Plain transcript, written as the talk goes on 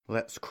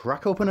Let's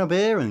crack open a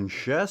beer and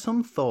share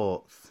some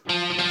thoughts.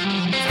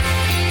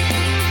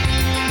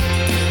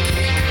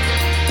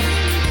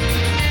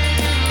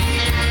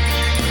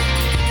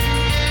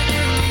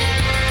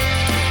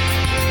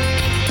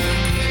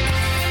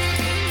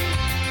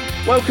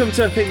 Welcome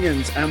to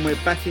Opinions, and we're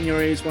back in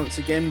your ears once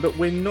again, but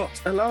we're not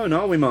alone,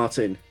 are we,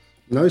 Martin?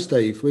 No,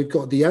 Steve. We've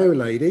got the O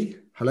lady.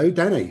 Hello,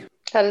 Danny.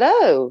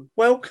 Hello.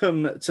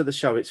 Welcome to the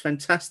show. It's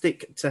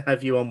fantastic to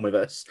have you on with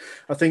us.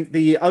 I think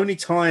the only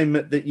time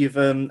that you've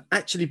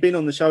actually been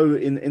on the show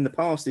in the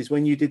past is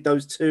when you did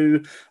those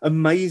two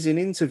amazing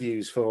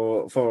interviews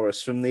for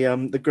us from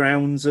the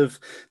grounds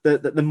of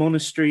the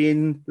monastery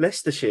in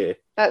Leicestershire.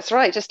 That's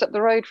right, just up the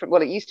road from,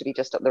 well, it used to be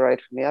just up the road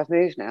from me. I've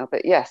moved now,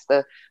 but yes,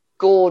 the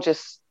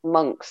gorgeous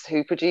monks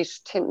who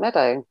produced Tint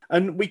Meadow.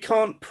 And we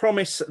can't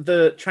promise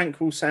the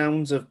tranquil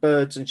sounds of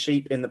birds and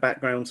sheep in the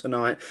background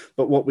tonight,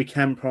 but what we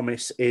can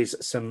promise is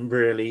some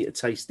really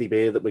tasty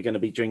beer that we're going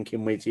to be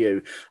drinking with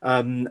you.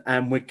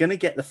 And we're going to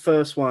get the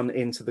first one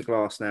into the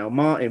glass now.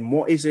 Martin,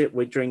 what is it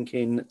we're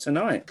drinking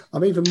tonight?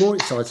 I'm even more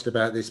excited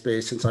about this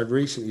beer since I've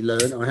recently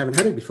learned I haven't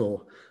had it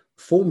before.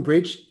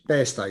 Thornbridge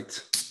Bear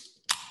State.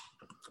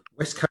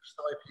 West Coast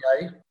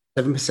IPA,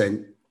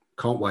 7%.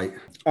 Can't wait.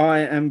 I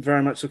am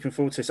very much looking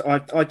forward to this.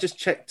 I just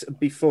checked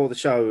before the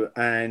show,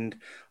 and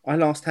I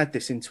last had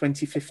this in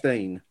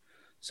 2015.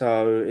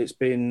 So it's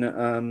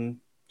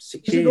been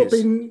 6 years. Has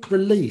it not been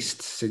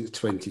released since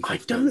 2015? I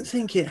don't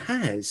think it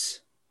has.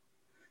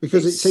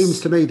 Because it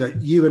seems to me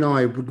that you and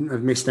I wouldn't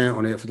have missed out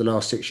on it for the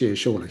last 6 years,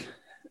 surely.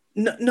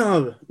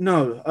 No.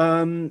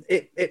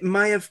 It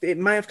may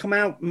have come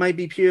out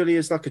maybe purely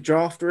as like a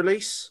draft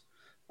release,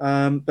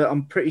 but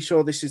I'm pretty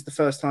sure this is the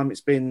first time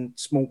it's been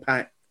small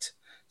packed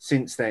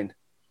since then.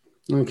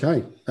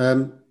 Okay.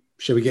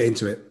 Shall we get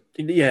into it?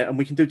 Yeah, and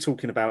we can do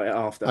talking about it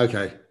after.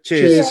 Okay.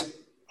 Cheers.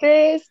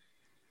 Cheers.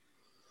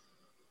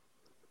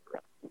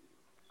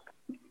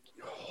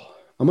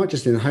 I might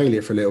just inhale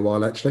it for a little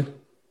while, actually.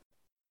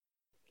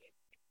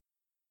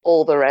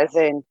 All the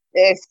resin.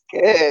 It's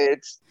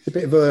good.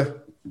 A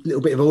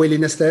little bit of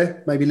oiliness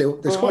there. Maybe a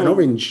little. There's quite an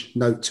orange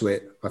note to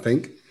it, I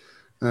think.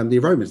 The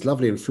aroma is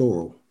lovely and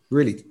floral.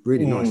 Really,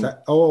 really nice.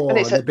 And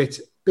it's a bit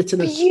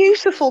bitterness.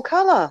 Beautiful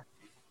colour.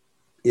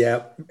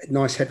 Yeah,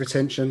 nice head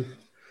retention.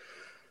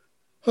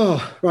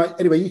 Oh, right.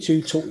 Anyway, you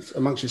two talk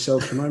amongst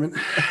yourselves for a moment.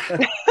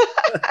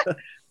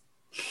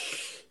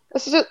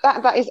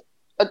 That is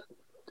an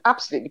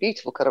absolutely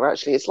beautiful colour,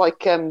 actually. It's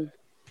like,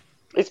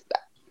 it's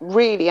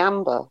really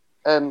amber,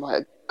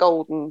 like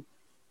golden.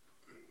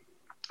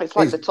 It's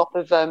like the top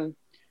of the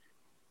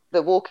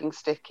walking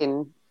stick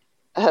in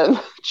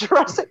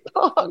Jurassic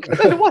Park. I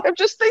don't know what I'm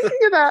just thinking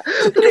about.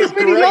 But it's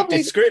really great lovely.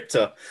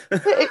 Descriptor.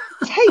 It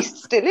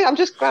tastes delicious. I'm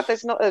just glad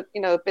there's not a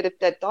bit of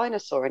dead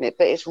dinosaur in it,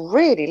 but it's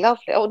really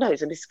lovely. Oh no,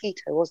 it's a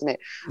mosquito, wasn't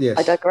it? Yes.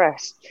 I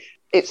digress.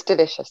 It's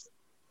delicious.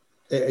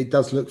 It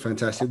does look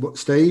fantastic. What,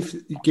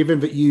 Steve, given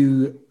that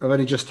you have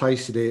only just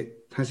tasted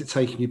it, has it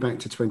taken you back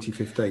to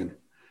 2015?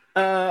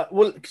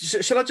 Well,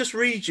 shall I just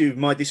read you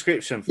my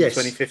description from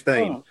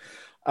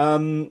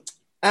 2015?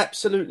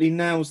 Absolutely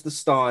nails the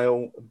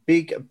style.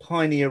 Big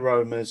piney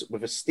aromas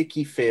with a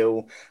sticky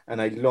feel and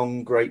a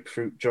long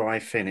grapefruit dry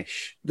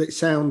finish. It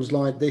sounds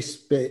like this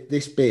beer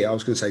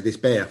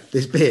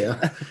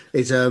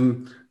is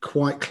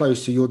quite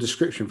close to your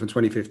description from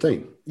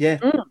 2015. Yeah.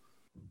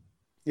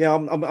 Yeah,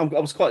 I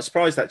was quite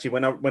surprised actually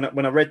when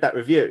I read that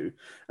review,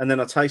 and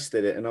then I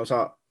tasted it and I was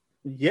like,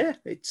 yeah,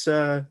 it's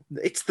the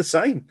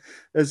same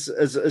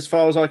as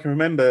far as I can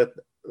remember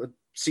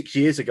 6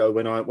 years ago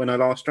when I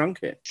last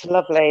drank it. It's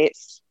lovely.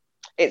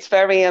 It's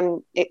very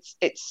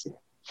it's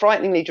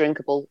frighteningly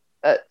drinkable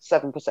at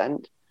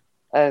 7%.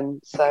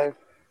 So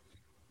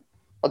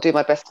I'll do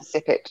my best to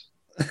sip it.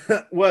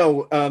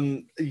 Well,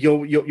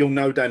 you'll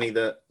know, Danny,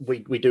 that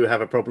we do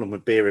have a problem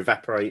with beer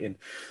evaporating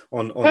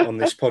on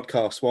this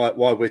podcast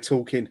while we're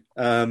talking.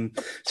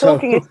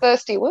 Talking is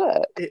thirsty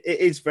work. It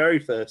is very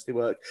thirsty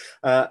work,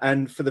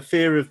 and for the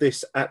fear of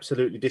this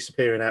absolutely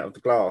disappearing out of the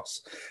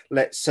glass,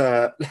 let's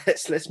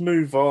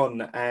move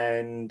on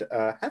and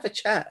have a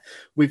chat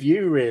with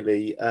you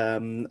really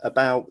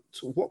about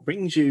what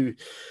brings you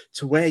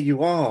to where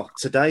you are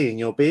today in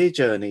your beer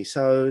journey.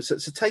 So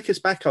take us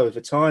back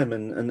over time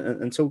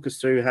and talk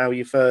us through how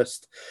you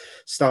first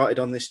started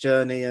on this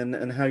journey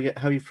and how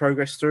you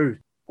progressed through.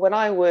 When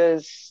I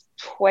was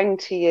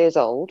 20 years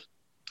old,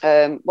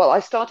 I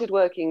started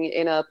working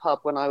in a pub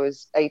when I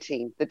was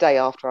 18, the day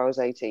after I was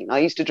 18. I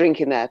used to drink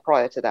in there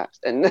prior to that.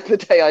 And the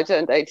day I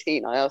turned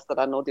 18, I asked the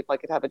landlord if I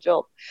could have a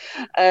job.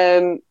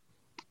 It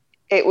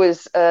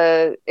was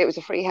a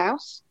free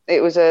house.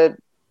 It was a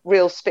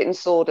real spit and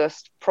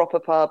sawdust, proper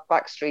pub,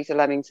 back street of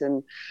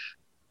Leamington.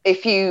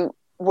 If you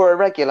were a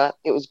regular,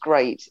 it was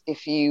great.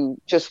 If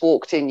you just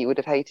walked in, you would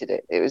have hated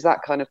it. It was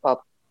that kind of pub.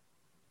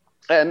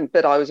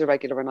 But I was a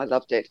regular and I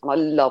loved it. And I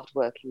loved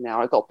working there.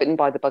 I got bitten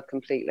by the bug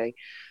completely.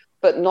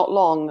 But not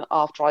long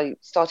after I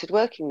started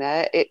working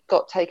there, it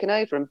got taken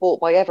over and bought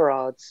by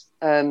Everard's,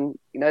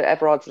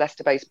 Everard's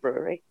Leicester-based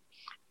brewery.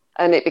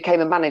 And it became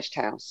a managed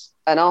house.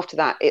 And after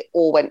that, it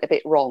all went a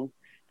bit wrong.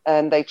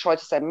 And they tried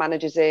to send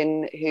managers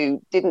in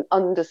who didn't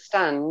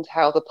understand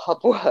how the pub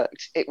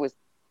worked. It was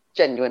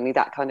genuinely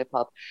that kind of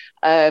pub.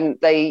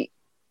 They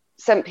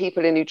sent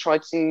people in who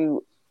tried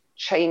to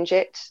change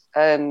it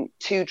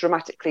too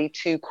dramatically,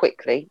 too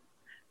quickly.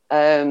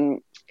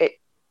 It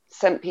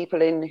sent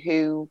people in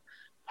who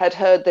had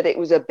heard that it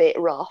was a bit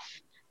rough,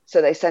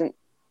 so they sent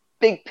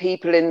big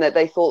people in that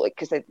they thought,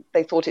 because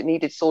they thought it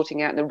needed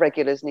sorting out and the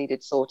regulars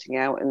needed sorting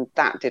out, and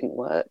that didn't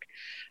work.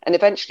 And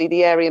eventually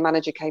the area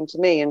manager came to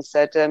me and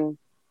said, do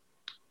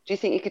you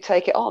think you could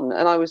take it on?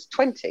 And I was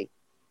 20,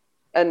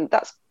 and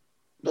that's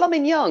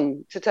blooming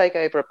young to take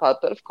over a pub.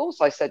 But of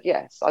course I said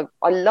yes.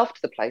 I loved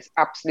the place,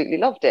 absolutely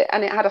loved it.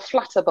 And it had a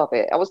flat above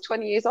it. I was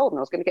 20 years old and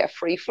I was going to get a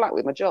free flat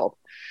with my job.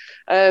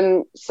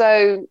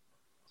 So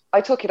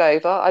I took it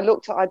over.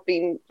 I'd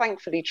been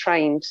thankfully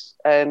trained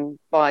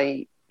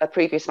by a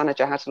previous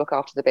manager how to look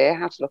after the beer,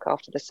 how to look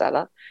after the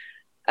cellar.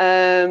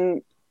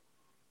 And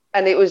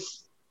it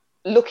was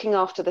looking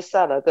after the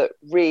cellar that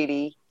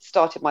really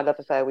started my love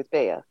affair with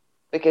beer,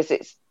 because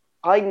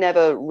I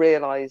never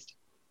realised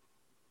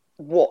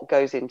what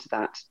goes into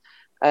that.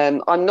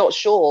 I'm not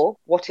sure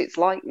what it's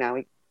like now,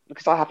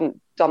 because I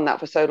haven't done that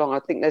for so long. I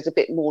think there's a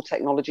bit more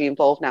technology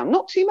involved now,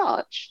 not too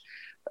much,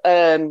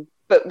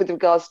 but with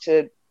regards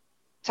to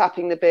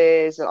tapping the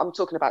beers, I'm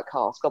talking about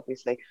cask,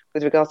 obviously,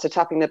 with regards to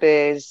tapping the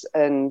beers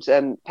and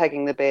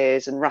pegging the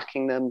beers and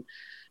racking them.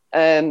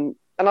 And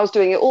I was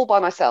doing it all by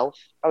myself.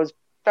 I was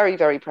very,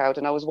 very proud.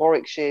 And I was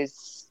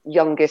Warwickshire's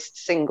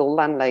youngest single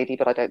landlady,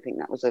 but I don't think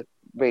that was a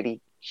really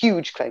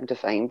huge claim to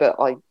fame, but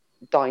I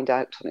dined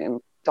out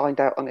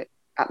on it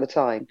at the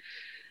time.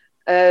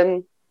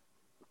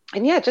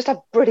 And yeah, just a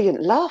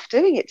brilliant laugh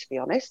doing it, to be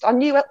honest. I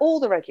knew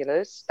all the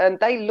regulars and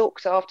they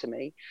looked after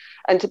me.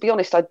 And to be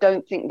honest, I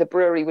don't think the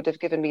brewery would have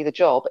given me the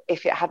job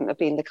if it hadn't have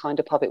been the kind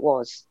of pub it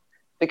was,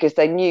 because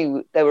they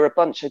knew there were a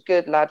bunch of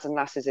good lads and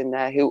lasses in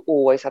there who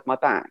always had my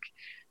back.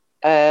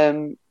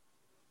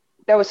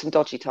 There were some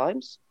dodgy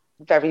times,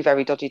 very,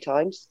 very dodgy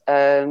times.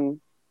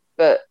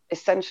 But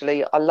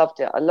essentially, I loved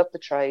it. I loved the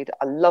trade.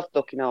 I loved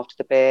looking after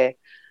the beer.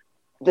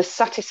 The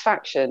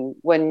satisfaction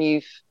when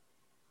you've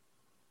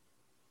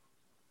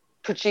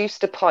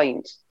produced a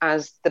pint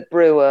as the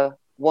brewer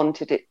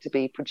wanted it to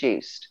be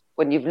produced,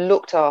 when you've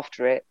looked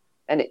after it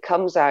and it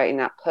comes out in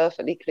that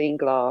perfectly clean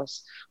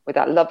glass with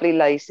that lovely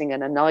lacing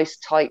and a nice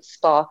tight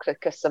sparkler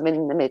because I'm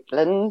in the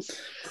Midlands.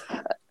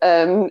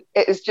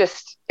 It is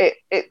just,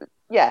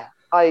 yeah,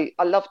 I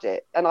loved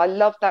it. And I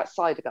love that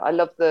side of it. I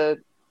love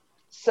the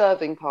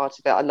serving part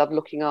of it. I love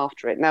looking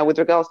after it. Now, with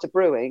regards to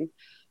brewing,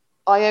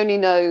 I only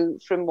know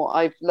from what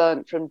I've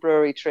learned from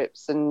brewery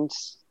trips and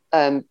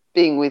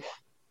being with,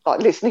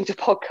 like, listening to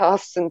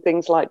podcasts and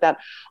things like that.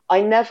 I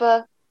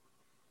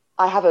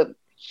have a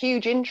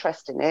huge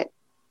interest in it,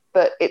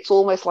 but it's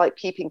almost like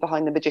peeping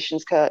behind the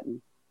magician's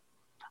curtain.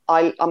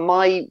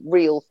 My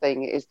real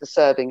thing is the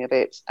serving of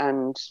it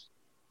and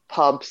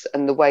pubs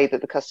and the way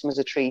that the customers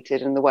are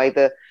treated and the way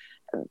the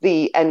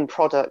end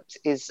product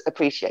is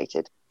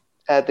appreciated.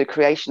 The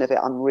creation of it,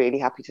 I'm really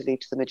happy to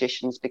leave to the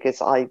magicians,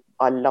 because I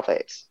love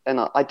it and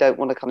I don't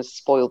want to kind of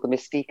spoil the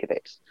mystique of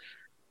it.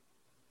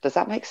 Does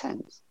that make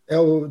sense?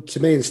 Oh, to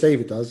me and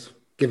Steve it does,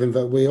 given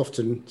that we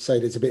often say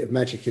there's a bit of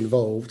magic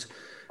involved.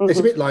 Mm-hmm. It's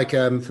a bit like,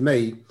 for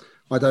me,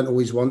 I don't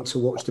always want to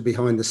watch the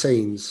behind the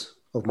scenes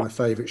of my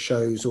favourite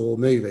shows or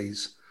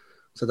movies,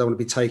 so I don't want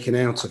to be taken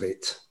out of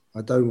it.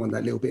 I don't want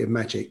that little bit of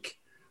magic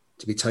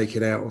to be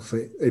taken out of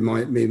it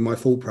in my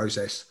thought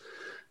process.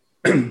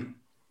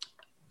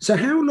 So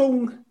how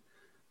long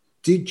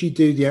did you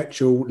do the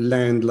actual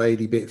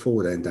landlady bit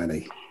for then, Danny?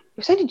 It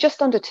was only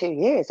just under 2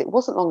 years. It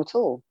wasn't long at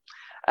all.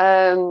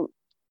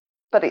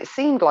 But it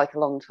seemed like a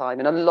long time,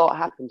 and a lot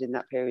happened in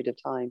that period of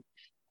time.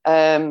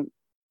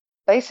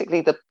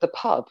 Basically, the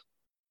pub,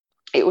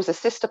 it was a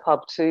sister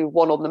pub to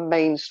one on the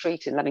main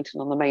street in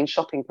Leamington, on the main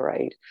shopping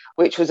parade,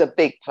 which was a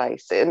big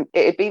place. And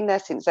it had been there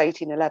since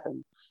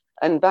 1811.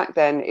 And back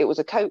then it was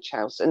a coach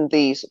house, and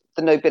the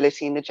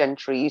nobility and the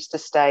gentry used to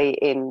stay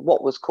in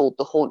what was called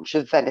the Haunch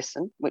of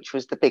Venison, which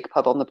was the big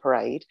pub on the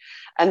parade.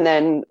 And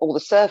then all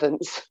the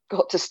servants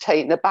got to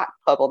stay in the back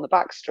pub on the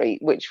back street,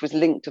 which was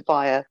linked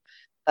via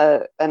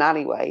an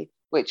alleyway,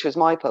 which was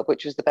my pub,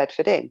 which was the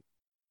Bedford Inn.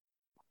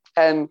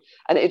 And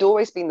it had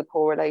always been the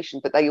poor relation,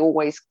 but they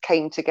always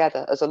came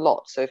together as a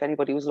lot. So if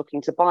anybody was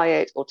looking to buy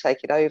it or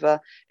take it over,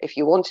 if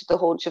you wanted the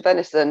Haunch of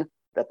Venison,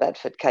 the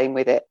Bedford came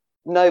with it.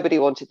 Nobody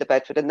wanted the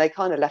Bedford, and they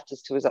kind of left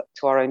us to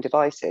our own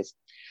devices.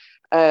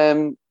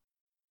 So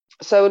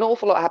an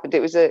awful lot happened. It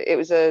was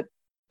a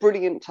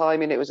brilliant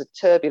time, and it was a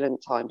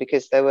turbulent time,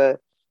 because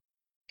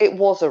it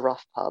was a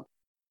rough pub.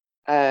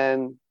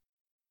 And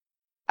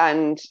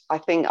I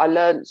think I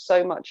learned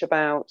so much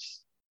about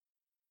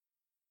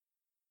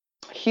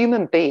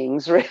human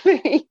beings,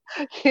 really,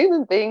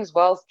 human beings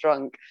whilst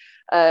drunk,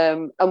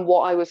 and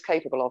what I was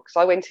capable of, because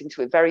I went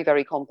into it very,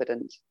 very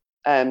confident.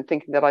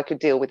 Thinking that I could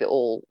deal with it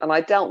all. And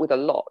I dealt with a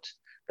lot.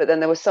 But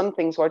then there were some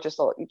things where I just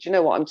thought, do you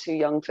know what, I'm too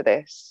young for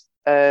this.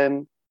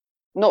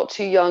 Not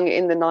too young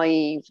in the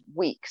naive,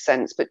 weak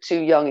sense, but too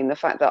young in the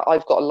fact that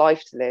I've got a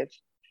life to live.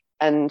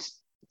 And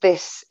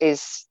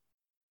it's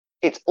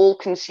all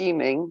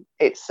consuming.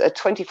 It's a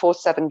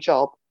 24/7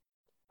 job.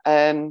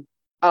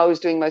 I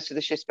was doing most of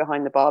the shifts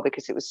behind the bar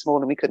because it was small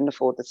and we couldn't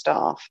afford the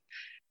staff.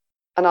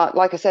 And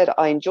like I said,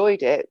 I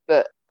enjoyed it,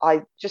 but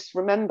I just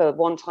remember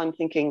one time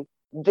thinking,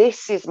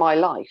 this is my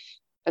life.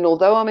 And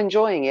although I'm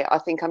enjoying it, I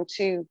think I'm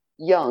too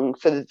young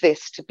for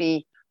this to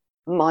be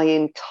my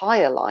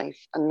entire life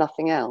and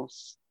nothing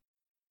else.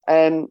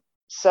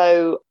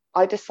 So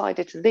I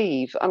decided to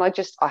leave, and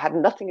I had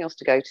nothing else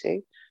to go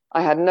to.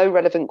 I had no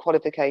relevant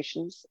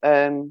qualifications.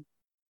 I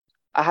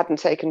hadn't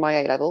taken my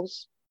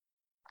A-levels.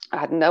 I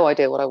had no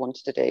idea what I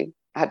wanted to do.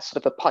 I had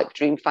sort of a pipe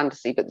dream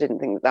fantasy, but didn't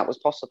think that was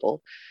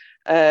possible.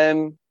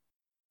 And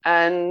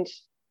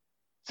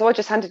so I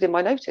just handed in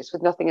my notice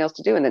with nothing else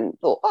to do, and then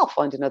thought, I'll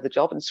find another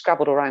job, and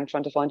scrabbled around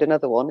trying to find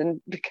another one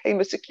and became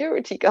a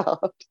security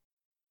guard.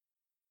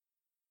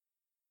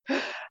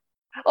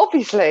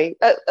 Obviously,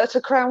 at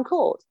a Crown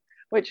Court,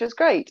 which was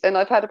great. And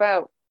I've had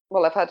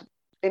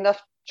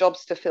enough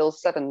jobs to fill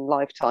 7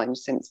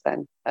 lifetimes since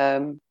then.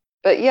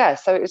 But yeah,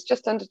 so it was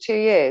just under 2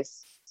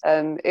 years.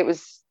 It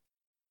was,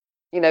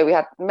 we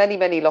had many,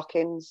 many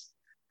lock-ins.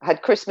 I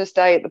had Christmas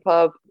Day at the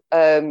pub,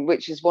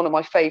 which is one of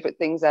my favourite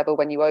things ever.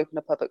 When you open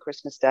a pub at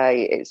Christmas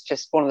Day, it's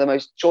just one of the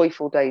most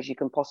joyful days you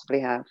can possibly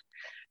have.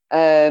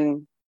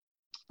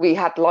 We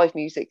had live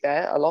music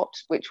there a lot,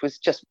 which was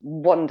just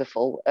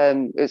wonderful.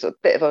 It was a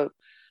bit of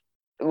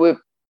we're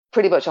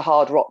pretty much a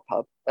hard rock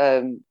pub.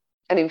 And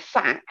in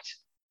fact,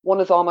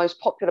 one of our most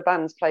popular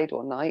bands played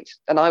one night,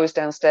 and I was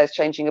downstairs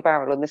changing a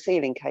barrel and the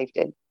ceiling caved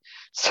in.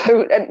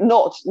 So, and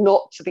not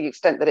to the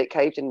extent that it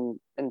caved in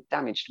and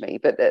damaged me,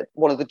 but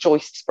one of the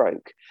joists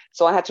broke.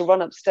 So I had to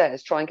run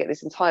upstairs, try and get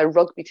this entire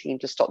rugby team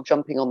to stop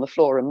jumping on the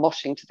floor and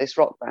moshing to this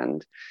rock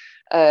band,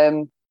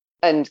 and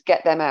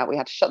get them out. We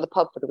had to shut the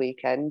pub for the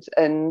weekend,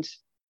 and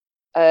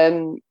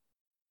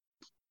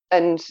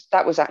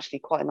that was actually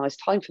quite a nice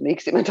time for me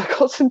because it meant I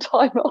got some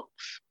time off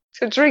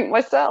to drink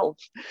myself.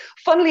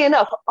 Funnily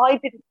enough, I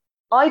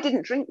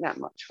didn't drink that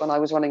much when I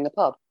was running the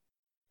pub.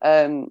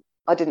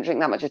 I didn't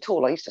drink that much at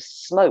all. I used to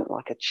smoke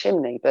like a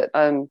chimney, but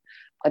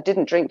I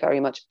didn't drink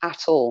very much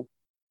at all.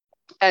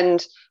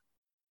 And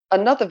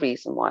another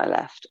reason why I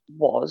left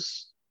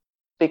was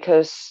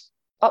because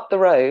up the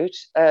road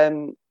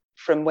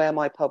from where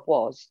my pub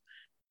was,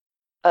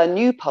 a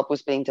new pub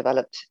was being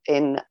developed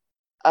in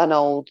an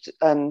old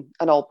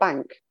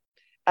bank.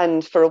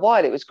 And for a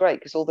while it was great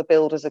because all the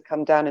builders had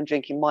come down and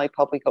drinking my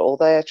pub. We got all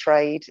their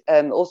trade.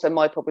 Also,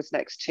 my pub was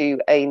next to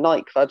a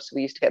nightclub, so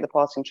we used to get the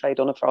passing trade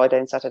on a Friday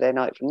and Saturday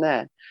night from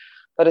there.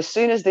 But as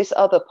soon as this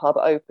other pub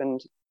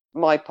opened,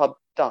 my pub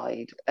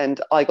died,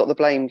 and I got the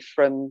blame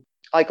for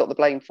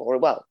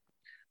it. Well,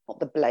 not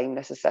the blame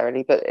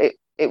necessarily, but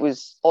it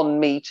was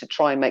on me to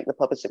try and make the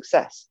pub a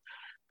success.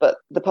 But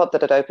the pub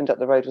that had opened up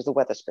the road was the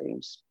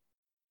Wetherspoons.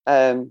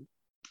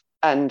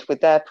 And with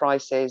their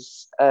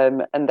prices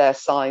and their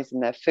size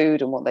and their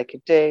food and what they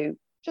could do,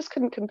 just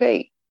couldn't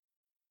compete.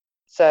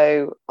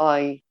 So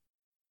I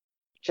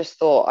just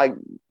thought,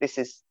 this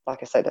is, like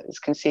I said, it's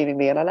consuming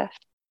me, and I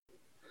left.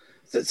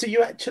 So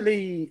you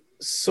actually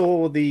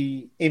saw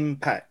the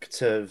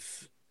impact of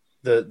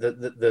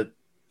the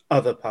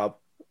other pub,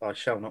 I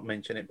shall not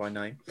mention it by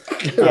name,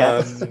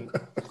 Yes.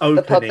 Opening.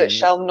 The pub that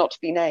shall not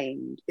be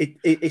named. It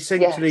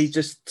essentially Yes.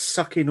 just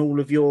sucking all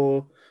of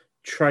your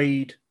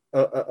trade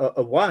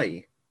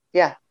away.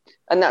 Yeah,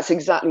 and that's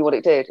exactly what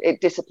it did.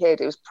 It disappeared.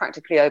 It was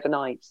practically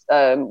overnight,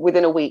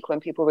 within a week, when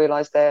people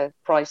realised their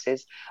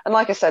prices. And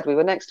like I said, we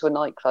were next to a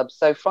nightclub,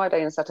 so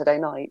Friday and Saturday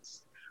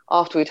nights,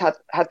 after we'd had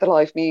the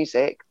live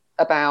music,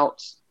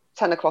 about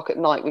 10 o'clock at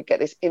night, we'd get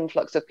this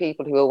influx of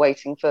people who were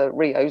waiting for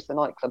Rio's, the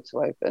nightclub,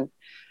 to open.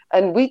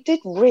 And we did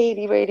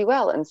really, really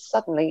well, and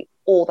suddenly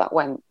all that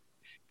went.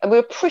 And we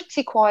were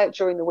pretty quiet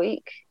during the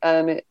week.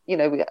 We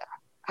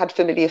had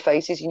familiar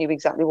faces. You knew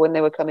exactly when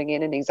they were coming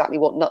in and exactly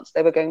what nuts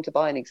they were going to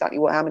buy and exactly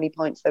how many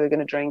pints they were going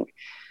to drink.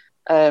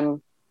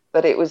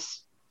 But it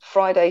was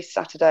Friday,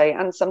 Saturday,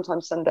 and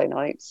sometimes Sunday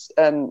nights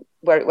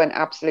where it went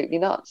absolutely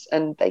nuts,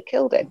 and they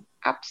killed it.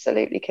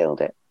 Absolutely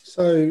killed it.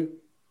 So,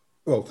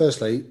 well,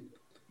 firstly,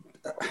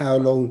 how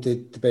long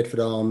did the Bedford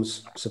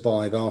Arms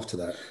survive after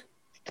that?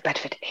 The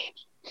Bedford Inn.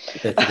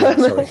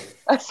 Sorry.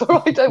 That's all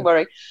right, don't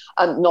worry.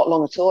 Not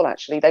long at all,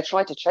 actually. They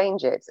tried to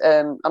change it,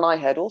 and I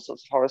heard all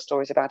sorts of horror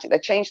stories about it. They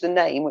changed the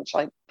name, which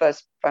I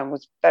first found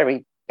was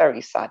very,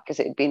 very sad,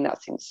 because it had been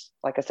that since,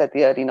 like I said,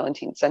 the early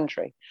 19th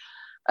century.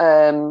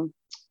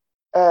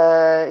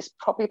 It's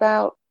probably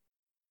about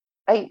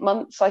 8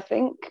 months, I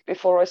think,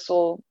 before I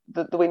saw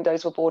the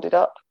windows were boarded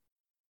up.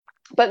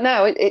 But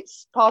now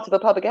it's part of a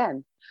pub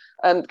again,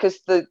 because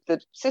the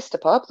sister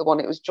pub, the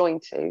one it was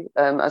joined to,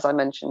 as I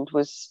mentioned,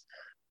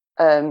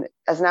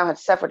 has now had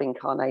several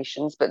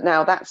incarnations, but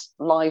now that's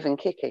live and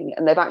kicking,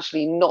 and they've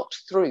actually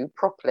knocked through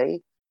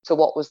properly to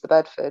what was the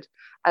Bedford.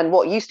 And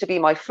what used to be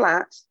my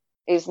flat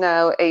is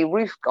now a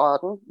roof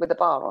garden with a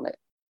bar on it.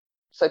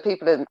 So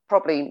people are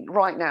probably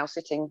right now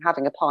sitting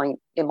having a pint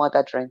in my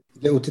bedroom.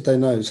 Little did they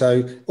know.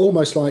 So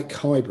almost like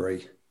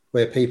Highbury,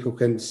 where people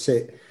can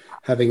sit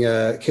having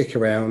a kick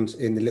around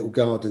in the little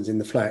gardens in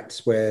the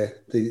flats where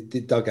the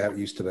dugout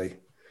used to be.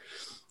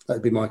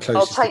 That'd be my I'll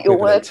closest take your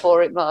word equivalent.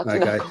 for it,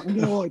 Martin. Okay. I've got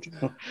no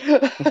idea.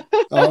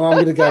 I'm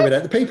going to go with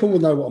that. The people will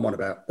know what I'm on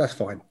about. That's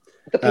fine.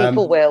 The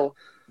people will.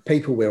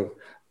 People will.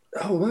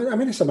 Oh, I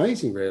mean, it's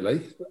amazing,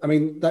 really. I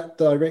mean, that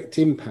direct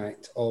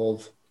impact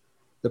of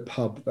the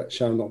pub that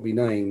shall not be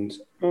named,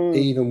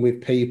 even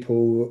with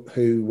people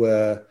who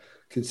were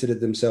considered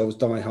themselves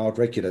die-hard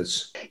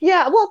regulars.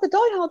 Yeah, well, the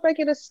die-hard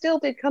regulars still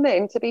did come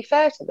in, to be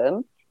fair to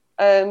them,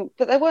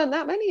 but there weren't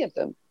that many of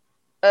them.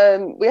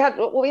 We had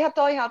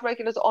die-hard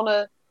regulars on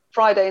a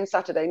Friday and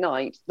Saturday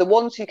night. The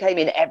ones who came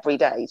in every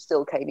day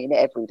still came in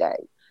every day,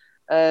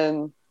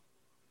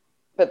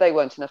 but they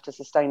weren't enough to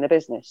sustain the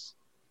business.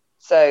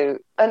 So,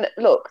 and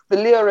look, the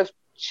lure of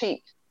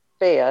cheap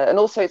beer, and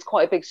also it's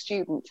quite a big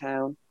student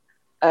town.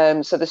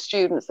 So the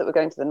students that were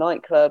going to the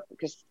nightclub,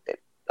 because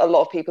a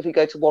lot of people who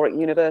go to Warwick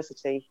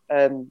University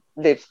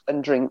live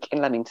and drink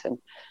in Leamington.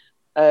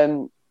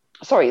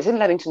 Sorry, it's in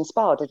Leamington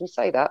Spa. Did we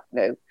say that?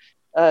 No.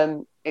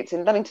 It's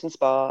in Leamington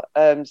Spa.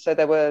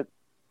 So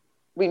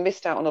we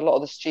missed out on a lot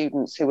of the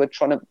students who were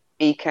trying to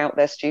eke out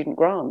their student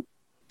grant.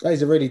 That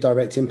is a really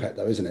direct impact,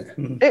 though, isn't it?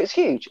 It was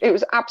huge. It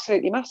was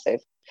absolutely massive.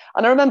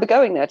 And I remember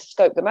going there to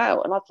scope them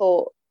out, and I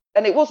thought,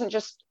 and it wasn't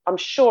just, I'm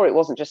sure it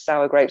wasn't just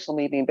sour grapes or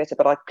me being bitter,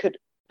 but I could,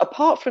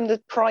 apart from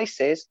the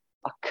prices,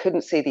 I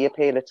couldn't see the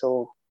appeal at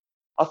all.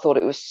 I thought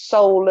it was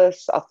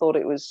soulless. I thought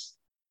it was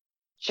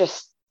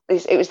just,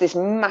 it was this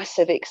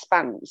massive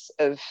expanse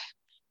of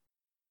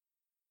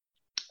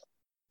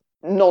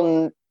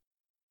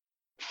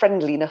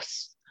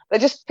non-friendliness.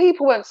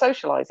 People weren't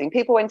socialising.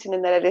 People went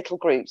in their little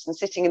groups and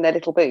sitting in their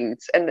little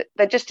booths, and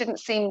there just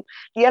didn't seem,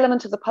 the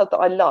element of the pub that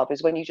I love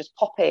is when you just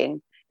pop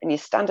in and you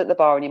stand at the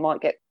bar and you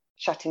might get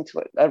chatting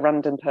to a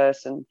random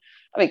person.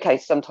 I mean, okay,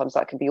 sometimes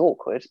that can be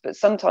awkward, but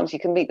sometimes you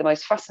can meet the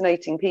most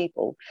fascinating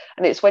people.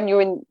 And it's when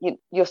you're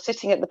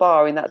sitting at the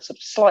bar in that sort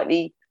of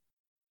slightly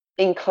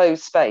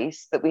enclosed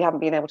space that we haven't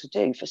been able to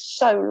do for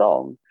so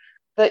long,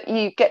 that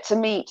you get to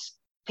meet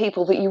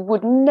people that you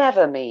would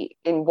never meet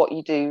in what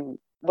you do,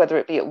 whether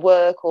it be at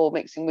work or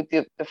mixing with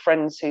the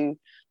friends who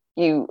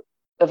you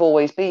have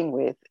always been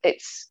with. I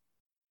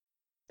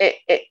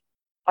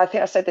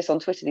think I said this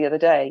on Twitter the other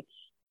day,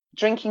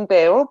 drinking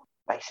beer, or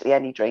basically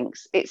any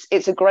drinks,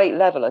 it's a great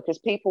leveler, because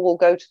people will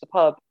go to the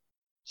pub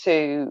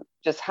to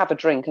just have a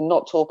drink and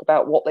not talk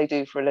about what they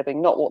do for a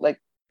living, not what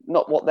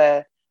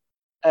their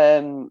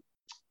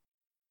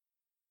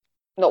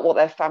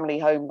family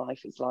home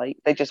life is like.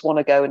 They just want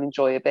to go and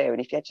enjoy a beer.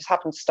 And if you just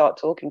happen to start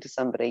talking to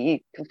somebody, you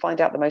can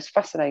find out the most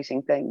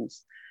fascinating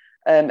things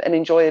and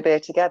enjoy a beer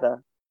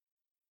together.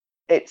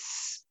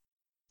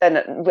 And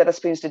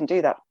Wetherspoons didn't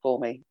do that for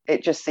me.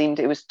 It just seemed,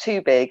 it was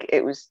too big.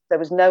 There was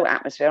no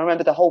atmosphere. I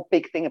remember the whole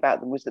big thing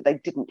about them was that they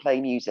didn't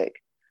play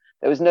music.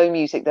 There was no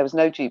music. There was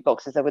no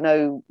jukeboxes. There were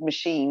no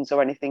machines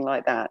or anything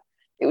like that.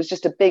 It was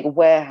just a big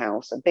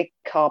warehouse, a big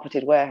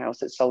carpeted warehouse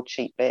that sold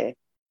cheap beer.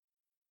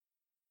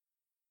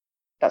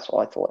 That's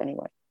what I thought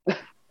anyway.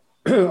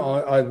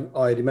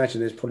 I'd imagine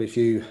there's probably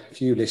a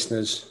few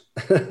listeners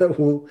that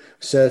will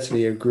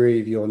certainly agree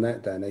with you on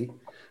that, Danny.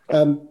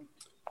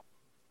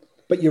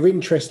 But your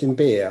interest in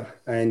beer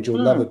and your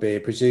love of beer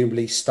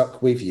presumably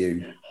stuck with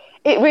you.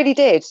 It really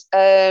did,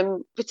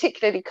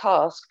 particularly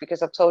cask,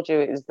 because I've told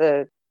you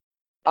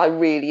I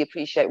really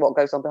appreciate what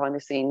goes on behind the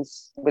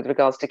scenes with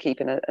regards to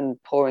keeping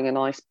and pouring a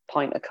nice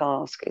pint of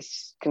cask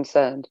is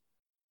concerned.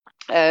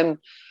 But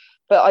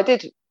I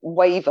did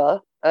waver.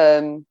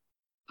 I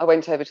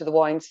went over to the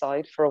wine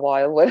side for a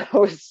while when I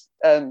was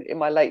in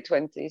my late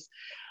 20s,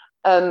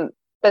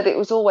 but it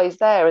was always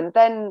there. And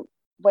then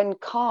when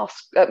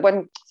craft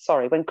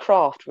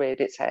reared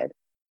its head,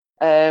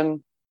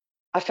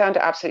 I found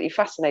it absolutely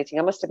fascinating.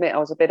 I must admit, I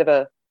was a bit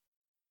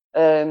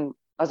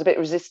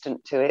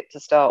resistant to it to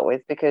start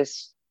with,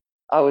 because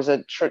I was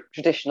a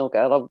traditional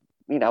girl.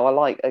 I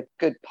like a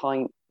good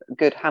pint, a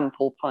good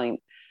Hampel pint,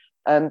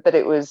 but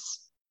it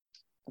was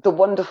the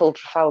wonderful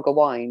Trafalgar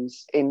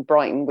Wines in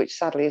Brighton, which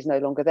sadly is no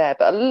longer there.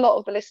 But a lot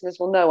of the listeners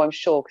will know, I'm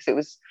sure, because it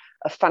was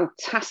a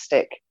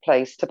fantastic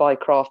place to buy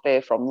craft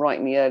beer from right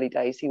in the early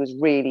days. He was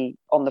really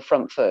on the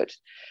front foot.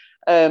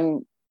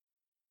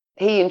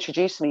 He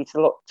introduced me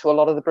to a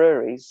lot of the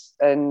breweries,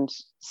 and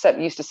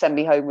used to send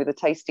me home with a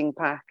tasting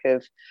pack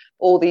of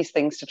all these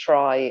things to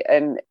try.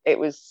 And it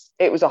was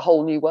a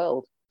whole new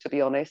world, to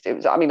be honest.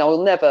 I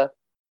will never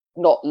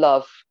not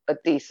love a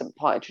decent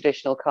pint of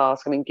traditional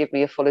cask. I mean, give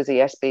me a Fuller's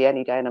ESB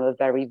any day and I'm a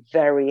very,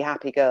 very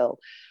happy girl.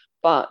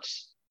 But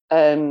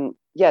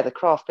the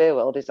craft beer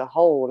world is a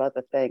whole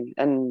other thing,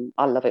 and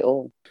I love it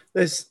all.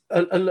 There's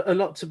a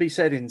lot to be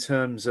said in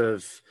terms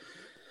of,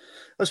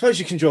 I suppose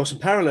you can draw some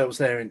parallels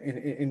there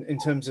in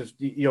terms of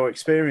your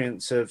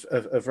experience of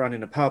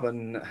running a pub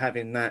and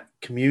having that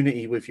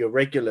community with your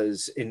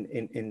regulars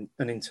in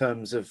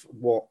terms of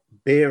what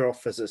beer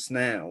offers us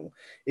now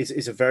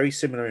is a very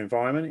similar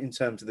environment in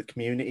terms of the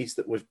communities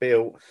that we've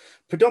built.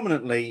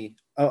 Predominantly,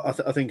 I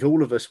think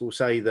all of us will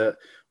say that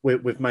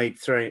we've made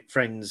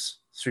friends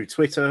through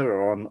Twitter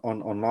or on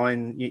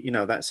online. You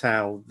know, that's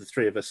how the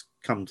three of us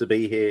come to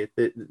be here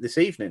this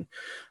evening.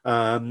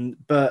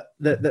 But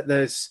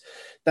there's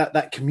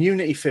that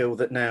community feel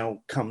that now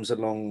comes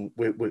along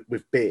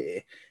with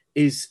beer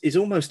is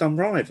almost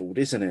unrivaled,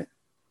 isn't it?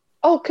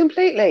 Oh,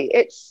 completely.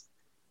 It's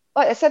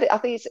like I said, I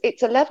think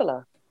it's a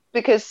leveler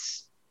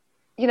because,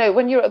 you know,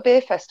 when you're at a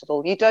beer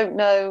festival, you don't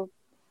know.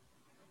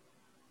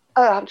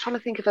 I'm trying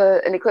to think of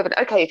an equivalent.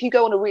 Okay, if you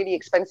go on a really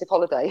expensive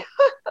holiday,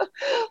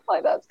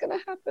 like that's going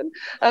to happen.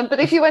 But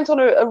if you went on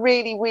a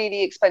really,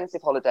 really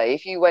expensive holiday,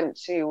 if you went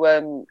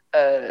to,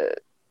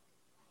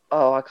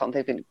 I can't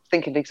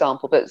think of an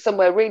example, but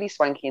somewhere really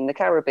swanky in the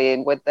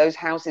Caribbean with those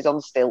houses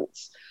on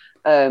stilts,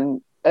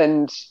 and,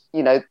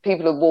 you know,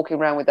 people are walking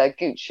around with their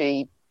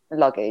Gucci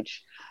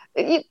luggage,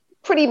 you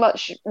pretty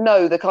much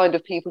know the kind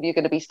of people you're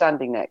going to be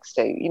standing next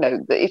to. You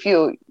know, if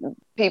you're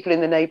people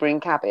in the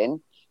neighbouring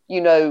cabin, you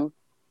know,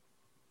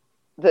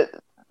 that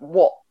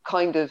what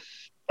kind of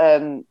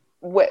how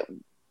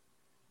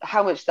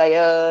much they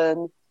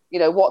earn, you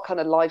know, what kind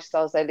of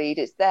lifestyles they lead.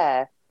 It's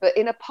there. But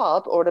in a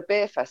pub or at a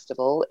beer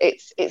festival,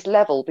 it's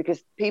level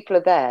because people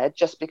are there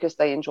just because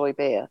they enjoy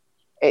beer.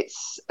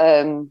 It's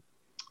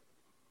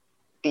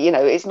you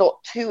know, it's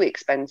not too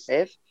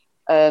expensive.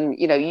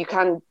 You know, you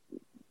can.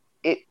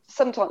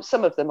 Sometimes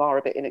some of them are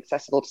a bit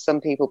inaccessible to some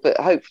people, but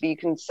hopefully you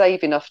can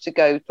save enough to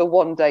go for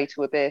one day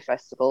to a beer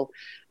festival,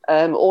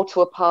 or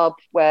to a pub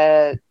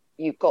where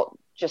you've got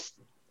just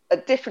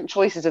different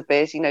choices of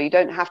beers. You know, you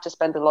don't have to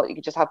spend a lot. You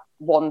can just have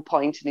one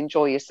pint and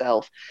enjoy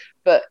yourself.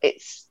 But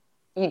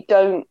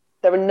there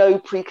are no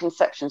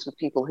preconceptions with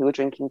people who are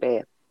drinking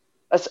beer.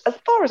 As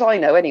far as I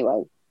know,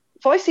 anyway.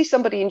 If I see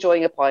somebody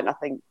enjoying a pint, I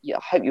think, yeah,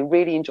 I hope you're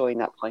really enjoying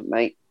that pint,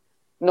 mate.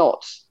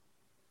 Not,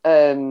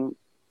 and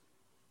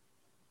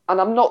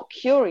I'm not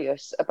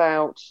curious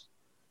about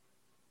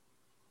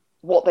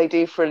what they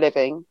do for a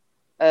living,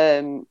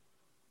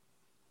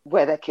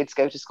 where their kids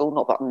go to school.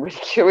 Not that I'm really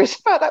curious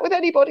about that with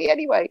anybody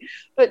anyway.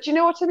 But do you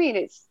know what I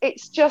mean?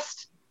 It's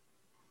just,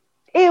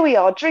 here we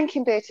are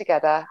drinking beer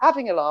together,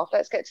 having a laugh.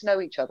 Let's get to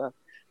know each other.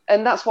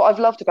 And that's what I've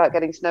loved about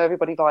getting to know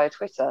everybody via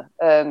Twitter,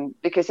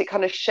 because it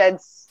kind of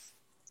sheds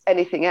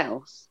anything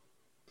else.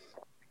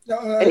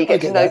 And you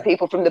get to know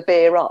people from the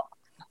beer up.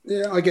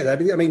 Yeah, I get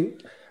that. I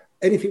mean,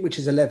 anything which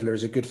is a leveler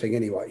is a good thing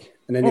anyway.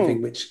 And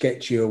anything which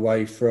gets you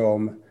away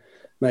from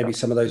maybe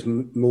some of those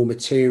more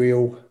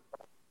material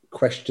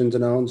questions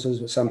and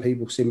answers that some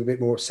people seem a bit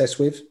more obsessed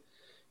with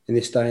in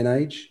this day and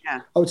age.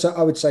 Yeah.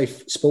 I would say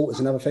sport is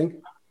another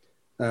thing.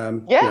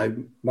 You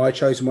know, my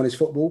chosen one is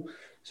football.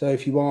 So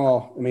if you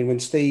are, I mean,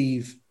 when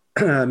Steve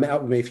met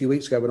up with me a few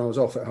weeks ago when I was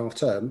off at half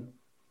term,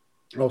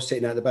 I was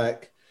sitting at the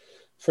back,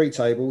 3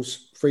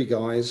 tables, 3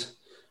 guys,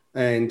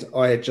 and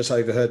I had just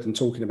overheard them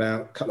talking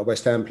about a couple of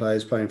West Ham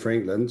players playing for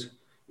England,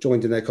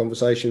 joined in their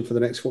conversation for the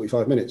next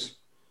 45 minutes.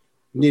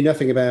 Knew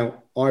nothing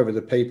about either of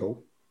the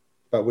people,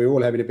 but we were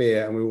all having a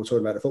beer and we were all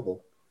talking about the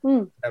football.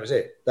 That was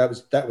it. That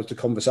was the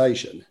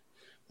conversation.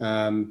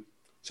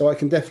 So I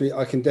can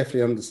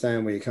definitely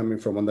understand where you're coming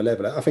from on the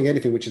level. I think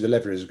anything which is a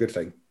leveler is a good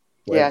thing,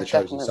 whatever the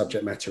chosen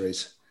subject matter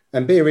is.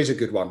 And beer is a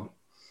good one,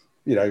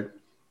 you know.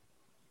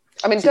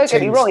 I mean, don't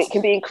get me wrong, it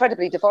can be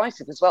incredibly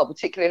divisive as well,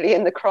 particularly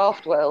in the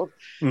craft world,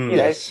 you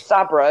know,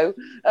 Sabro.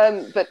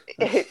 But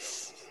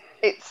it's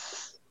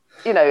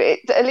you know,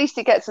 at least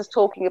it gets us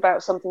talking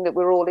about something that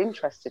we're all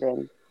interested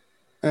in.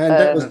 And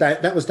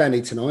that was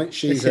Danny tonight.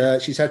 She's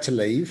had to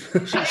leave.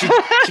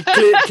 she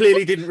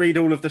clearly didn't read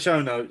all of the show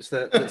notes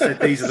that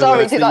said these are the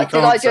words that you can't say.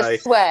 Did I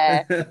just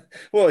swear?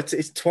 Well,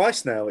 it's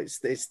twice now. It's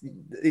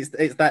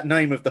that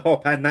name of the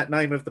hop and that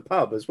name of the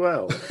pub as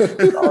well.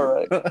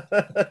 All right.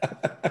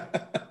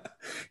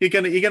 You're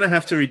gonna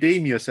have to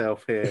redeem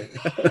yourself here.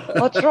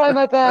 I'll try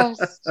my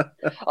best.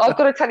 I've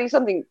got to tell you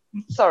something.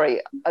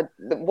 Sorry,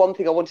 the one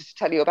thing I wanted to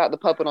tell you about the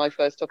pub when I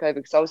first took over,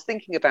 because I was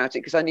thinking about it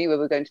because I knew we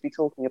were going to be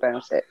talking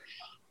about it,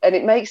 and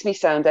it makes me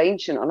sound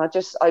ancient. And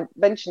I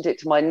mentioned it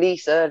to my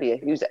niece earlier,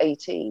 who's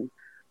 18.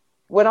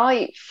 When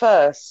I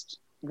first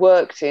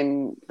worked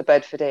in the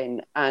Bedford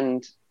Inn,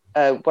 and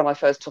when I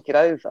first took it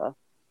over,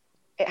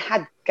 it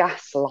had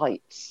gas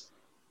lights.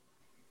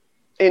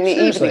 In the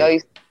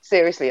evening,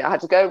 seriously, I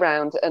had to go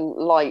around and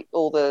light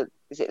all the,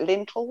 is it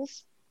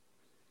lintels?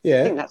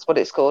 Yeah. I think that's what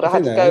it's called. I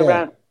had to go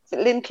around, is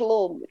it lintel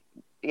or,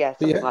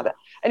 something like that.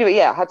 Anyway,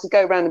 I had to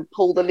go around and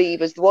pull the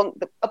levers, the one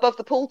above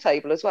the pool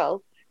table as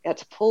well. You had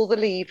to pull the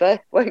lever,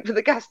 wait for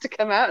the gas to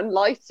come out and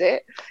light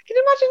it. Can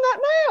you imagine that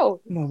now?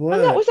 My word.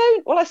 And that was,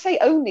 I say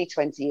only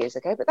 20 years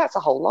ago, but that's a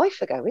whole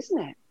life ago, isn't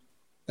it?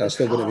 I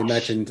wouldn't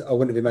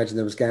have imagined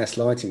there was gas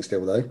lighting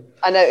still, though.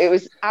 I know, it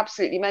was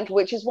absolutely mental,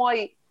 which is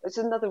why, it's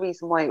another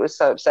reason why it was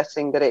so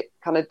upsetting that it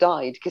kind of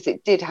died, because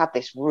it did have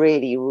this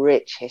really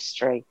rich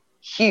history.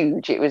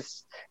 Huge. It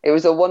was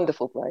a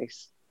wonderful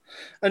place.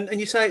 And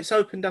you say it's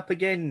opened up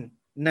again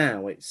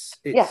now. It's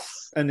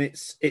yes. And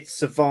it's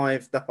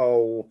survived the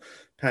whole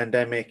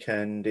pandemic,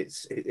 and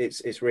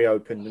it's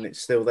reopened and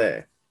it's still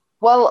there.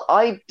 Well,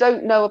 I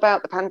don't know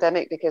about the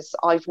pandemic because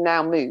I've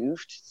now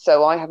moved,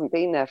 so I haven't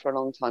been there for a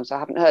long time, so I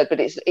haven't heard. But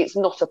it's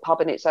not a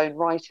pub in its own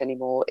right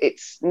anymore.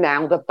 It's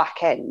now the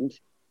back end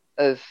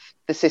of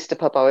the sister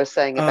pub I was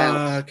saying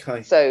about.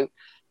 Okay. So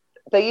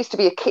there used to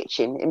be a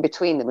kitchen in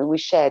between them, and we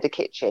shared a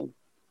kitchen.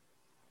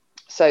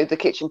 So the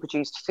kitchen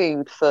produced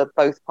food for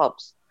both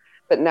pubs,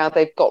 but now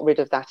they've got rid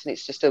of that, and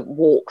it's just a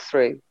walk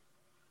through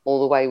all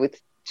the way with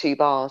two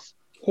bars.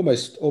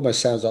 Almost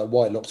sounds like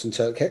White Locks and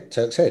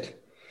Turk's Head.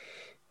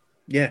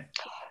 Yeah.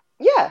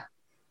 Yeah.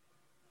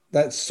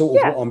 That's sort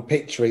of what I'm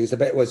picturing. Is the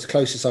bit was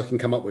closest I can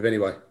come up with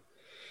anyway.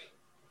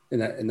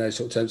 In those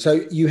sort of terms.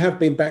 So you have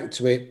been back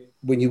to it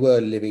when you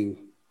were living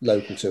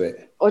local to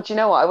it. Well, do you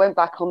know what? I went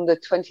back on the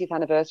 20th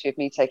anniversary of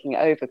me taking it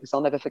over because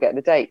I'll never forget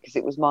the date because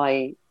it was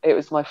my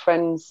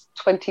friend's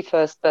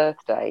 21st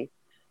birthday,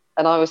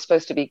 and I was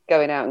supposed to be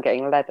going out and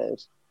getting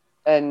leathered,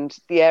 and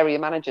the area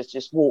managers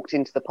just walked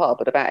into the pub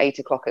at about 8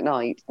 o'clock at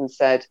night and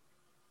said,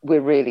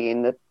 "We're really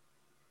in the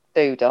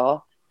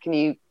doodah. Can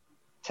you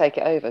take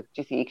it over? Do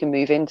you think you can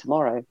move in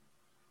tomorrow?"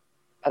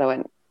 And I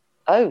went,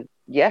 "Oh,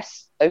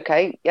 yes.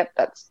 Okay. Yep,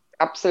 that's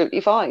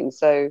absolutely fine."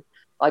 So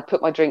I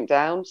put my drink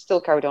down, still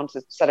carried on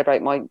to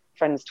celebrate my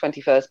friend's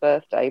 21st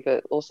birthday,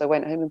 but also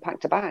went home and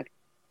packed a bag.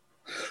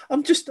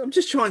 I'm just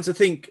trying to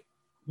think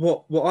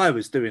what I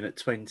was doing at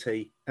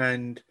 20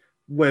 and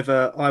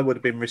whether I would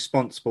have been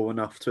responsible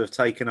enough to have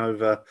taken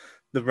over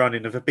the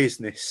running of a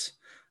business.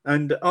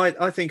 And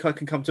I think I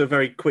can come to a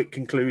very quick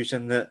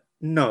conclusion that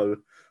no,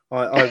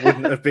 I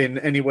wouldn't have been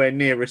anywhere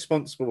near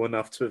responsible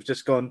enough to have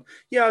just gone,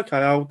 yeah, okay,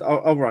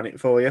 I'll run it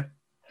for you.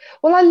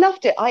 Well, I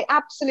loved it. I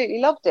absolutely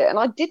loved it. And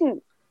I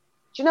didn't,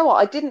 do you know what?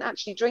 I didn't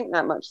actually drink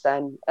that much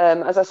then.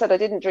 As I said, I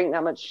didn't drink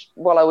that much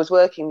while I was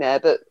working there,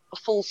 but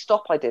full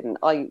stop, I didn't.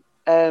 I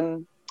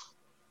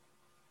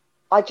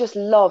just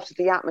loved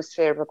the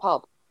atmosphere of a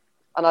pub,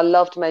 and I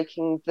loved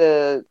making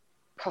the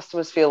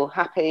customers feel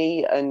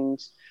happy, and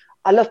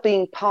I loved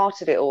being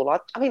part of it all.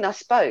 I mean, I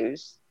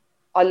suppose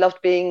I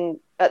loved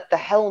being at the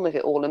helm of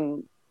it all,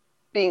 and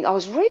I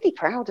was really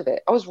proud of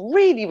it. I was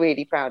really,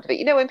 really proud of it.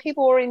 You know, when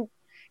people were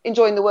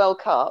enjoying the World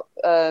Cup,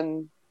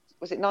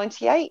 was it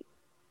 98?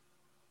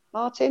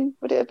 Martin,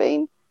 would it have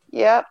been?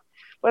 Yeah.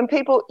 When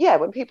people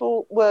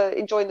were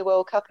enjoying the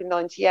World Cup in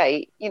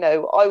 98, you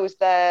know, I was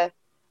there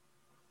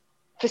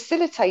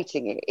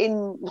facilitating it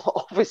in,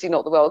 obviously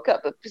not the World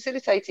Cup, but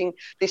facilitating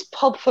this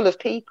pub full of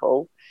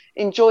people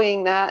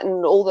enjoying that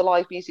and all the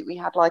live music we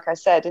had, like I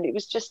said. And it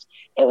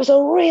was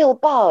a real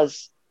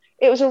buzz.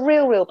 It was a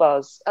real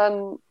buzz.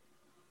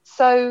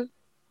 So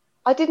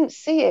I didn't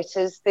see it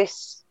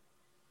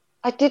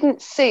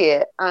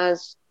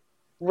as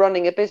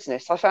running a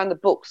business. I found the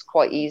books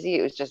quite easy.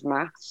 It was just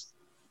maths.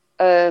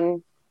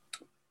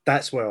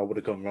 That's where I would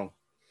have gone wrong.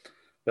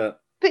 But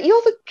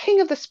you're the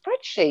king of the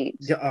spreadsheets.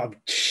 Yeah, I'm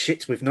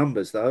shit with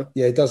numbers though.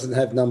 Yeah, it doesn't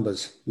have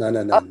numbers. No.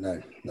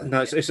 No,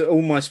 it's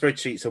all my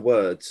spreadsheets are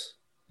words.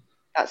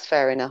 That's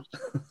fair enough.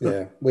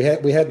 Yeah, we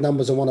had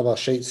numbers on one of our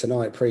sheets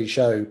tonight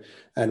pre-show,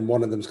 and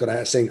one of them's got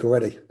out of sync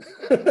already.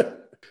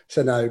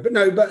 So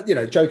but you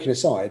know, joking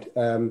aside,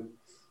 I'm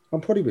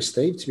probably with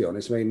Steve, to be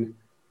honest. I mean,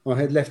 I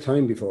had left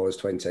home before I was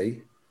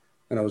 20,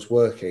 and I was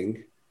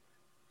working,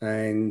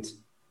 and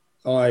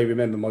I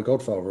remember my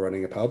godfather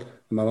running a pub,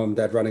 and my mum and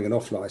dad running an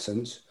off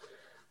license,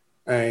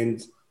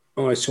 and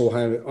I saw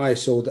how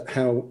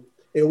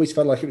it always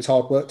felt like it was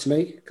hard work to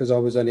me because I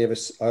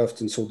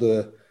often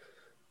saw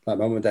my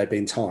mum and dad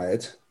being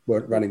tired,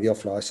 weren't running the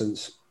off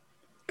license,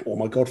 or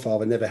my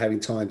godfather never having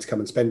time to come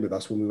and spend with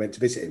us when we went to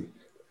visit him,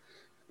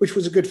 which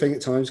was a good thing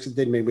at times because it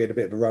did mean we had a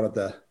bit of a run of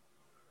the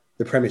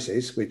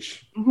premises,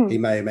 which he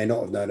may or may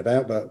not have known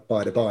about, but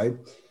by the by.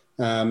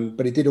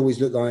 But it did always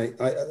look like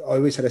I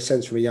always had a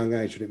sense from a young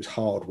age that it was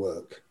hard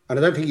work, and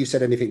I don't think you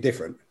said anything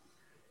different.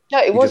 No,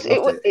 it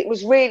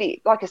was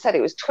really, like I said,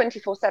 it was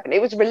 24/7.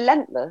 It was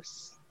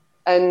relentless,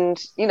 and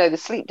you know, the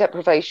sleep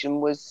deprivation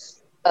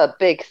was a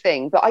big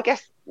thing. But I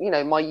guess, you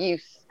know, my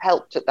youth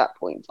helped at that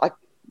point. I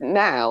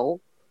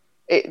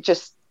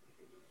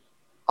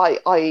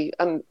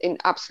am in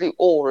absolute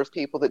awe of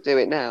people that do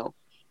it now.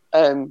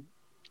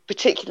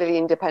 Particularly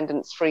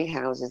independence free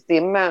houses,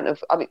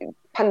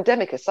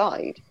 pandemic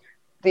aside,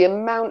 the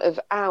amount of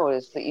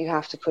hours that you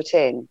have to put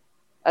in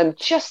and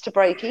just to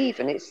break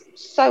even, it's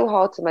so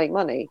hard to make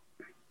money.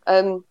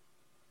 But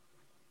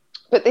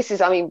this is,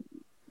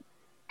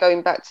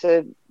 going back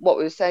to what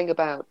we were saying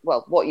about,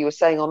 well, what you were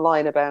saying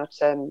online about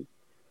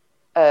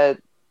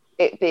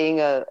it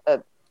being a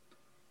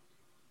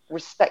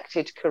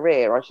respected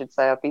career, I should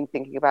say. I've been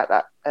thinking about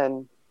that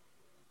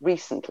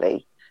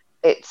recently.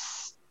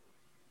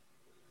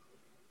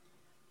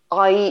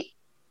 I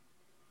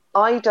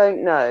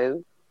don't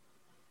know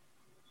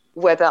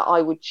whether I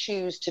would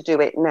choose to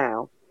do it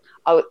now.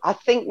 I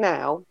think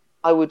now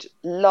I would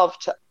love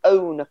to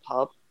own a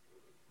pub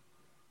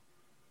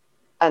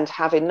and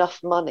have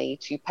enough money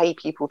to pay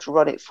people to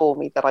run it for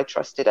me that I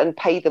trusted and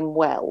pay them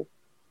well,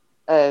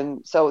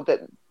 so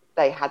that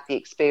they had the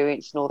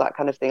experience and all that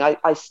kind of thing.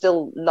 I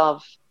still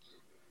love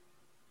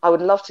I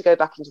would love to go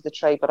back into the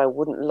trade, but I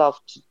wouldn't love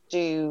to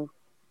do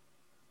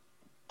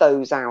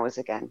those hours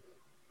again.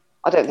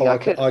 I don't think I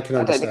could. I can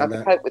I don't think I understand could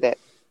that. cope with it.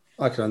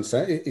 I can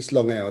understand. It's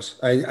long hours.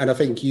 And I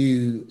think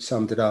you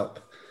summed it up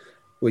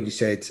when you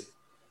said,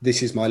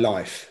 this is my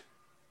life.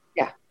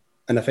 Yeah.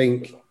 And I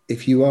think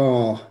if you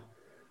are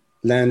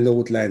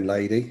landlord,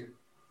 landlady,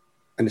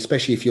 and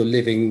especially if you're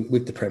living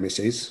with the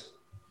premises.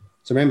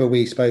 So remember,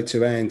 we spoke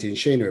to Andy and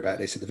Sheena about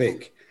this at the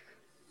Vic,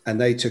 and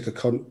they took a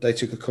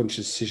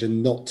conscious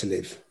decision not to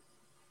live.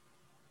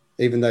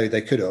 Even though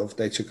they could have,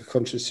 they took a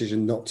conscious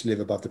decision not to live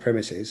above the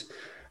premises.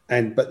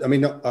 But I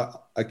mean,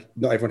 not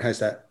everyone has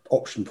that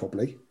option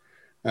probably.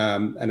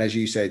 And as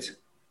you said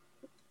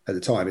at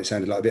the time, it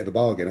sounded like a bit of a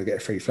bargain. I get a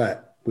free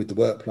flat with the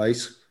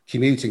workplace.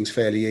 Commuting's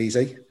fairly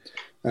easy.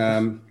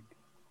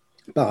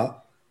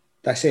 But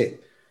that's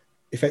it.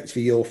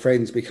 Effectively, your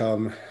friends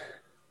become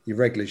your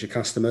regulars, your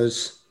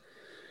customers.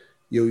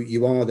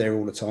 You are there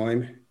all the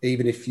time,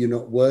 even if you're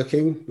not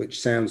working, which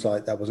sounds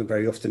like that wasn't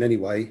very often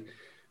anyway.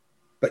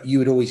 But you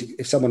would always,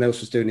 if someone else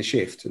was doing a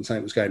shift and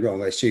something was going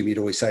wrong, I assume you'd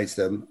always say to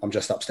them, I'm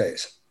just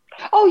upstairs.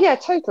 Oh, yeah,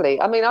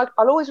 totally. I mean, I'll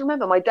always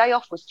remember my day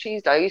off was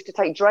Tuesday. I used to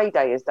take Dre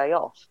Day as day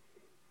off,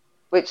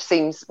 which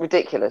seems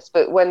ridiculous.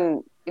 But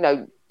when,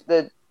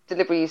 the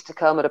delivery used to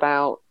come at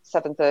about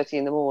 7:30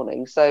 in the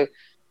morning. So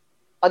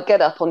I'd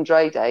get up on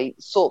Dre Day,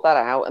 sort that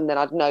out, and then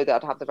I'd know that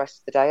I'd have the rest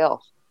of the day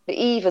off. But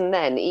even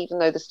then, even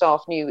though the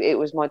staff knew it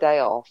was my day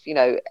off,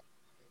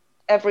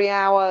 every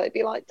hour it'd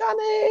be like,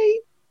 Danny,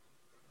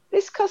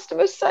 this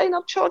customer's saying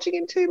I'm charging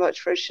him too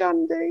much for a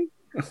shandy.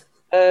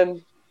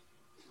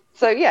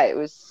 So yeah, it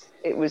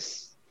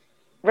was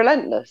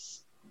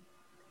relentless.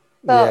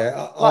 But,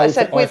 yeah, like I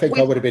said, I think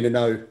I would have been a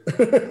no.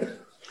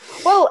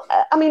 Well,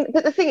 I mean,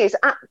 but the thing is,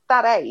 at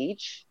that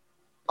age,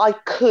 I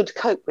could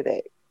cope with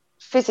it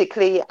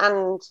physically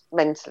and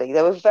mentally.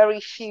 There were very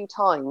few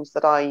times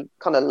that I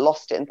kind of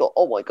lost it and thought,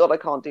 oh my God, I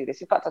can't do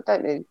this. In fact, I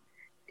don't know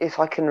if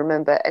I can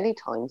remember any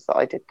times that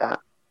I did that.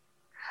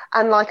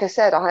 And like I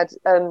said, I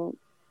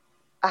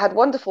had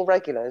wonderful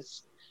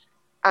regulars.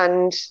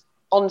 And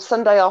on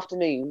Sunday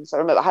afternoons, I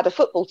remember I had a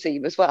football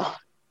team as well.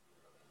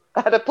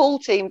 I had a pool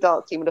team,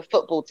 dart team, and a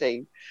football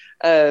team.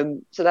 So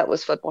that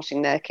was fun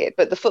watching their kit.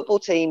 But the football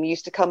team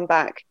used to come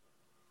back.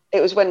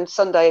 It was when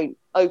Sunday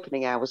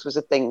opening hours was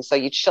a thing. So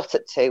you'd shut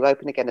at 2,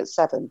 open again at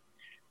 7.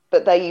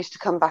 But they used to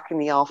come back in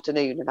the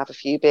afternoon and have a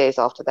few beers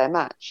after their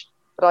match.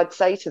 But I'd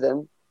say to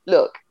them,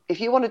 look, if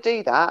you want to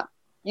do that,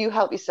 you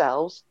help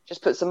yourselves.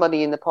 Just put some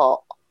money in the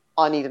pot.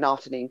 I need an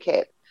afternoon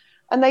kit.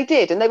 And they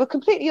did. And they were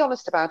completely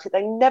honest about it.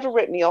 They never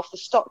ripped me off. The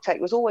stock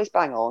take was always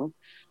bang on.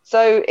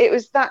 So it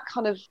was that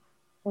kind of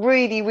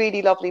really,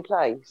 really lovely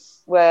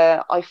place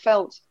where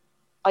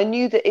I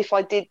knew that if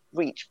I did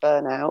reach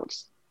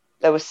burnout,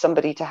 there was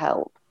somebody to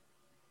help.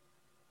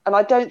 And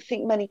I don't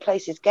think many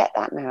places get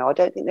that now. I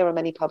don't think there are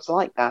many pubs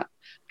like that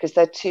because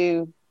they're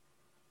too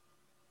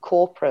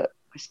corporate,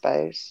 I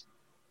suppose.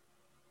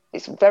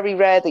 It's very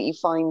rare that you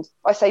find,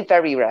 I say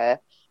very rare,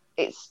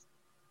 it's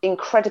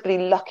incredibly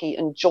lucky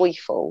and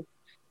joyful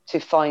to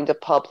find a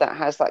pub that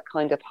has that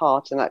kind of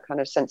heart and that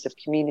kind of sense of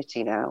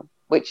community now,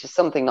 which is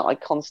something that I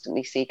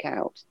constantly seek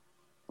out,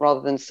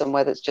 rather than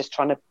somewhere that's just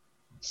trying to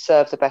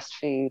serve the best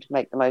food,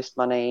 make the most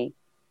money.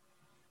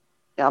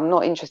 I'm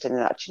not interested in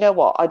that. Do you know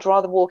what? I'd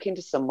rather walk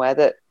into somewhere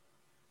that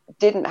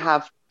didn't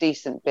have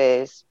decent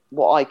beers,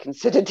 what I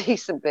consider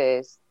decent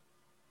beers,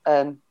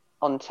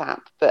 on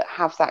tap, but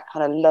have that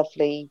kind of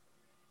lovely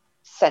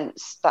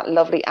sense, that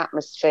lovely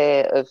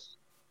atmosphere of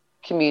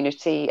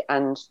community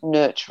and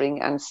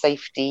nurturing and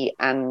safety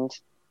and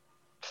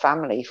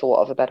family, for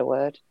want of a better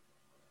word.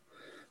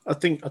 I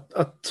think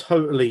I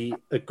totally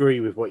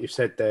agree with what you've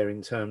said there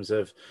in terms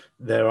of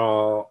there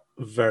are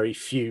very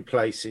few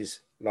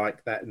places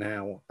like that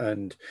now.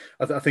 And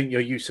I think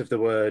your use of the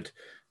word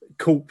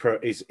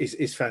corporate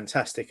is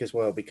fantastic as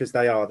well, because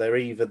they're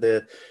either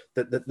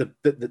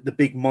the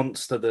big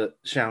monster that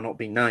shall not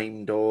be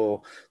named,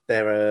 or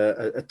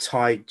they're a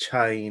tide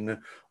chain,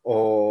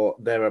 or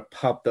they're a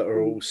pub that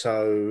are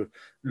also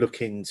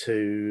looking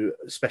to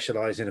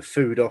specialize in a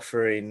food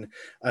offering,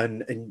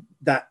 and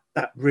that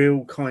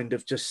real kind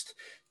of just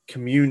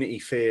community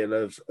feel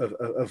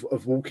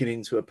of walking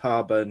into a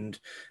pub and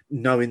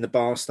knowing the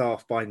bar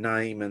staff by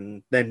name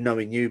and them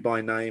knowing you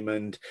by name,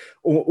 and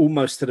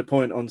almost to the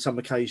point on some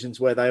occasions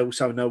where they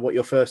also know what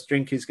your first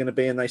drink is going to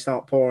be and they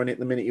start pouring it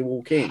the minute you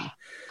walk in.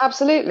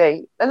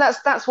 Absolutely. And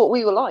that's what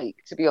we were like,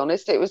 to be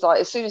honest. It was like,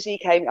 as soon as he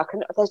came,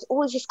 there's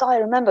always this guy, I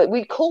remember,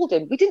 we called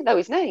him, we didn't know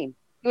his name.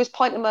 He was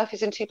pint of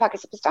Murphy's and 2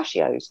 packets of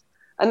pistachios.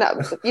 And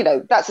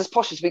that, that's as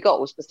posh as we got,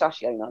 was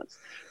pistachio nuts.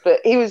 But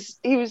he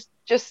was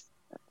just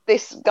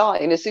this guy,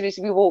 and as soon as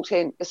he walked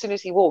in,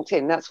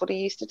 that's what he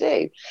used to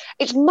do.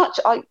 It's much,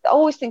 I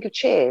always think of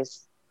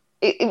Cheers.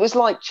 It was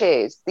like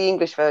Cheers, the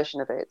English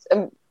version of it.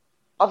 And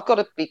I've got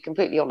to be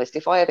completely honest,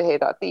 if I ever hear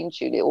that theme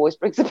tune, it always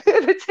brings a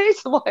bit of a tear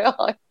to my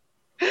eye.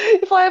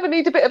 If I ever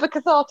need a bit of a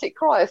cathartic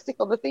cry, I stick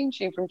on the theme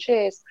tune from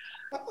Cheers.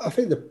 I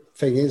think the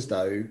thing is,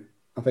 though,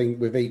 I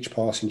think with each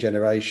passing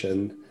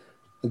generation,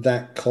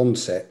 that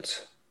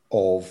concept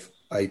of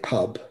a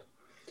pub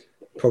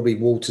probably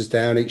waters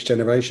down each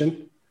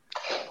generation.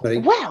 I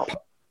think Well,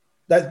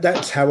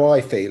 that's how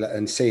I feel it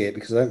and see it,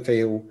 because I don't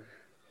feel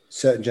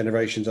certain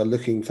generations are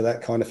looking for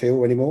that kind of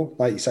feel anymore.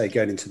 Like you say,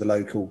 going into the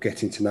local,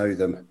 getting to know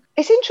them.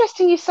 it's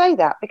interesting you say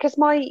that, because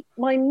my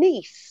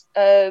niece,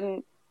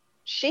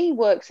 she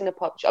works in a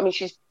pub. I mean,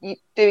 she's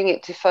doing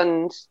it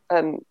to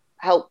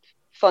help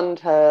fund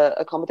her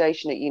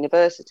accommodation at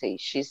university.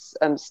 She's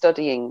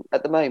studying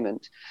at the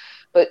moment,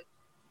 but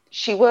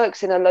she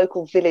works in a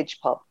local village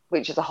pub,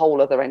 which is a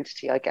whole other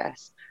entity, I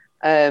guess.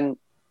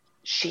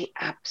 She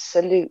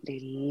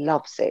absolutely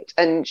loves it,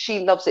 and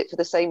she loves it for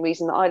the same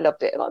reason that I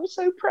loved it, and I'm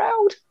so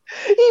proud.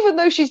 Even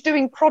though she's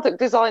doing product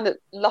design at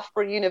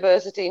Loughborough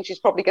University and she's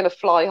probably going to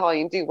fly high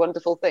and do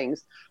wonderful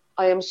things,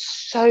 I am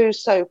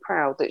so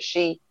proud that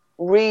she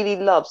really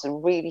loves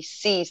and really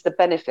sees the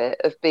benefit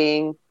of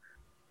being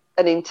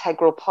an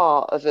integral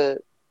part of a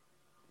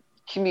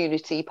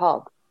community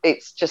pub.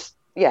 It's just,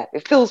 yeah,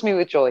 it fills me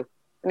with joy,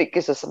 and it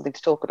gives us something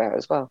to talk about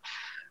as well.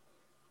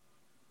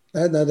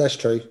 No, that's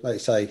true. Like you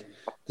say,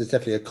 there's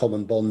definitely a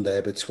common bond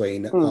there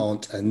between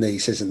aunt and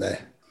niece, isn't there?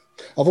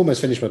 I've almost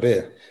finished my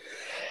beer.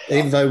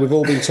 Even though we've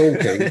all been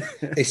talking,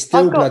 it's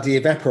still bloody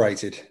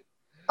evaporated.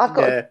 I've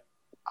got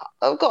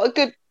a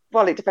good,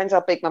 well, it depends how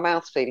big my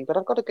mouth's feeling, but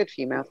I've got a good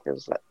few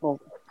mouthfuls left. Well,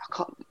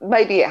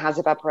 maybe it has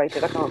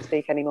evaporated. I can't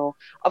speak anymore.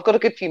 I've got a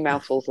good few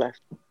mouthfuls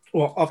left.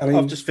 Well,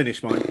 I've just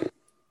finished mine.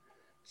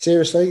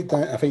 Seriously,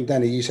 I think,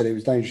 Danny, you said it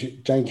was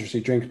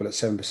dangerously drinkable at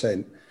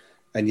 7%.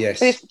 And yes.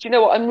 Do you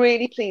know what? I'm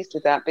really pleased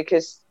with that,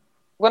 because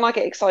when I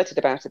get excited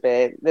about a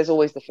beer, there's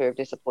always the fear of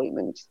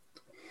disappointment.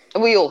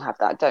 And we all have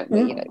that, don't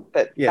we? You know,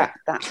 but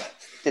that's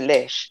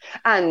delish.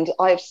 And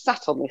I have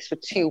sat on this for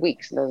 2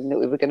 weeks knowing that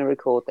we were going to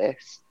record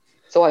this.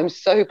 So I'm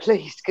so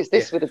pleased, because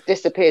this would have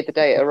disappeared the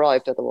day it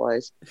arrived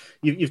otherwise.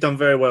 You've done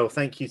very well.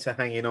 Thank you to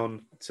hanging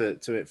on to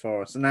it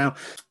for us. And now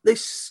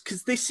this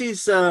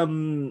is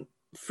from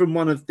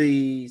one of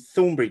the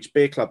Thornbridge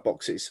Beer Club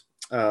boxes.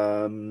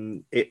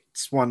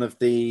 It's one of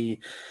the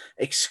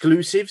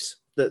exclusives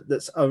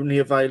that's only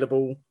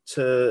available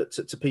to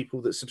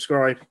people that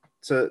subscribe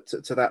to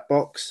that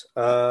box,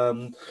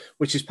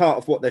 which is part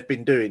of what they've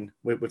been doing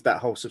with that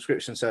whole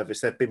subscription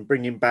service. They've been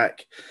bringing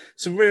back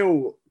some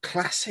real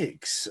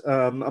classics.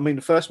 I mean,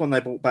 the first one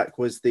they brought back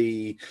was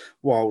the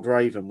Wild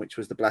Raven, which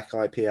was the black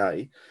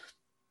IPA.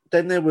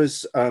 Then there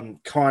was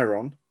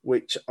Chiron,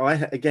 which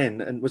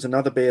and was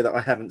another beer that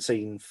I haven't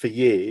seen for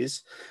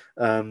years.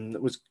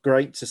 It was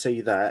great to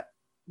see that.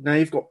 Now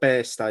you've got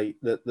Bear State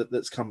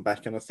that's come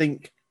back, and I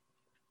think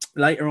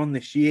later on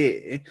this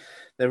year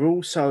they're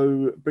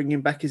also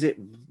bringing back, is it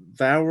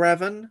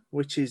Valravn,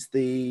 which is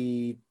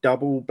the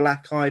double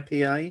black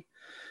IPA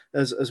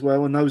as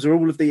well, and those are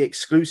all of the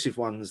exclusive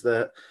ones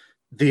that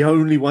the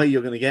only way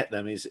you're going to get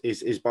them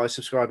is by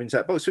subscribing to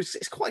that box. So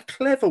it's quite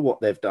clever what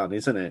they've done,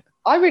 isn't it?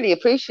 I really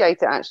appreciate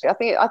it, actually.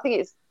 I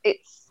think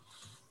it's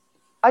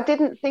I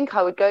didn't think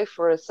I would go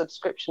for a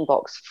subscription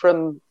box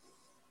from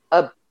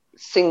a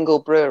single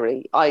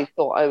brewery. I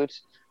thought I would,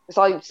 because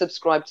I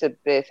subscribed to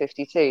Beer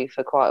 52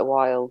 for quite a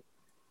while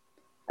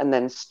and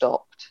then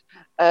stopped.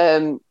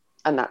 And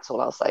that's all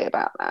I'll say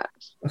about that.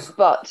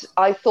 But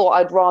I thought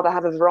I'd rather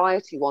have a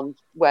variety one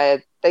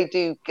where you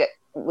do get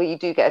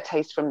a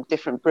taste from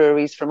different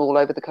breweries from all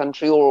over the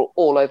country or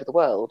all over the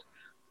world.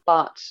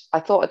 But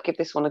I thought I'd give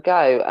this one a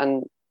go,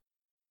 and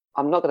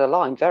I'm not going to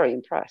lie, I'm very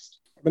impressed.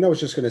 I mean, I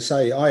was just going to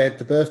say, I had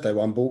the birthday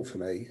one bought for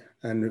me,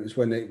 and it was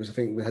when I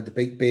think we had the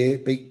Beak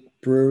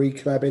Brewery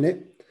collab in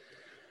it.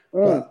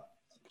 But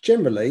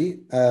generally,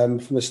 from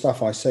the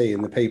stuff I see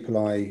and the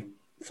people I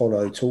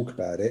follow talk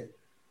about it,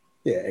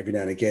 every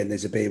now and again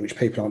there's a beer which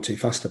people aren't too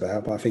fussed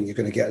about, but I think you're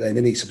going to get that in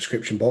any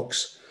subscription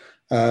box.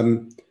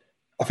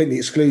 I think the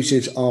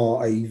exclusives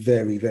are a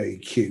very, very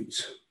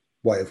cute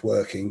way of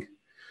working.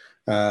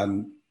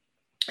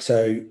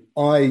 So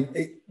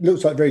it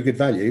looks like very good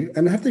value.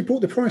 And have they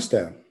brought the price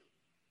down?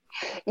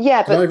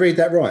 Yeah, but did I read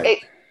that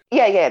right?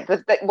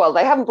 Well,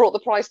 they haven't brought the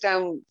price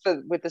down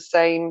with the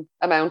same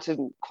amount of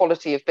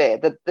quality of beer.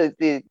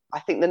 I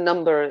think the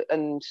number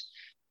and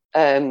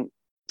the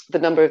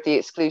number of the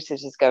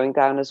exclusives is going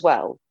down as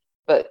well.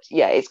 But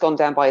yeah, it's gone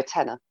down by a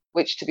tenner,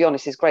 which, to be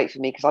honest, is great for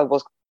me, because I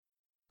was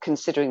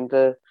considering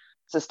the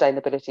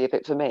sustainability of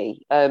it for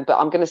me. But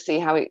I'm going to see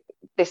how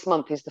this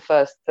month is the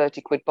first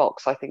 30 quid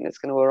box I think that's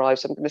going to arrive.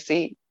 So I'm going to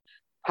see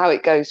how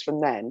it goes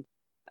from then.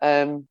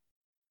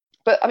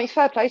 But I mean,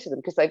 fair play to them,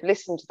 because they've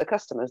listened to the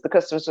customers. The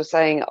customers were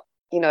saying,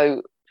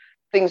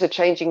 things are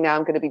changing now.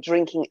 I'm going to be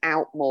drinking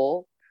out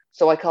more,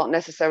 so I can't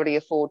necessarily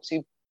afford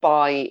to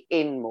buy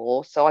in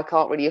more, so I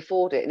can't really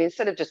afford it. And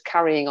instead of just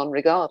carrying on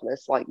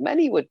regardless, like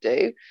many would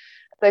do,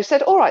 they've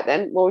said, all right,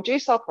 then we'll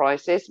reduce our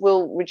prices.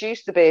 We'll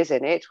reduce the beers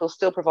in it. We'll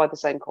still provide the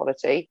same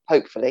quality,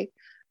 hopefully.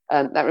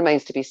 That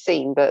remains to be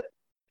seen, but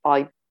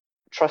I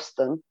trust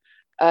them.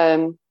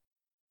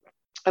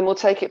 and we'll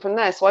take it from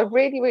there. So I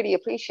really, really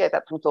appreciate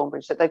that from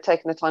Thornbridge, that they've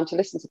taken the time to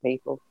listen to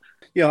people.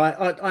 Yeah,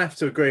 I have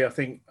to agree. I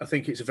think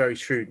it's a very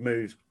shrewd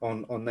move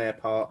on their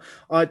part.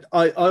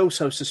 I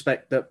also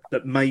suspect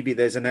that maybe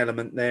there's an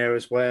element there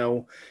as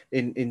well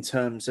in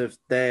terms of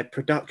their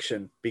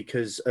production,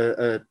 because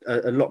a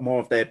lot more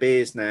of their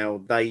beers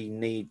now, they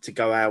need to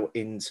go out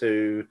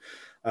into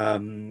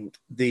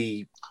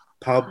the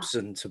pubs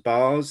and to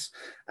bars,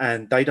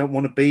 and they don't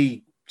want to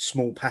be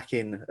small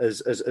packing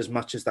as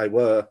much as they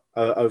were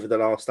over the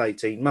last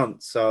 18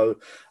 months. So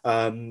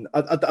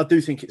I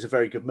do think it's a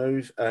very good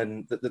move,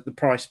 and the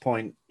price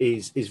point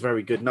is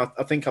very good. And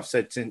I think I've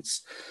said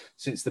since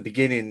the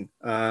beginning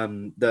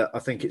that I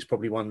think it's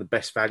probably one of the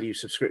best value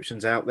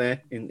subscriptions out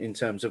there in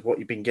terms of what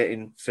you've been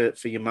getting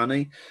for your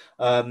money.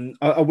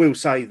 I will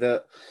say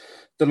that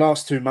the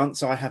last 2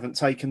 months I haven't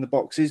taken the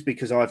boxes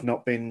because I've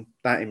not been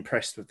that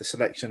impressed with the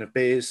selection of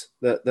beers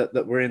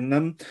that were in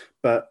them.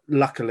 But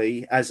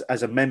luckily, as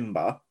a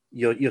member,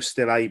 you're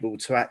still able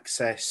to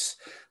access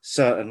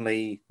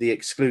certainly the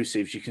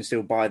exclusives. You can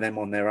still buy them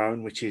on their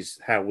own, which is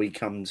how we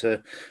come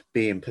to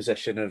be in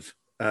possession of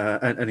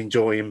and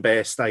enjoy in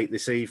Bear State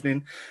this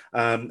evening.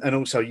 And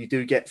also you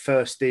do get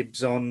first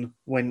dibs on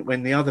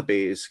when the other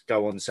beers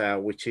go on sale,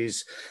 which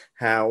is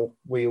how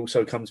we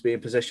also come to be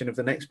in possession of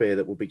the next beer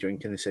that we'll be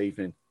drinking this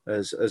evening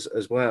as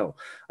well.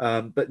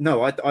 But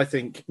no, I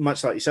think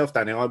much like yourself,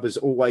 Danny, I was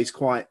always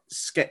quite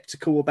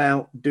skeptical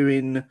about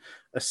doing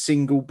a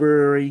single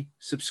brewery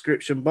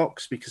subscription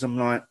box, because I'm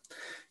like,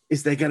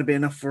 is there going to be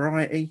enough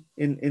variety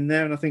in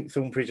there? And I think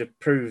Thornbridge have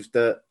proved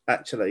that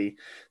actually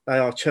they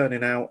are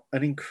churning out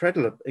an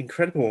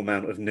incredible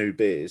amount of new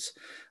beers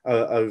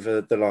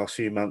over the last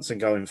few months and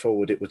going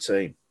forward, it would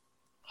seem.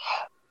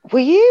 Were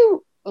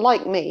you,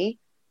 like me,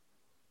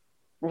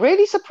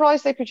 really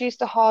surprised they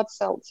produced a hard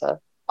seltzer?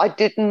 I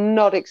did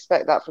not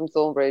expect that from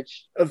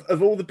Thornbridge.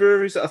 Of all the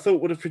breweries that I thought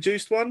would have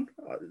produced one,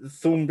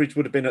 Thornbridge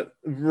would have been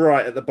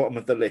right at the bottom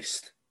of the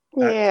list.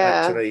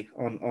 Yeah, Actually,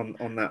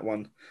 on that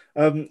one.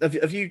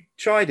 Have you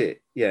tried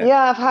it?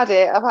 Yeah, I've had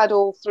it. I've had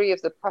all three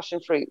of the passion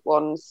fruit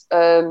ones.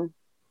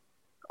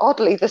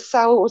 Oddly, the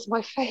sour was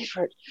my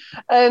favourite.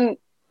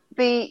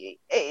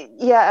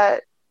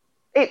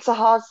 It's a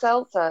hard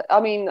seltzer.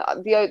 I mean,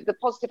 the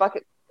positive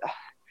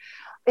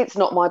it's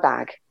not my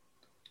bag.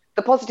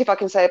 The positive I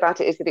can say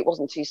about it is that it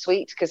wasn't too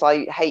sweet, because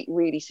I hate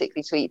really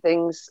sickly sweet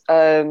things.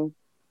 I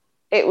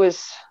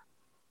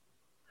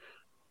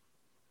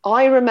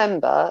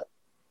remember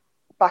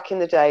back in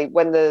the day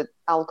when the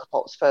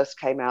Alcopops first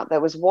came out,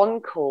 there was one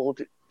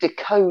called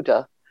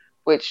Decoder,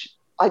 which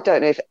I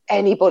don't know if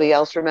anybody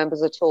else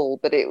remembers at all,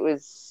 but it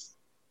was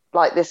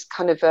like this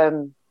kind of,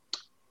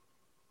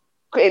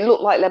 it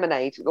looked like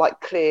lemonade, like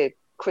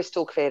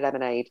crystal clear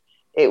lemonade.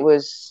 It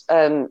was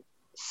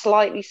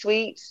slightly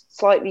sweet,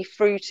 slightly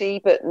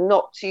fruity, but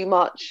not too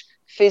much,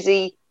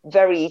 fizzy,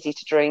 very easy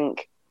to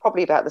drink,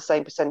 probably about the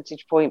same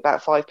percentage point,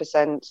 about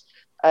 5%.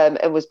 And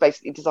was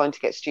basically designed to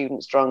get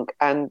students drunk,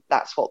 and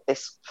that's what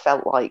this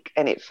felt like.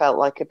 And it felt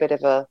like a bit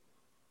of a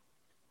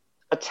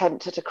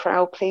attempt at a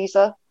crowd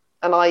pleaser.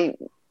 And I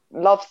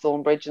loved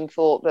Thornbridge and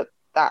thought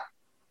that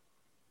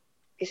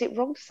is it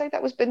wrong to say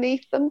that was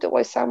beneath them? Do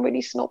I sound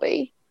really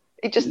snobby?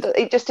 It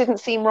just didn't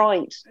seem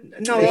right.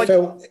 No,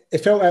 it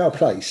felt out of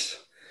place.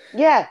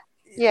 Yeah.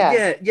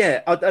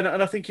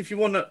 And I think if you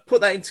want to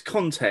put that into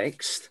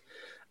context,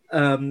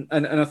 and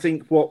I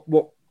think what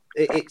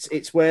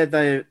it's where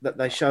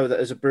they show that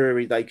as a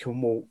brewery they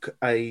can walk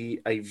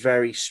a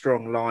very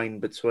strong line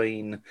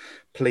between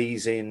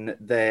pleasing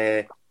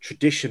their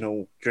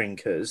traditional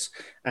drinkers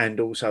and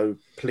also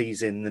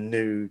pleasing the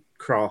new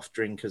craft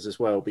drinkers as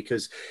well.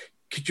 Because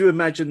could you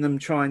imagine them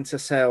trying to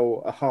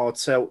sell a hard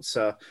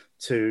seltzer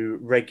to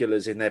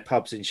regulars in their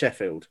pubs in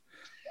Sheffield?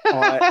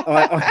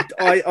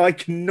 I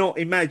cannot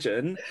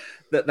imagine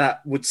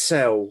that would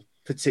sell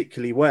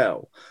particularly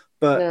well.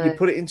 But no. You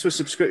put it into a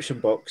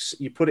subscription box,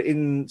 you put it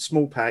in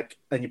small pack,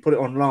 and you put it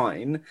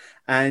online,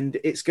 and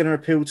it's going to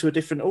appeal to a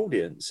different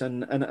audience.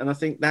 And I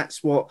think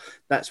that's what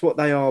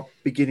they are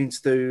beginning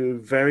to do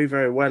very,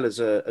 very well as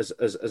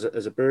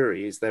a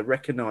brewery. Is they're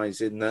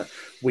recognising that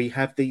we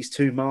have these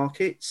two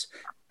markets,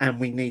 and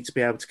we need to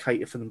be able to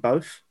cater for them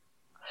both.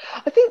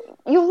 I think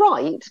you're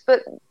right,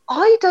 but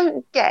I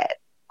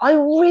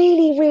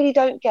really, really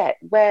don't get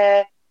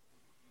where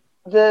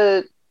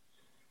the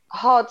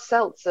hard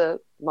seltzer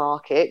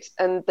market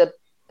and the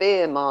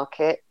beer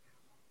market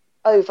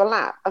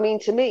overlap. I mean,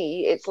 to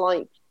me, it's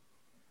like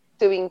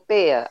doing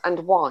beer and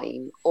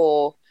wine,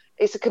 or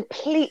it's a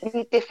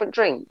completely different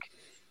drink.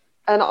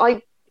 And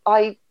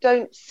I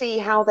don't see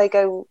how they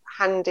go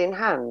hand in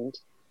hand.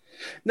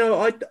 No,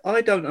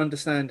 I don't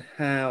understand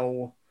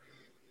how.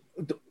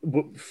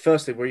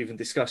 Firstly, we're even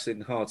discussing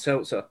hard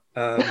seltzer,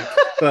 but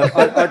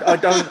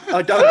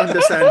I don't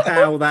understand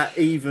how that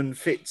even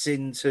fits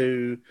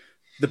into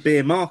the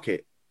beer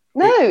market.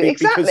 No,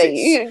 exactly.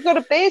 You've got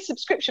a beer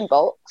subscription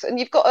box and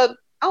you've got an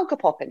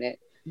Alcopop in it.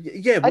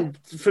 Yeah, well,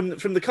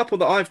 from the couple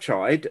that I've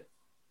tried,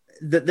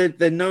 that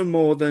they're no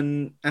more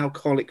than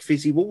alcoholic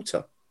fizzy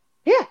water.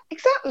 Yeah,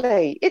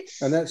 exactly.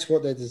 And that's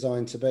what they're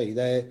designed to be.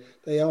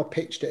 They are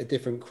pitched at a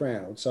different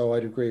crowd. So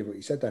I'd agree with what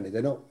you said, Danny.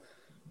 They're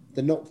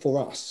not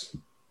for us.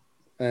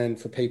 And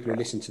for people who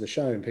listen to the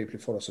show and people who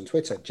follow us on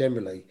Twitter,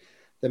 generally,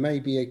 there may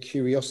be a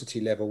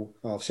curiosity level.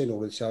 Oh, I've seen all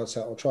this, so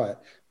I'll try it.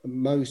 But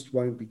most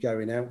won't be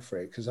going out for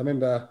it. Because I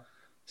remember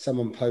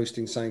someone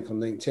posting something on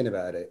LinkedIn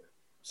about it.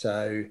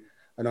 So,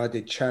 and I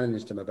did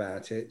challenge them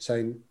about it,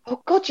 saying,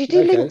 "Oh God, you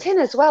do LinkedIn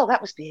as well?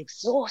 That must be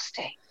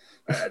exhausting."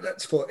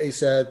 It's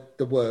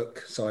the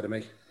work side of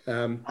me.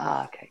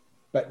 Okay.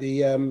 But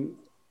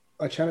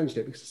I challenged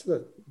it because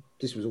look,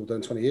 this was all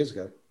done 20 years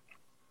ago.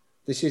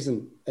 This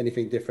isn't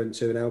anything different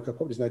to an alcohol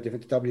pop. It's no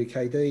different to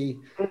WKD,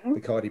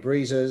 Bacardi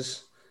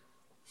Breezers,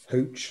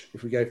 Hooch,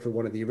 if we go for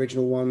one of the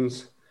original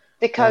ones.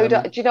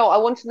 Decoder. Do you know what I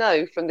want to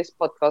know from this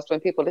podcast when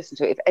people listen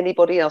to it, if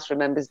anybody else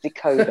remembers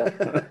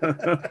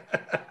Decoder?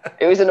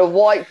 It was in a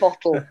white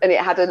bottle and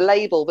it had a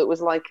label that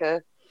was like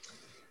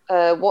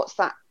what's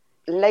that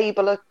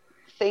labeler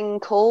thing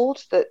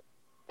called? Do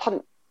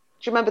you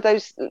remember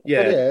those?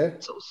 Yeah.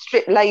 Sort of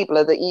strip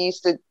labeler that you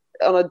used to,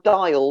 on a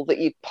dial that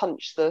you'd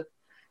punch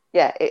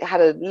it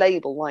had a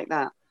label like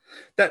that.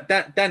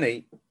 That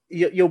Danny,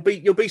 you'll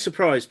be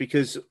surprised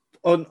because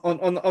on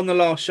the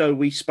last show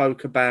we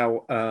spoke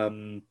about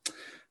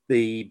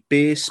the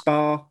beer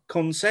spa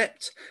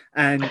concept,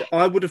 and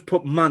I would have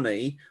put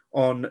money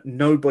on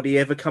nobody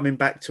ever coming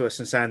back to us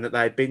and saying that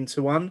they had been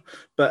to one.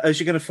 But as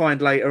you're going to find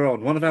later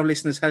on, one of our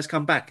listeners has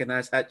come back and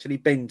has actually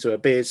been to a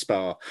beer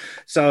spa.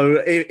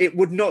 So it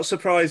would not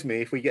surprise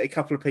me if we get a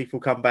couple of people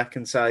come back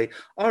and say,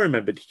 I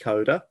remember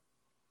Decoder.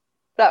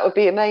 That would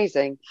be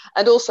amazing.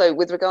 And also,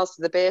 with regards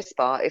to the beer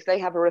spa, if they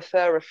have a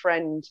refer a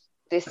friend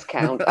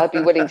discount, I'd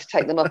be willing to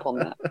take them up on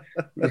that.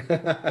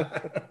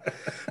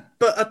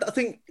 But I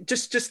think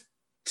just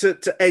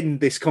to end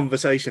this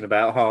conversation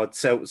about hard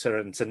seltzer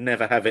and to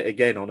never have it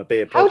again on a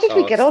beer podcast. How did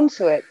we get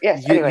onto it?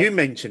 Yes, anyway. You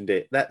mentioned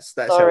it. That's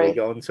how we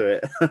got onto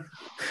it.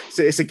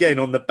 So it's again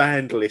on the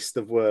banned list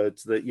of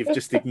words that you've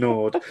just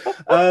ignored.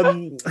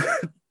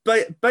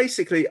 But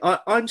basically,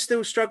 I'm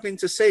still struggling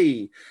to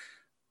see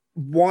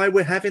why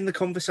we're having the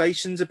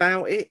conversations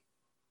about it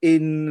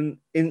in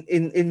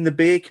the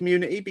beer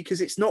community,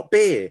 because it's not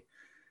beer.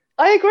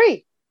 I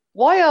agree.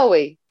 Why are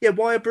we? Yeah,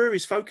 why are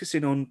breweries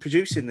focusing on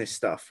producing this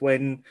stuff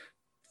when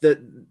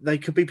they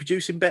could be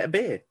producing better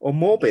beer or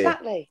more beer?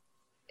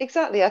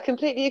 Exactly. I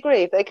completely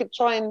agree. If they could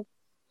try and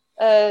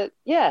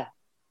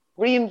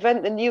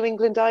reinvent the New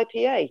England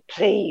IPA,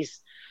 please.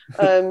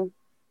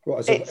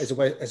 What, as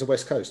a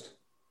West Coast?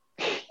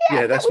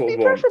 Yeah, that's that would what be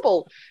we want.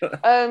 preferable.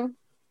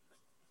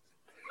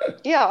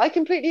 Yeah, I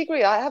completely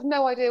agree. I have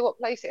no idea what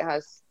place it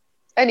has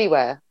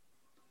anywhere.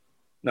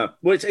 No,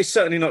 well, it's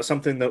certainly not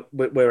something that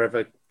we're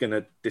ever going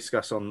to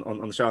discuss on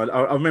the show.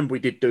 I remember we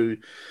did a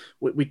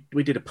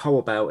poll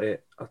about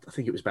it. I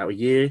think it was about a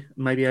year,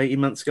 maybe 18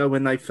 months ago,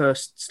 when they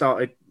first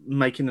started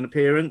making an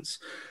appearance.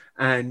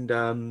 And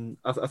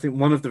I think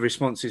one of the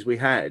responses we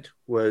had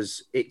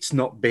was, "It's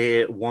not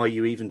beer. Why are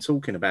you even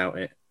talking about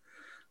it?"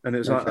 And it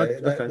was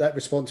that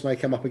response may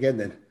come up again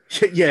then.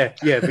 yeah,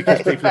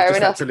 because people have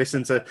just had to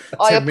listen to 10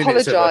 I minutes of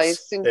us.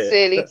 apologise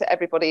sincerely to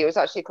everybody. It was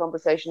actually a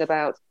conversation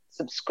about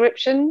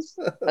subscriptions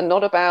and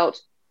not about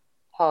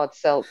hard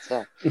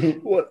seltzer.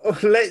 Well,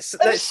 let's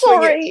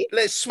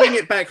swing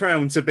it back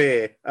round to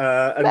beer,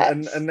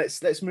 and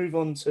let's move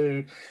on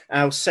to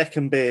our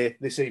second beer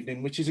this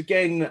evening, which is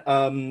again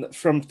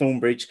from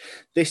Thornbridge.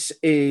 This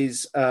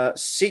is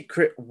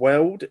Secret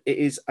World. It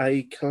is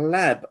a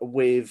collab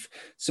with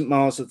St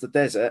Mars of the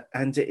Desert,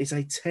 and it is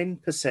a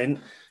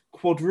 10%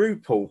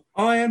 quadruple.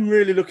 I am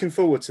really looking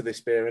forward to this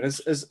beer, and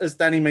as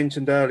Danny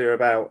mentioned earlier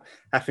about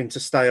having to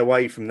stay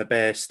away from the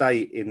bare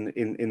state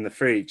in the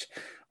fridge,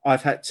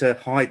 I've had to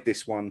hide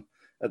this one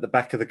at the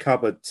back of the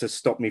cupboard to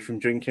stop me from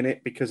drinking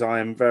it, because I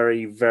am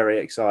very, very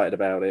excited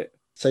about it.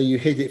 So you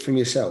hid it from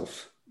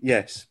yourself?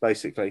 Yes,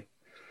 basically.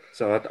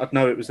 So I'd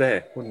know it was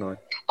there, wouldn't I?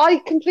 I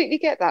completely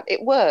get that.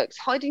 It works.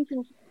 Hiding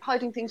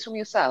things from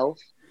yourself,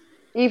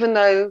 even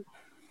though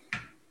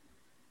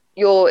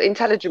your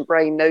intelligent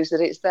brain knows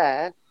that it's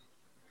there,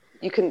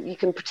 you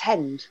can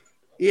pretend.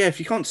 Yeah, if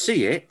you can't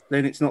see it,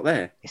 then it's not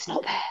there. It's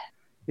not there.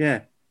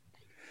 Yeah.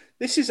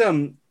 This is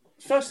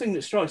first thing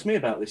that strikes me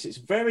about this, it's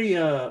very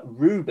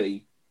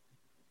ruby.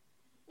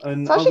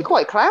 And it's actually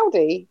quite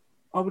cloudy.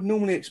 I would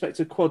normally expect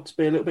a quad to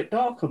be a little bit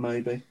darker,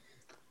 maybe.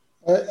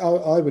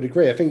 I would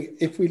agree. I think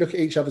if we look at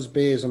each other's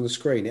beers on the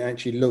screen, it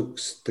actually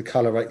looks the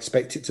colour I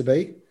expect it to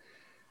be.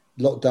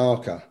 A lot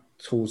darker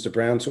towards the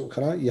brown sort of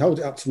colour. You hold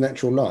it up to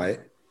natural light,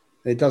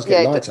 and it does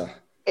get lighter.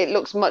 It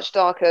looks much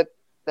darker.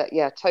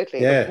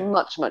 Totally. It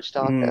looks much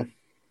darker. Mm.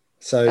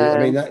 So,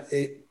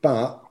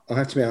 but I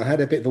have to admit, I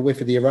had a bit of a whiff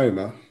of the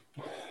aroma,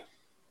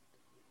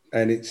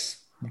 and it's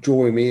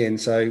drawing me in.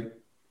 So,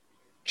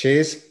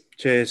 cheers.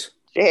 Cheers.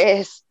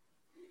 Cheers.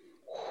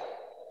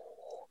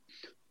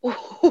 I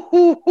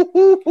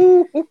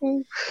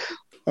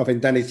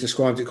think Danny's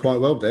described it quite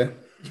well there.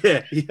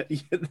 Yeah.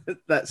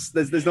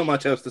 There's not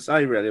much else to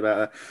say really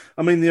about it.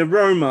 I mean, the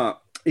aroma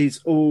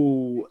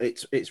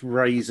it's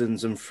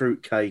raisins and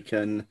fruitcake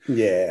and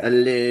Yeah, a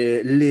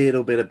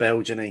little bit of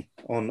Belgian-y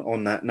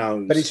on that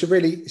nose. but it's a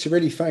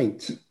really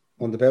faint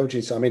on the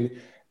Belgian side. I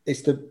mean,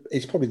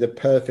 it's probably the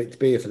perfect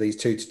beer for these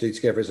two to do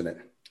together, isn't it?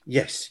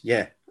 Yes,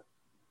 yeah.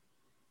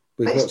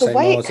 We've But it's got the St.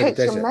 way it Mars of the coats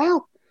your Desert.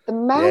 mouth. The Yeah.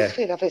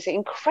 mouthfeel of it is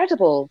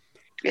incredible.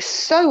 It's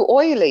so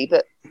oily,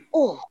 but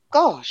oh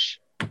gosh.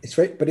 It's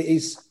very, but it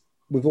is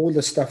with all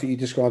the stuff that you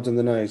described on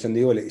the nose and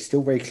the oil. It's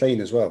still very clean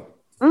as well,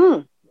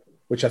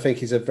 which I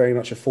think is very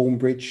much a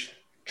Thornbridge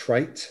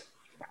trait.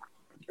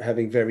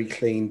 Having very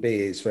clean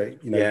beers, very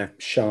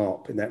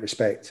sharp in that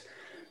respect.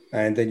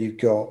 And then you've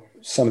got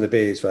some of the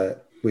beers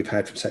that we've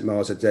had from St.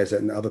 Mars of the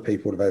Desert and other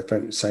people have had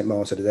from St.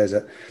 Mars of the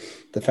Desert.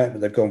 The fact that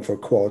they've gone for a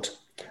quad,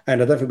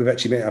 and I don't think we've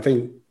actually met. I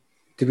think,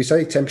 did we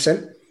say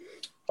 10%?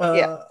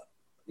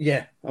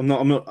 Yeah. I'm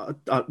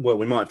not. Well,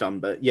 we might have done,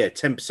 but yeah,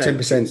 10%.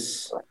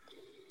 10%.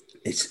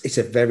 It's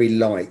a very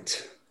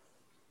light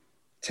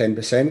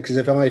 10%, because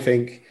if I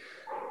think,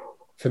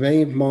 for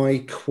me,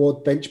 my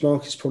quad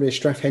benchmark is probably a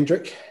Straff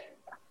Hendrick.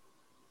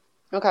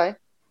 Okay.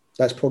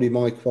 That's probably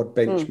my quad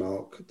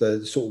benchmark.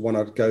 The sort of one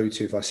I'd go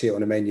to if I see it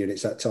on a menu and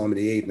it's that time of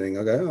the evening.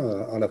 I go,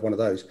 oh, I'll have one of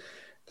those.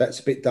 That's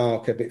a bit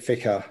darker, a bit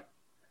thicker.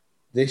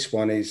 This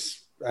one is,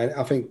 and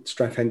I think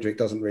Straff Hendrick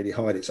doesn't really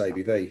hide its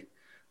ABV.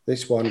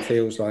 This one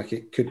feels like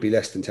it could be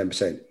less than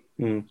 10%.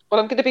 Well,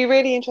 I'm going to be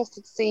really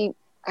interested to see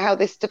how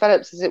this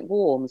develops as it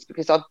warms,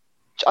 because I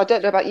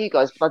don't know about you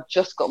guys, but I've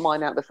just got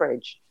mine out of the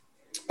fridge.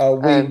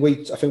 Oh, I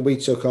think we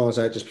took ours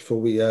out just before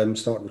we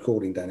started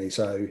recording, Danny.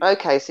 So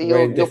okay, so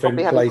you're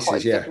probably having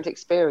quite a different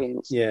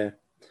experience. Yeah,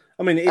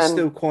 I mean it's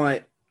still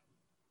quite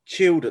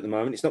chilled at the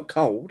moment. It's not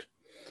cold,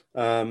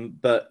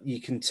 but you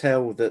can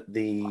tell that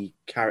the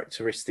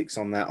characteristics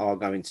on that are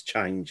going to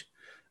change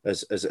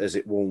as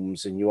it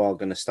warms, and you are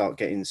going to start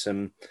getting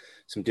some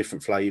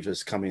different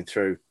flavours coming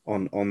through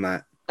on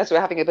that. As we're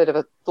having a bit of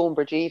a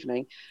Thornbridge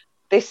evening.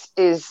 This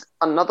is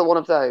another one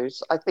of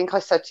those. I think I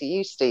said to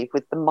you, Steve,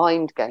 with the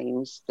Mind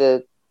Games,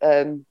 their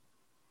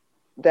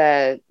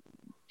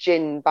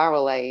gin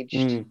barrel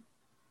aged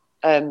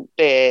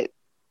beer.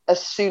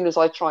 As soon as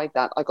I tried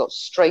that, I got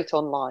straight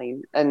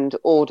online and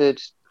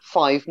ordered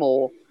 5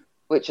 more,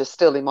 which are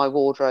still in my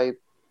wardrobe,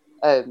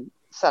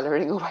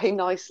 cellaring away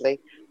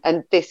nicely.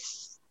 And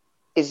this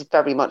is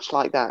very much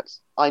like that.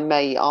 I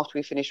may, after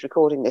we finish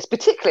recording this,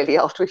 particularly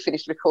after we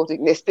finish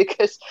recording this,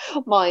 because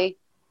my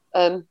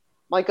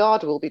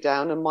guard will be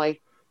down and my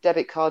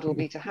debit card will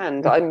be to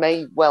hand. I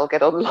may well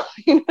get online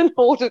and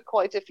order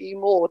quite a few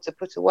more to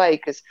put away,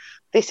 because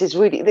this is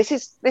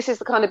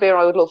the kind of beer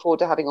I would look forward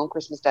to having on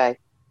Christmas Day.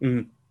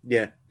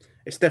 Yeah,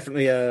 it's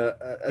definitely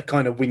a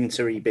kind of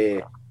wintry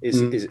beer,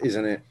 isn't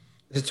it?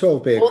 It's a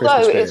 12 beer.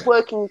 Although Christmas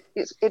beer.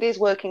 it is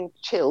working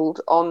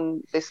chilled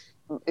on this.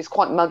 It's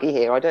quite muggy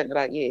here. I don't know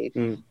about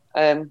you.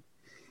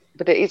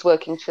 But it is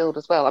working chilled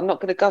as well. I'm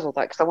not going to guzzle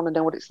that because I want to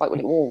know what it's like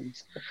when it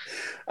warms.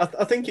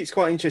 I think it's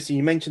quite interesting.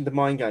 You mentioned the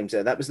Mind Games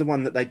there. That was the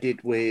one that they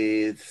did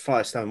with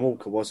Firestone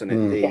Walker, wasn't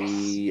it?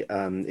 Yes.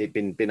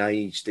 It'd been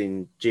aged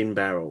in gin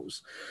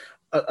barrels.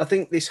 I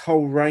think this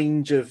whole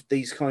range of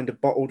these kind of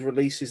bottled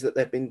releases that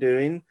they've been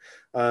doing,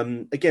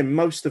 again,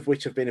 most of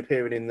which have been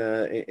appearing in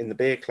the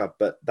beer club,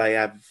 but they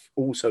have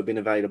also been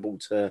available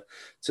to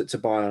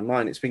buy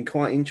online. It's been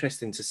quite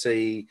interesting to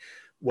see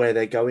where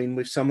they're going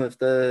with some of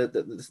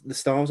the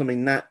styles. I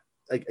mean, that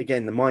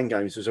again, the Mind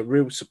Games was a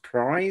real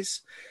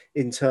surprise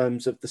in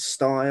terms of the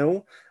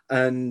style,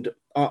 and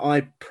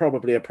I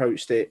probably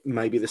approached it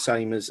maybe the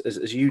same as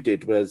you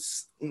did.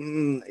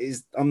 I'm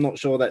not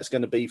sure that's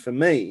going to be for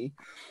me,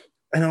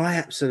 and I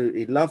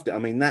absolutely loved it. I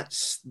mean,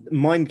 that's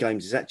Mind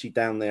Games is actually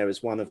down there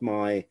as one of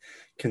my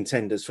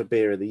contenders for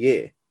beer of the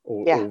year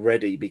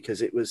already,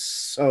 because it was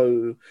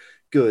so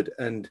good,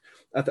 and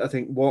I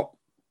think what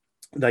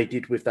they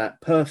did with that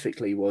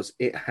perfectly was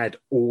it had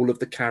all of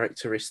the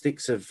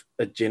characteristics of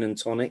a gin and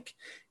tonic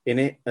in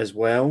it as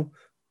well,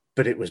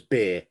 but it was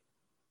beer.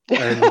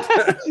 And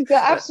you're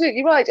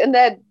absolutely right. And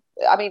then,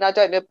 I mean, I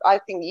don't know. I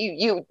think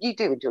you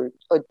do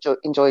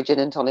enjoy gin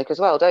and tonic as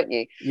well, don't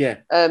you? Yeah.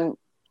 And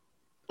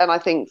I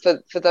think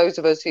for those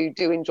of us who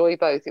do enjoy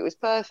both, it was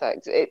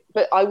perfect.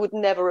 But I would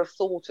never have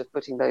thought of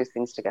putting those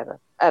things together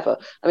ever.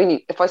 I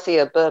mean, if I see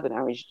a bourbon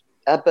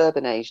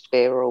aged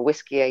beer or a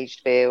whiskey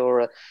aged beer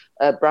or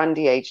a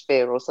brandy aged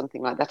beer or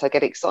something like that, I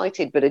get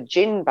excited. But a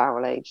gin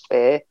barrel aged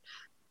beer,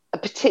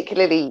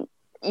 particularly,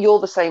 you're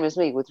the same as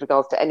me with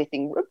regards to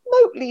anything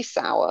remotely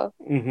sour.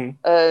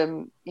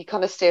 Mm-hmm. You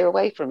kind of steer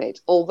away from it.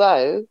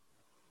 Although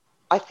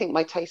I think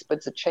my taste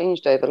buds have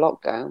changed over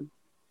lockdown.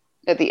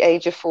 At the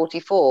age of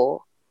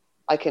 44,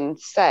 I can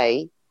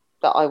say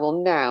that I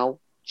will now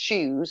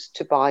choose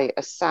to buy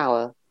a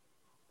sour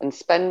and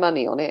spend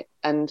money on it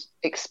and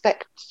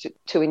expect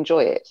to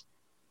enjoy it.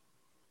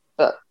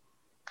 But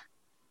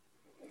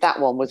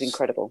that one was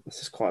incredible.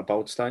 This is quite a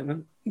bold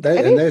statement.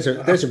 There's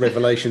a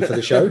revelation for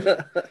the show.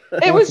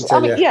 It was,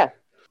 yeah.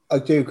 I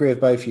do agree with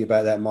both of you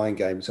about that Mind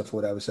Games. I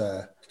thought that was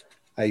a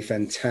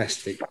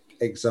fantastic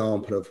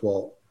example of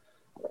what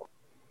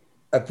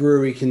a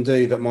brewery can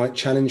do that might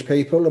challenge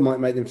people and might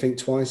make them think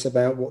twice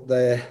about what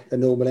their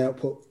normal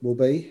output will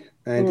be.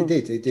 And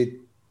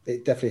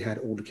it definitely had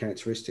all the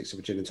characteristics of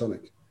a gin and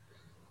tonic.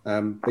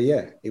 But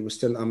yeah, it was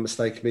still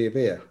unmistakably a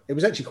beer. It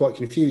was actually quite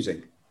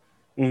confusing,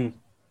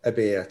 a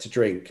beer to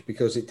drink,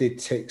 because it did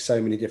tick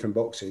so many different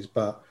boxes.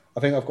 But I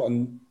think I've got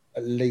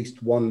at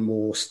least one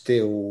more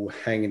still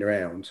hanging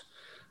around.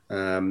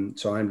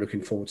 So I'm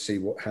looking forward to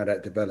see how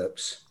that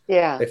develops.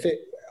 Yeah.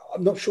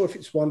 I'm not sure if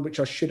it's one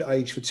which I should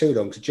age for too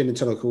long, because gin and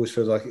tonic always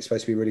feels like it's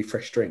supposed to be a really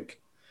fresh drink.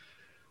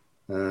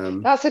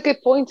 That's a good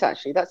point,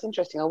 actually. That's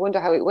interesting. I wonder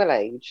how it will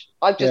age.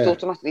 I've just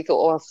automatically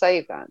thought, I'll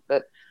save that,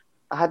 but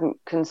I hadn't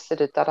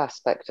considered that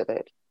aspect of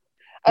it.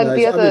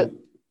 And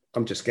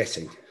I'm just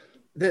guessing.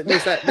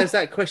 There's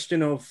that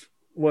question of,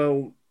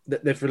 well,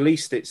 that they've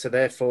released it, so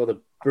therefore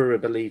the brewer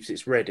believes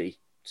it's ready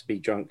to be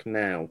drunk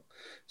now.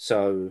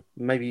 So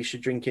maybe you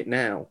should drink it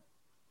now.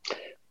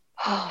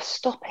 Oh,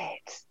 stop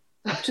it.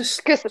 Just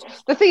because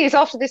the thing is,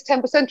 after this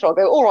 10% I'll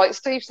go, all right,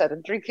 Steve said,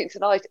 and drink it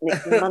tonight, and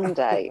it's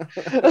Monday.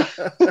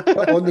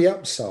 But on the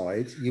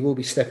upside, you will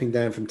be stepping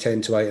down from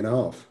 10 to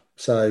 8.5.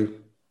 So,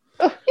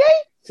 yay!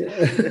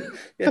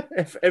 Yeah,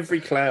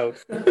 every cloud.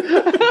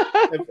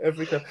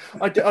 Every cloud.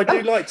 I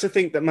do like to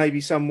think that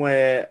maybe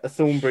somewhere a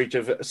Thornbridge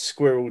have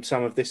squirreled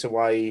some of this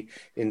away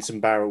in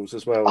some barrels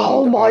as well.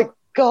 Oh my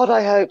God,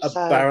 I hope so.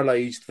 A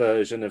barrel-aged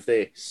version of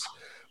this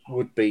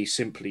would be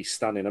simply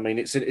stunning. I mean,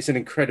 it's an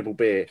incredible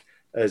beer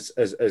as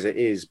it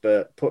is,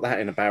 but put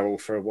that in a barrel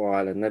for a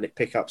while and let it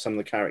pick up some of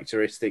the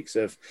characteristics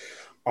of.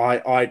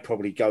 I'd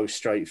probably go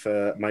straight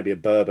for maybe a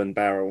bourbon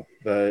barrel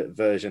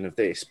version of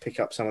this. Pick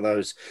up some of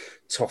those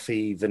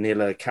toffee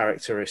vanilla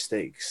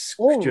characteristics.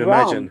 Could you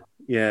imagine?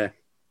 Yeah,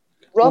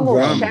 rum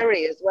or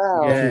sherry as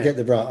well. Yeah. I can get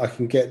the rum. I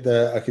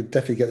could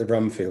definitely get the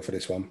rum feel for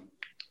this one.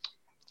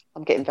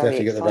 I'm getting very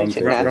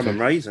excited now. Rum and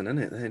raisin, isn't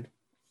it then?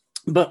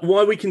 But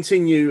while we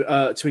continue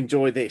to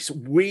enjoy this,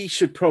 we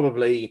should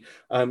probably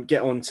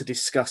get on to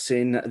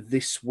discussing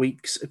this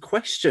week's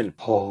question.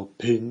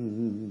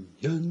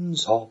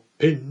 Opinions,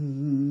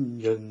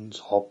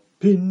 opinions,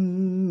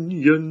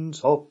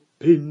 opinions,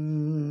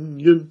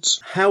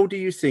 opinions. How do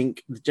you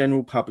think the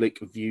general public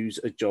views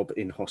a job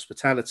in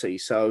hospitality?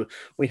 So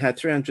we had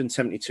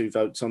 372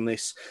 votes on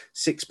this.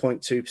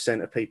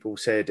 6.2% of people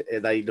said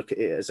they look at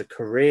it as a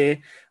career.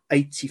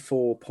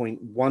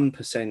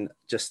 84.1%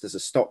 just as a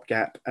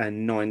stopgap,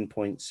 and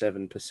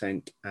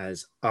 9.7%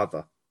 as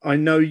other. I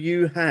know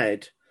you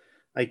had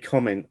a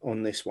comment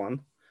on this one,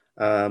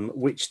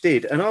 which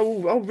did, and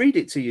I'll read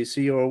it to you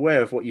so you're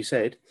aware of what you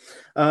said.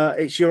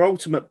 It's your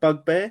ultimate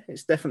bugbear.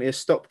 It's definitely a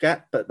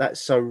stopgap, but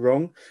that's so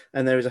wrong.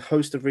 And there is a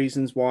host of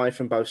reasons why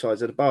from both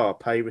sides of the bar: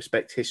 pay,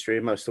 respect, history,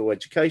 and most of all,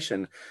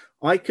 education.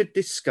 I could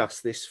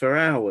discuss this for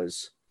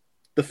hours.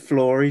 The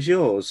floor is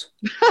yours.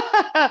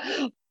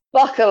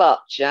 Buckle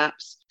up,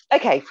 chaps.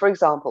 Okay, for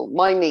example,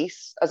 my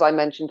niece, as I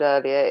mentioned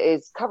earlier,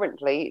 is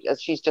currently,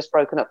 as she's just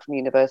broken up from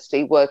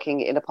university,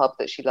 working in a pub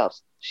that she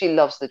loves. She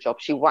loves the job.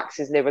 She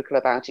waxes lyrical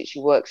about it.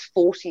 She works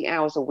 40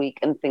 hours a week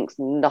and thinks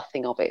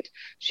nothing of it.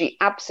 She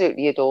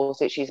absolutely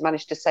adores it. She's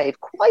managed to save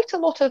quite a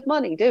lot of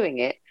money doing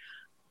it,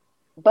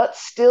 but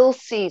still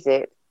sees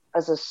it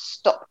as a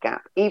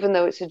stopgap, even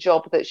though it's a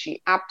job that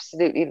she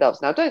absolutely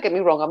loves. Now, don't get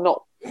me wrong, I'm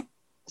not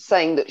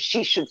saying that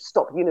she should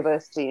stop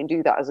university and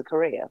do that as a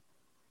career.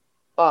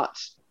 But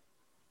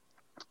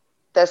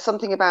there's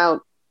something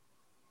about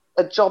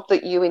a job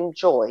that you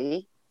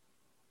enjoy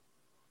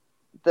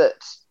that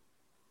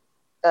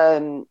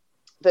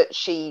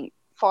she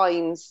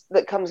finds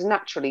that comes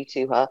naturally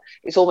to her.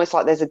 It's almost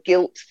like there's a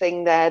guilt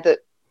thing there that,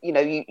 you know,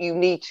 you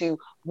need to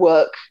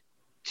work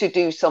to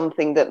do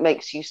something that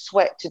makes you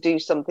sweat, to do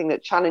something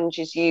that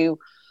challenges you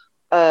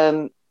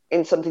in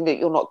something that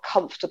you're not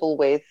comfortable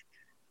with,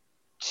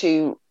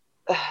 to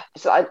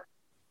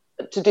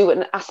do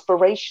an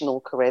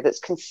aspirational career that's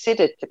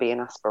considered to be an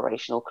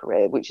aspirational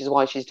career, which is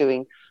why she's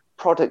doing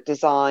product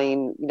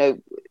design. You know,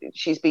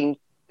 she's been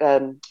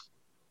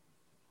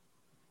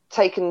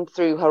taken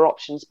through her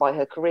options by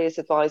her careers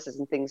advisors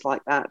and things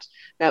like that.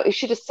 Now, if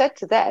she'd have said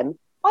to them,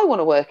 I want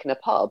to work in a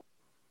pub,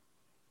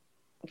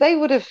 they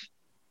would have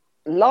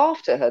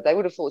laughed at her. They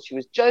would have thought she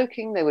was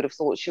joking. They would have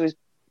thought she was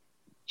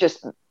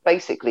just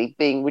basically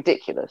being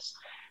ridiculous.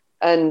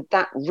 And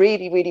that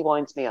really, really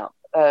winds me up.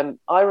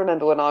 I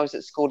remember when I was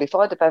at school, if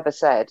I'd have ever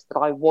said that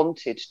I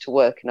wanted to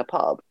work in a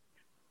pub,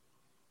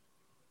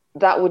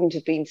 that wouldn't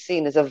have been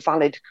seen as a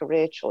valid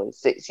career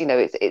choice. It's, you know,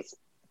 it's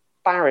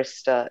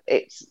barrister,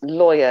 it's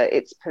lawyer,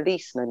 it's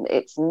policeman,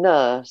 it's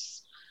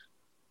nurse.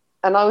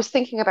 And I was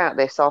thinking about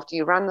this after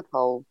you ran the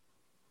poll,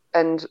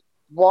 and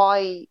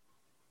why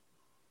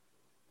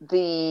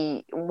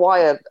a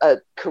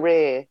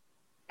career,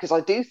 because I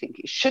do think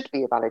it should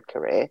be a valid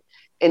career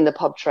in the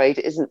pub trade,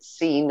 isn't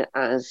seen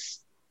as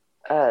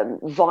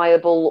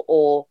viable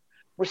or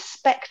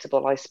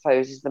respectable, I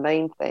suppose, is the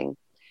main thing,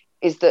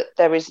 is that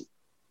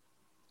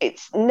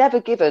it's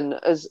never given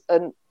as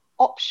an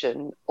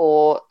option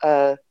or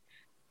a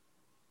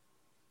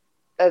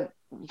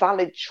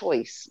valid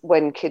choice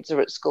when kids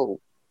are at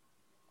school.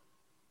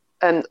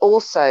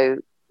 also,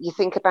 you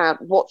think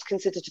about what's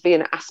considered to be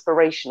an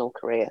aspirational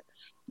career.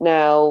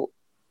 Now,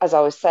 as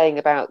I was saying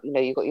about,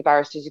 you've got your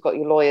barristers, you've got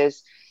your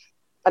lawyers.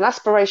 An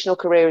aspirational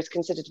career is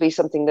considered to be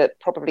something that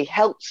probably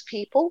helps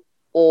people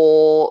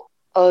or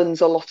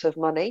earns a lot of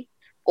money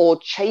or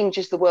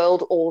changes the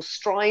world or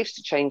strives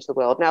to change the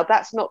world. Now,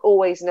 that's not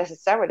always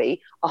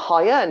necessarily a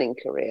high earning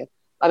career.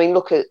 I mean,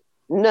 look at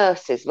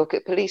nurses, look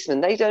at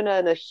policemen. They don't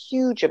earn a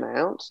huge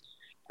amount,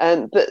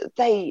 but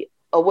they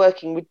are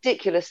working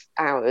ridiculous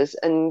hours,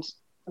 and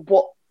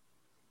what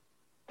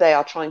they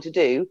are trying to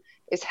do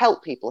is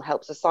help people,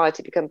 help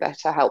society become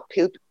better, help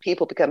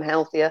people become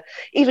healthier.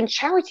 Even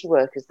charity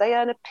workers, they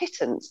earn a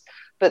pittance,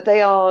 but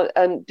they are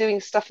doing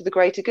stuff for the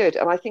greater good.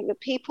 And I think that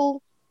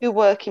people who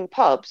work in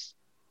pubs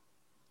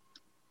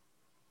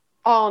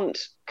aren't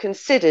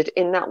considered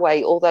in that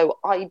way, although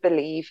I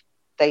believe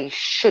they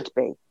should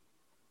be.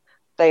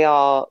 They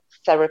are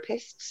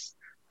therapists,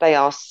 they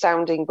are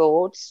sounding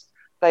boards,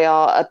 they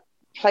are a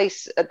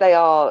place, they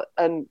are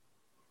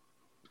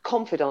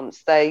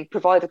confidants, they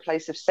provide a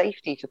place of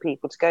safety for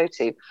people to go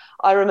to.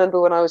 I remember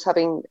when I was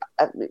having,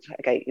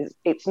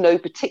 it's no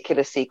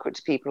particular secret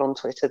to people on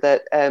Twitter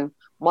that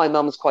my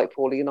mum's quite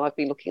poorly and I've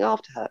been looking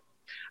after her.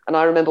 And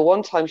I remember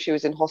one time she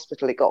was in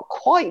hospital, it got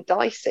quite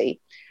dicey.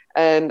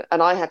 And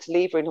I had to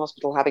leave her in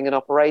hospital having an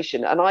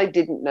operation, and I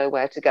didn't know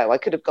where to go. I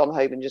could have gone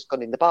home and just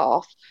gone in the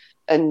bath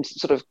and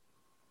sort of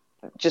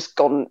just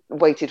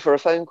waited for a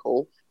phone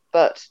call.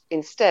 But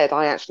instead,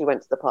 I actually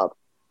went to the pub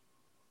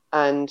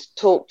and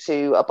talked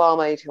to a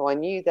barmaid who I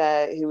knew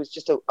there, who was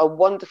just a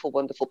wonderful,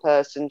 wonderful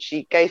person.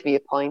 She gave me a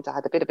pint. I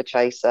had a bit of a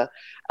chaser,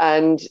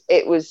 and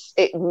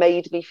it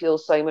made me feel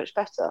so much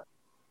better.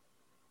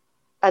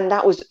 And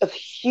that was of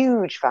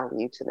huge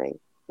value to me.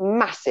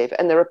 Massive.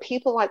 And there are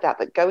people like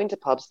that go into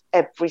pubs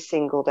every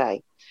single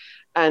day,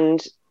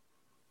 and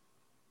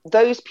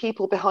those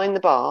people behind the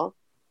bar,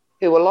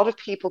 who a lot of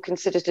people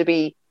consider to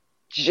be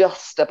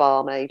just a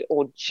barmaid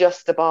or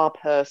just a bar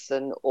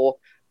person or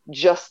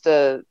just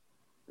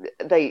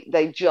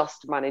they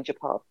just manage a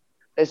pub.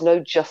 There's no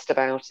just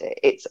about it.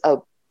 It's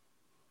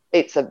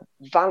a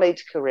valid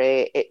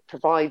career. It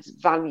provides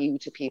value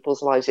to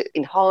people's lives. It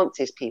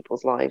enhances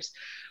people's lives.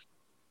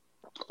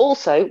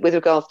 Also, with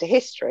regards to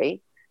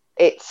history,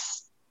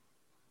 it's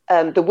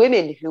the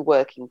women who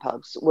work in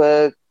pubs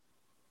were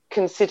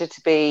considered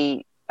to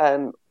be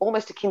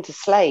almost akin to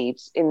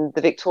slaves in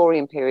the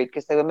Victorian period,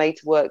 because they were made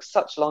to work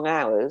such long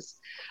hours,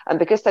 and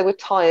because they were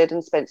tired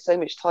and spent so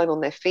much time on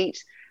their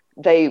feet,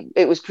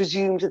 it was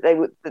presumed that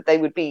they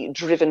would be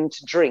driven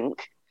to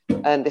drink.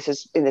 And this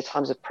is in the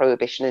times of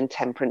prohibition and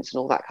temperance and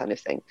all that kind of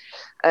thing.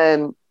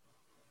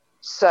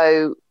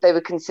 So they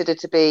were considered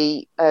to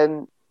be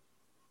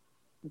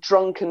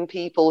drunken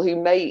people who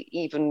may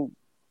even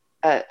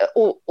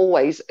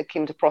always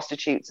akin to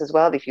prostitutes as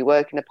well. If you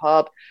work in a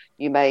pub,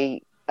 you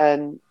may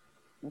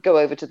go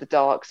over to the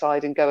dark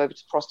side and go over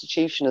to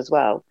prostitution as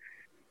well.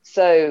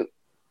 So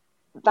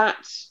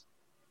that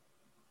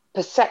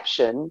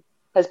perception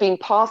has been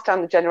passed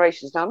down the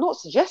generations. Now, I'm not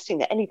suggesting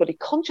that anybody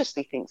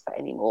consciously thinks that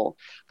anymore,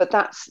 but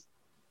that's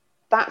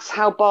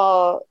how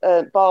bar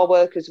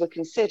workers were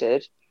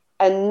considered,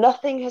 and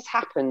nothing has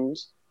happened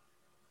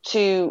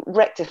to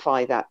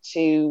rectify that,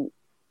 to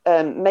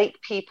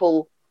make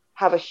people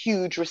have a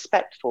huge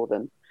respect for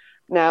them.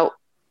 Now,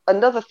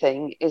 another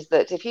thing is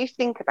that if you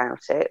think about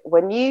it,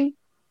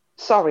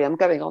 sorry, I'm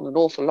going on an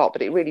awful lot,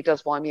 but it really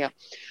does wind me up.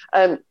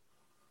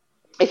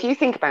 If you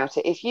think about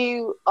it, if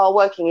you are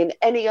working in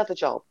any other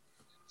job,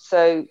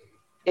 so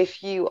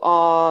if you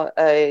are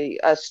a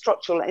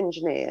structural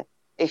engineer,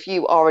 if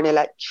you are an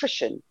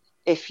electrician,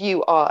 if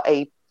you are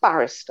a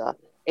barrister,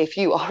 if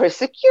you are a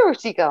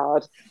security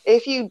guard,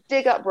 if you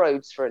dig up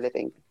roads for a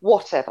living,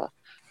 whatever,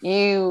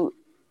 you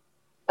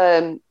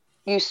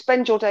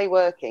spend your day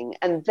working,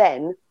 and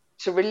then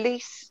to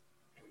release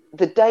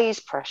the day's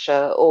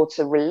pressure or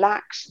to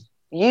relax,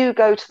 you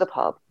go to the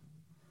pub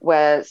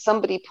where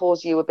somebody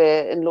pours you a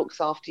beer and looks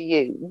after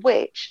you,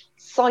 which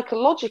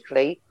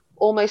psychologically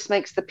almost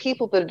makes the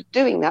people that are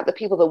doing that, the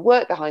people that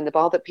work behind the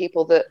bar, the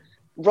people that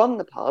run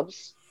the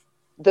pubs,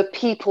 the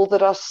people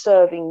that are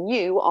serving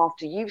you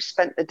after you've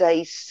spent the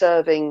day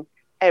serving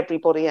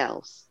everybody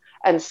else.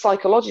 And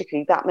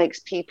psychologically, that makes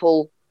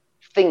people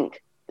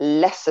think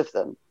less of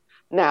them.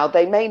 Now,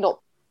 they may not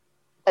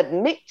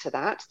admit to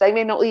that. They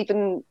may not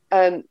even,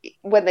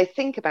 when they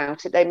think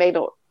about it, they may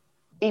not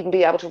even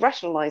be able to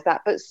rationalize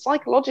that. But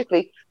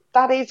psychologically,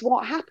 that is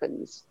what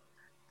happens.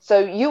 So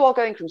you are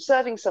going from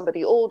serving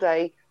somebody all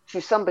day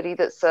to somebody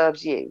that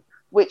serves you,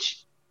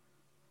 which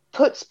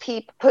puts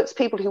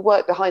people who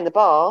work behind the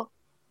bar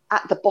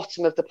at the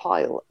bottom of the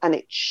pile. And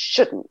it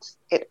shouldn't.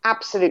 It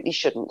absolutely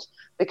shouldn't.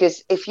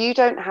 Because if you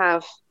don't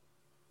have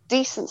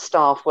decent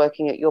staff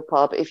working at your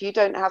pub, if you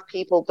don't have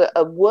people that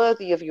are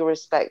worthy of your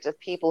respect, of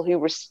people who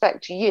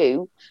respect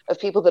you, of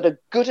people that are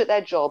good at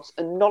their jobs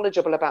and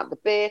knowledgeable about the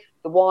beer,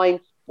 the wine,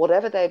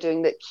 whatever they're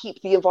doing, that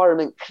keep the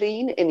environment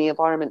clean and the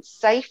environment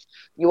safe,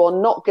 you are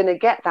not going to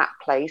get that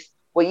place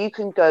where you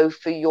can go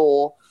for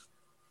your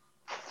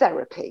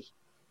therapy.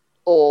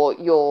 or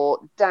your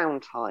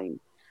downtime.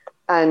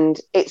 And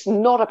it's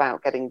not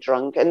about getting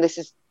drunk. And this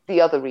is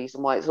the other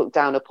reason why it's looked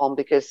down upon,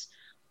 because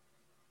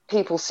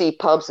people see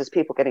pubs as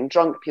people getting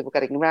drunk, people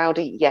getting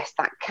rowdy. Yes,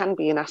 that can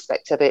be an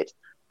aspect of it,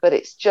 but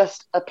it's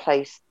just a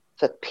place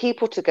for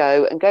people to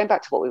go. And going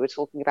back to what we were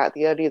talking about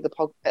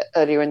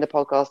earlier in the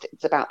podcast,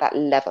 it's about that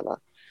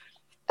leveler.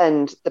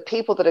 And the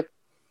people that are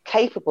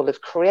capable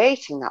of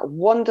creating that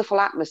wonderful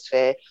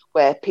atmosphere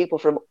where people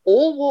from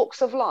all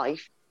walks of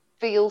life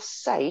feel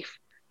safe,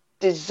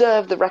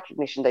 deserve the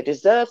recognition, they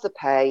deserve the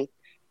pay,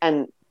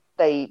 and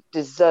they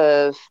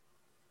deserve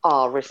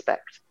our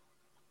respect.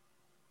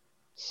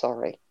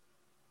 Sorry,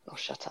 I'll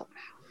shut up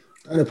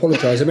now. I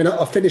apologise. I mean,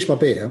 I finished my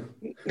beer,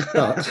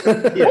 but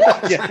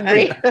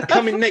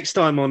Coming next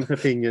time on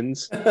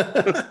Opinions.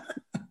 I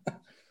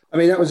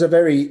mean, that was a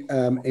very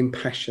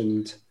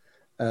impassioned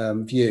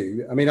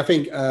view. I mean, I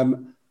think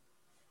I'm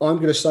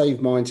going to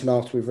save mine till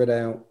after we've read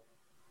out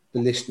the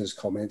listeners'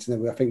 comments, and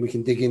then I think we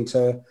can dig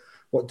into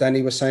what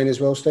Danny was saying as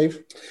well,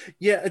 Steve.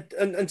 Yeah,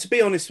 and to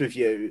be honest with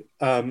you,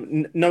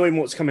 knowing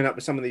what's coming up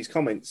with some of these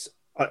comments,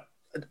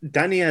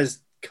 Danny has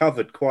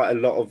covered quite a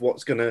lot of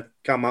what's going to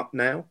come up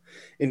now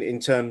in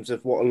terms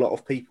of what a lot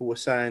of people were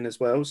saying as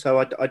well. So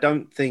I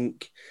don't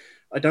think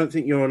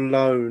you're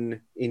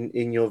alone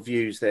in your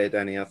views there,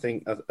 Danny. I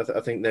think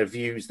they're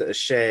views that are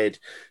shared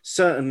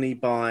certainly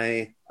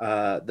by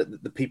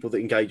the people that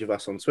engage with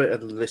us on Twitter,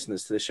 the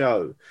listeners to the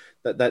show,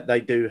 that they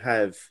do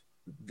have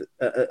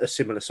a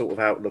similar sort of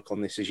outlook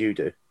on this as you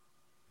do.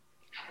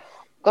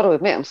 Got to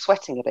admit, I'm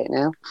sweating a bit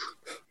now.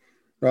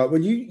 Right.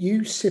 Well,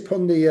 you sip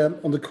on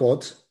the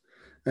quad,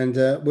 and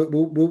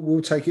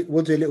we'll take it.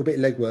 We'll do a little bit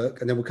of legwork,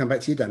 and then we'll come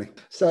back to you, Danny.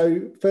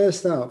 So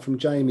first up from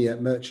Jamie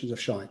at Merchants of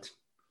Shite.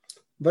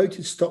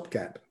 Voted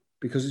stopgap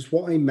because it's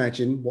what I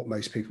imagine what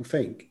most people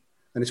think,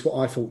 and it's what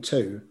I thought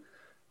too.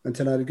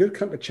 Until I had a good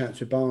couple of chats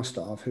with bar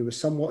staff who were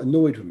somewhat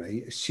annoyed with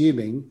me,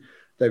 assuming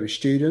they were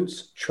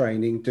students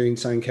training doing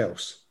something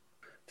else.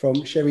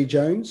 From Sherry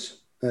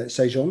Jones at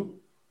Sejon,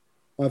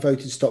 I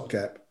voted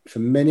stopgap for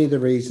many of the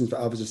reasons that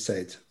others have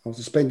said.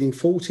 After spending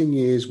 14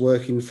 years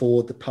working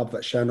for the pub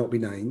that shall not be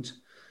named,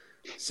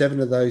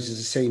 7 of those as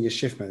a senior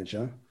shift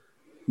manager,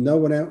 no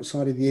one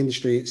outside of the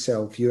industry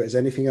itself view it as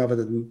anything other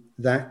than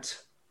that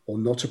or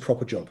not a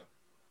proper job.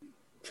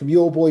 From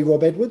your boy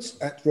Rob Edwards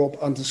at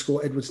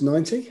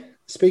Rob_Edwards90,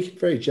 speaking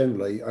very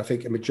generally, I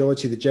think a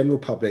majority of the general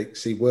public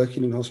see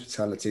working in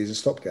hospitality as a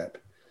stopgap.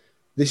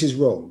 This is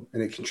wrong,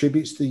 and it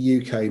contributes to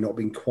the UK not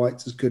being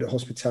quite as good at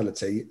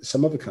hospitality as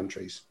some other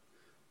countries.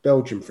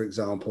 Belgium, for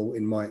example,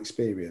 in my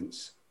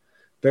experience.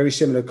 Very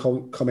similar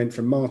comment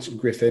from Martin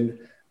Griffin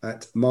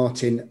at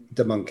Martin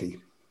the Monkey.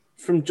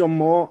 From John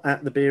Moore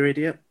at The Beer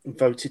Idiot,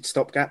 voted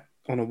stopgap.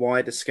 On a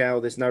wider scale,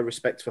 there's no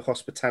respect for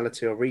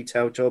hospitality or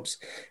retail jobs,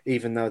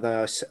 even though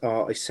they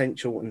are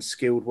essential and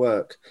skilled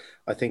work.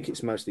 I think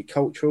it's mostly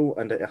cultural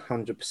and it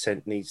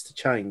 100% needs to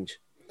change.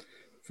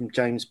 From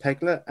James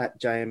Pegler at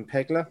JM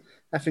Pegler,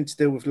 having to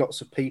deal with lots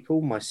of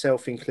people,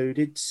 myself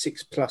included,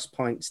 6+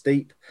 pints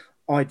deep,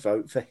 I'd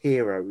vote for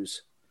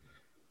heroes.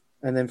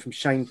 And then from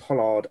Shane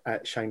Pollard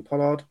at Shane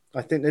Pollard,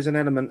 I think there's an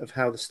element of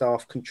how the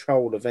staff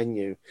control a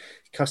venue.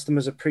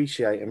 Customers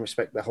appreciate and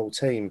respect the whole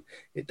team.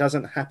 It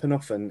doesn't happen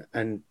often,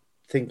 and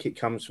think it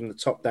comes from the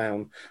top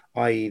down,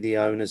 i.e. the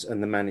owners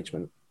and the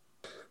management.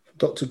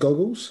 Dr.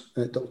 Goggles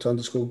at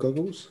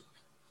Dr_Goggles.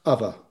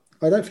 Other.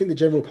 I don't think the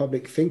general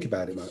public think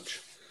about it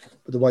much,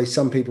 but the way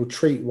some people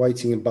treat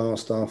waiting and bar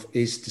staff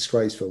is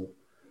disgraceful,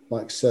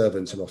 like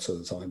servants a lot of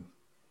the time.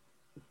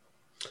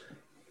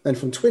 And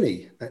from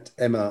Twinny at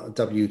Emma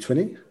W.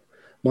 Twinny,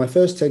 my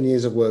first 10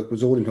 years of work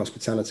was all in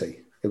hospitality.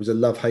 It was a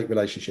love-hate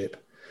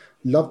relationship.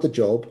 Love the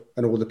job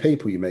and all the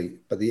people you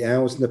meet, but the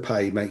hours and the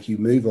pay make you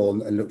move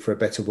on and look for a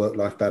better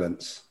work-life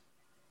balance.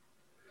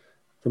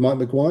 From Mike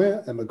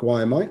Maguire at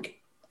Maguire Mike,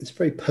 it's a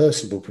very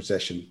personable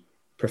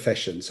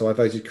profession, so I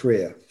voted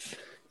career.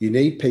 You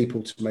need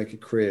people to make a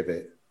career of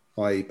it,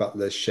 i.e.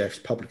 butlers, chefs,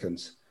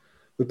 publicans.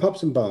 With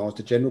pubs and bars,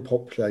 the general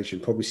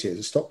population probably see it as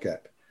a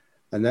stopgap,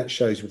 and that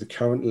shows with the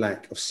current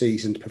lack of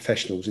seasoned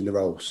professionals in the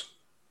roles.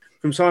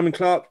 From Simon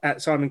Clark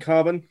at Simon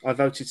Carbon, I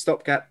voted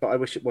stopgap, but I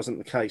wish it wasn't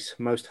the case.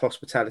 Most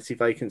hospitality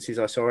vacancies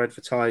I saw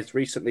advertised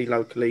recently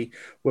locally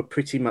were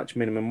pretty much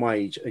minimum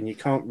wage, and you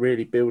can't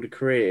really build a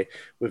career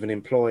with an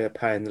employer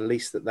paying the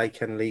least that they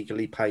can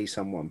legally pay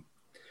someone.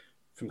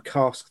 From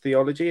Cask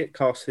Theology at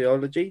Cask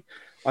Theology,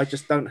 I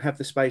just don't have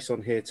the space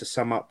on here to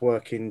sum up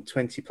working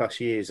 20+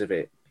 years of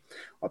it.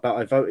 But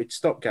I voted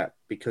stopgap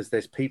because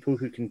there's people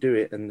who can do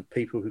it and the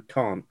people who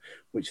can't,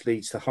 which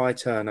leads to high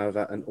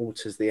turnover and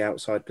alters the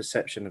outside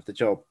perception of the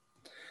job.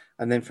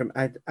 And then from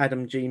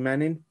Adam G.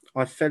 Manning,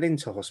 I fell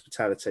into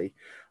hospitality.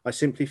 I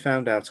simply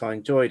found out I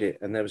enjoyed it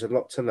and there was a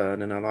lot to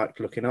learn and I liked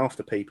looking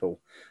after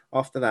people.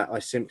 After that, I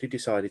simply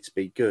decided to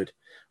be good.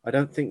 I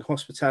don't think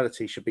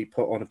hospitality should be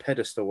put on a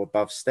pedestal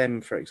above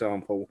STEM, for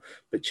example,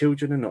 but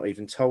children are not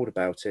even told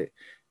about it.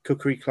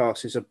 Cookery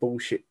classes are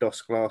bullshit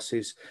DOS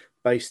classes.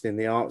 based in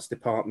the arts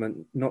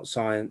department, not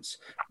science.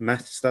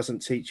 Maths doesn't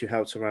teach you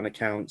how to run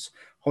accounts.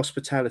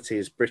 Hospitality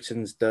is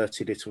Britain's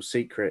dirty little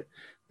secret.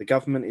 The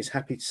government is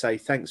happy to say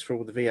thanks for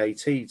all the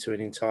VAT to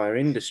an entire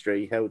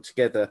industry held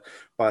together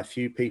by a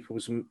few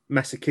people's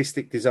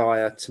masochistic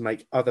desire to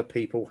make other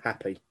people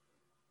happy.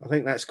 I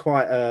think that's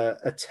quite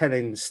a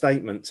telling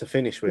statement to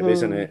finish with,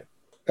 isn't it?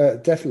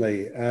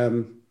 Definitely.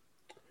 And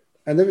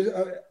there was,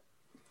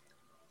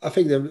 I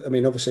think that, I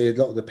mean, obviously a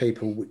lot of the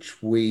people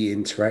which we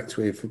interact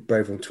with,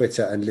 both on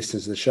Twitter and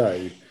listeners of the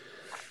show,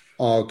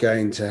 are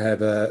going to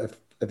have a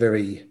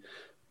very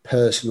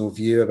personal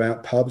view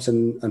about pubs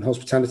and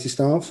hospitality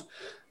staff.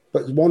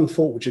 But one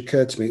thought which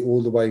occurred to me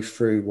all the way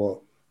through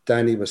what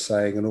Danny was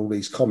saying and all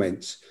these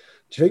comments,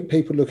 do you think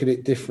people look at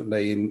it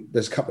differently? And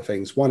there's a couple of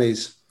things. One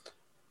is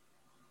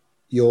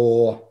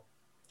your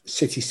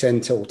city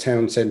centre or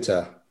town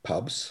centre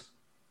pubs,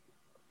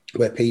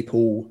 where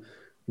people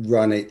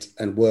run it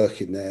and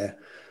work in there,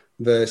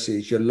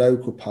 versus your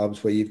local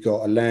pubs where you've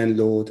got a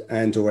landlord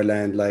and or a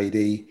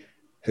landlady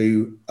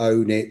who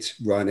own it,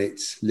 run it,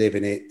 live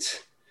in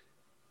it,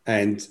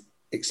 and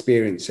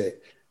experience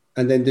it.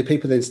 And then do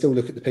people then still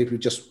look at the people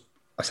who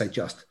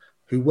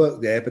who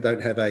work there but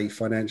don't have a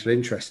financial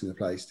interest in the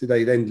place? Do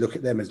they then look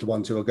at them as the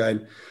ones who are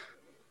going,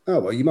 oh,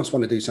 well, you must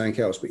want to do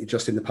something else, but you're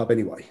just in the pub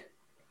anyway?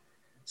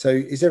 So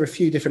is there a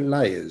few different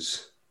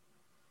layers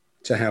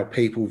to how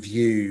people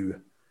view,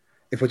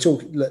 if we're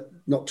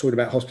not talking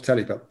about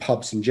hospitality, but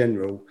pubs in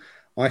general?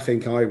 I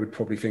think I would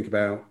probably think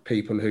about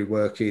people who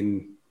work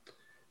in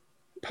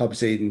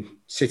pubs in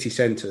city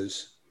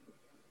centres.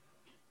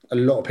 A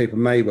lot of people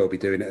may well be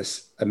doing it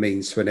as a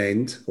means to an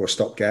end or a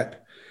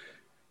stopgap.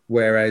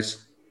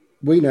 Whereas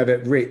we know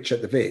that Rich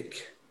at the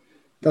Vic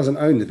doesn't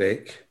own the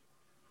Vic,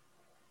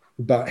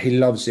 but he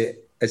loves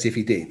it as if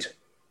he did.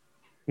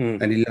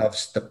 And he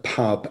loves the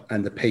pub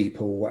and the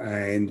people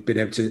and being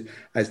able to,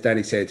 as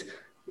Danny said,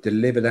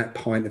 deliver that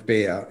pint of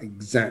beer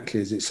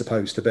exactly as it's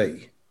supposed to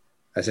be,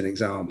 as an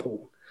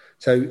example.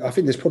 So I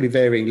think there's probably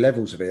varying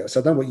levels of it. So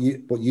I don't know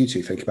what you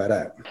two think about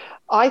that.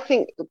 I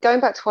think, going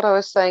back to what I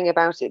was saying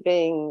about it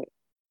being,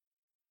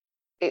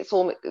 it's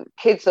all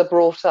kids are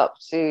brought up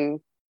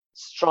to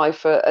strive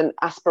for an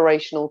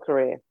aspirational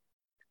career.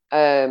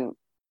 And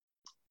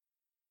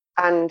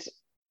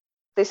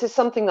this is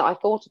something that I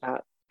thought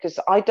about, because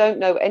I don't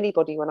know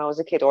anybody when I was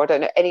a kid, or I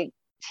don't know any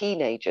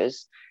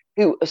teenagers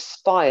who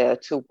aspire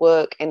to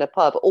work in a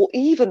pub or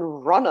even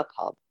run a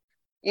pub,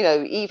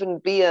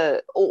 even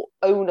or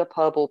own a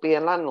pub or be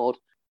a landlord.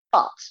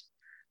 But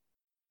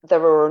there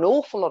are an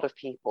awful lot of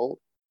people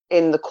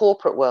in the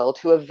corporate world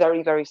who are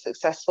very, very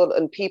successful,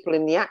 and people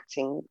in the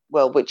acting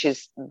world, which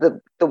is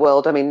the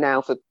world I'm in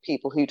now. For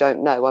people who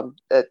don't know, I'm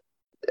a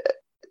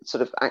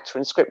sort of actor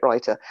and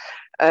scriptwriter.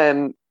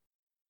 There's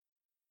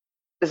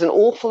an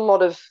awful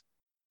lot of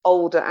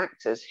older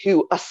actors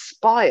who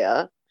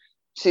aspire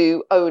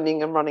to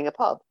owning and running a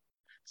pub.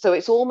 So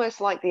it's almost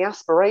like the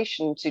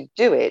aspiration to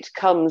do it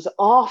comes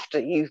after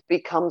you've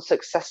become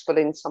successful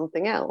in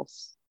something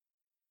else.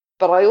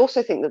 But I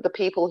also think that the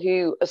people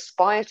who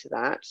aspire to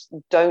that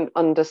don't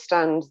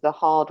understand the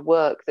hard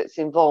work that's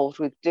involved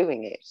with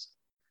doing it.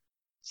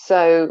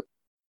 So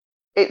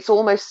it's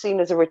almost seen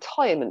as a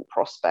retirement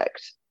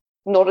prospect,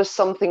 not as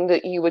something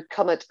that you would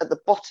come at the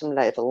bottom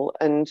level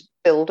and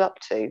build up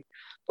to,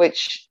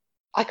 which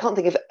I can't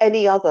think of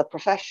any other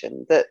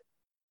profession that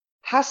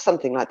has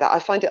something like that. I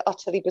find it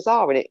utterly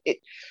bizarre. And it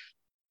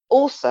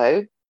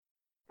also,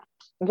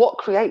 what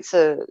creates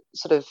a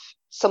sort of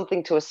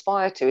something to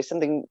aspire to is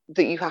something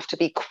that you have to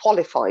be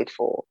qualified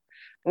for.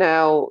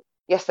 Now,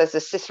 yes, there's a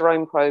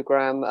Cicerone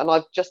program, and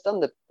I've just done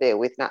the Beer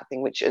with Nat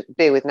thing, which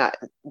Beer with Nat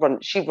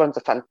she runs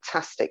a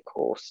fantastic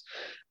course.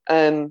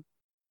 But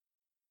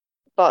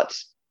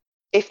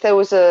if there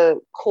was a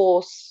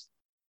course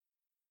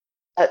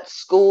at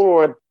school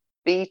or a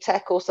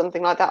BTEC or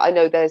something like that, I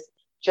know there's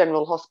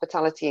general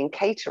hospitality and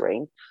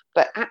catering,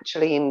 but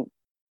actually in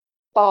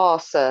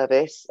bar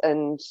service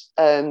and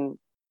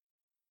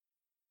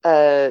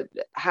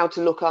how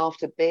to look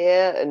after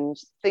beer and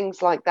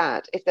things like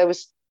that,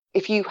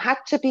 if you had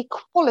to be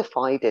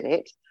qualified in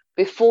it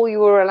before you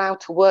were allowed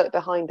to work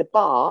behind a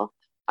bar,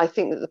 I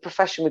think that the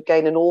profession would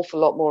gain an awful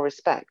lot more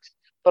respect.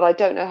 But I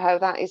don't know how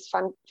that is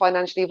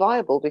financially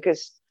viable,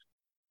 because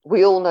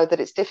we all know that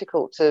it's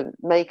difficult to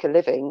make a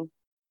living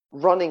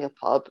running a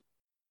pub.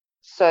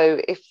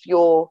 So if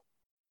your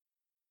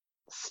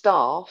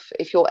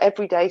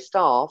everyday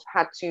staff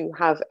had to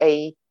have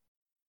a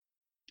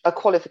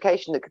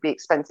qualification that could be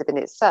expensive in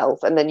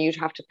itself, and then you'd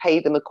have to pay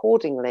them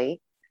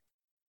accordingly,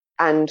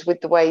 and with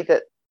the way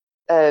that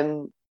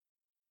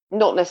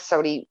not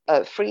necessarily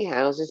free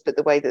houses, but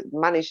the way that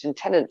managed and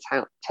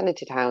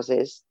tenanted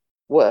houses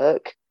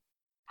work,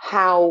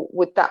 how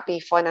would that be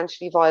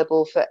financially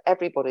viable for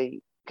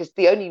everybody? Because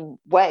the only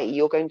way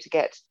you're going to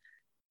get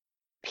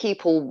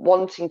people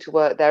wanting to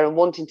work there and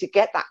wanting to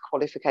get that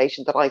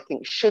qualification that I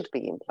think should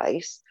be in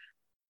place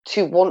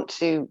to want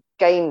to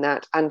gain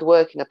that and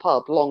work in a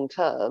pub long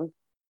term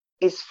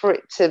is for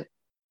it to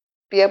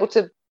be able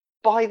to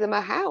buy them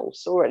a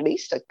house or at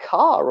least a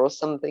car or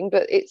something.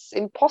 But it's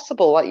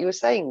impossible, like you were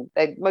saying.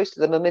 Most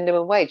of them are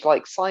minimum wage,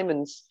 like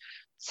Simon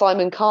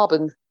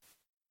Carbon,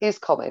 his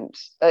comment.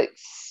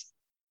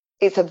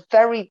 It's a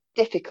very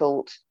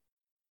difficult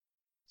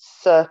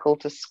circle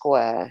to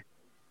square.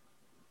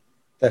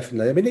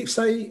 Definitely. I mean,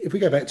 if we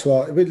go back to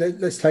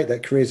let's take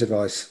that careers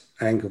advice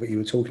angle that you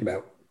were talking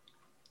about,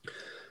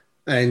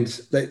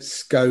 and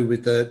let's go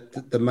with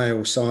the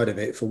male side of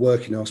it for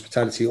working in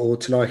hospitality, or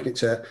to liken it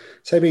to,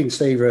 say, me and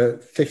Steve are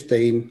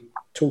 15,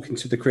 talking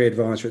to the career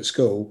advisor at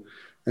school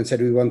and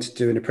said we wanted to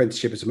do an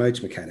apprenticeship as a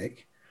motor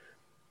mechanic,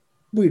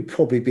 we'd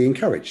probably be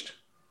encouraged.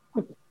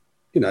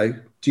 You know,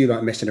 do you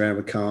like messing around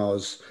with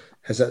cars?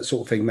 Has that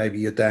sort of thing maybe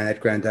your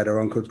dad, granddad or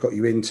uncle got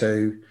you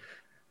into?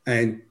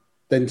 And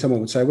then someone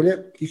would say, well,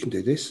 yeah, you can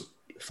do this.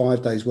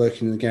 5 days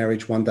working in the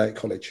garage, 1 day at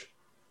college.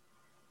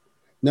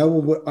 No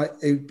one would,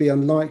 it would be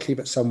unlikely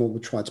that someone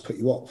would try to put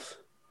you off.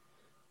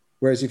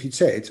 Whereas if you'd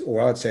said, or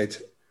I'd said,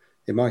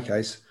 in my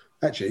case,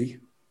 actually,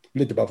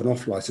 lived above and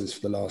off license for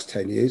the last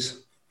 10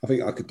 years, I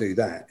think I could do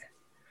that.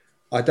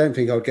 I don't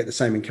think I would get the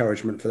same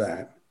encouragement for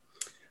that.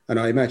 And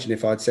I imagine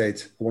if I'd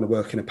said, I want to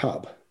work in a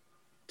pub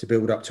to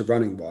build up to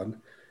running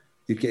one,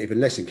 you'd get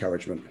even less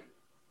encouragement.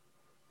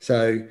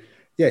 So,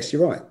 yes,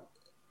 you're right.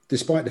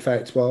 Despite the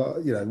fact, well,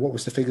 you know, what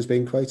was the figures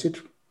being quoted?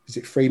 Is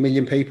it 3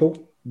 million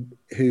people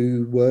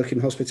who work in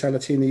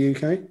hospitality in the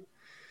UK,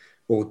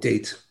 or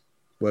did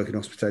work in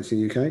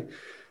hospitality in the UK?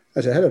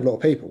 There's a hell of a lot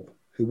of people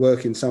who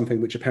work in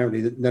something which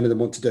apparently none of them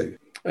want to do.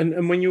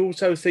 And when you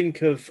also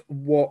think of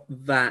what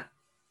that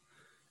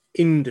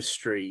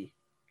industry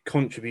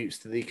contributes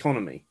to the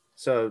economy,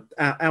 so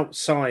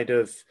outside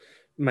of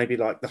maybe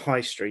like the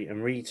high street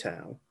and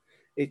retail,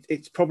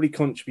 it's probably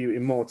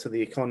contributing more to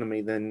the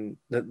economy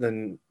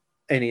than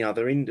any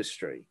other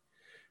industry,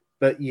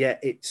 but yet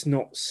it's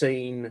not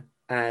seen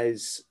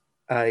as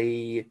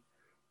a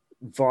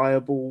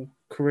viable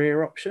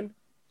career option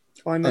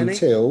by many.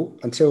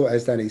 Until,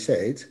 as Danny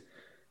said,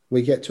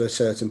 we get to a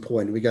certain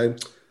point, we go,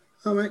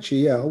 oh,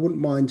 actually, yeah, I wouldn't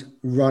mind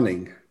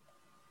running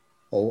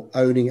or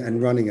owning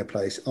and running a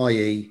place,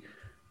 i.e.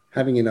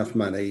 having enough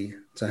money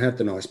to have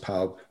the nice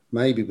pub,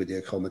 maybe with the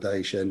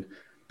accommodation,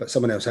 but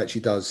someone else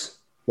actually does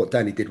what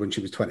Danny did when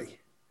she was 20.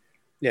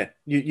 Yeah,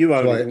 you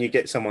own it and you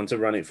get someone to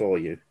run it for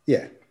you.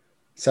 Yeah.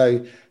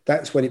 So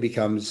that's when it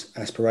becomes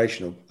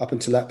aspirational. Up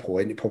until that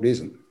point, it probably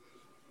isn't.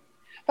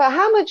 But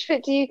how much of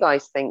it do you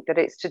guys think that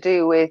it's to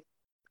do with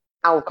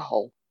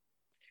alcohol?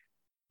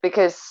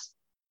 Because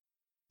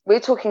we're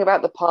talking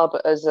about the pub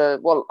as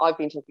I've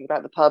been talking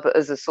about the pub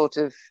as a sort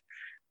of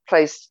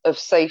place of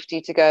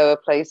safety to go, a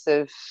place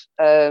of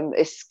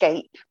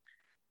escape.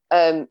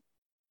 And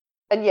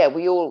yeah,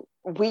 we all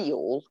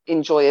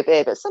enjoy a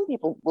beer, but some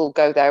people will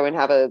go there and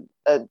have a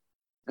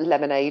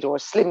lemonade or a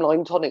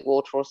slimline tonic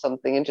water or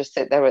something and just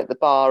sit there at the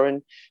bar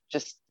and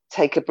just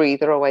take a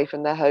breather away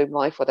from their home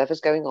life,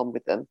 whatever's going on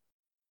with them.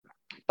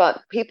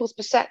 But people's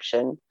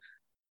perception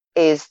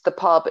is the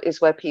pub is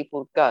where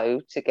people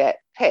go to get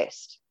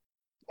pissed.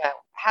 Now,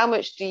 how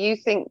much do you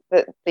think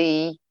that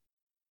the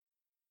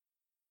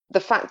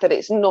fact that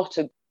it's not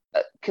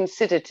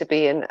considered to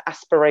be an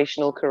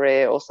aspirational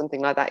career or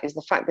something like that is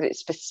the fact that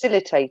it's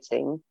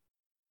facilitating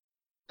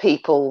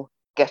people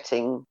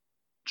getting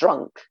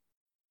drunk?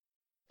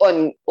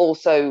 And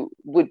also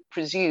would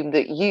presume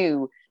that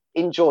you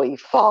enjoy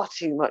far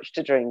too much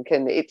to drink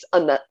and it's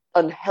an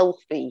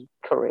unhealthy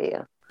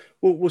career.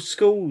 Well,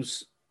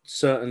 schools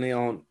certainly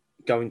aren't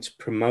going to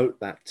promote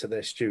that to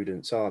their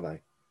students, are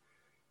they?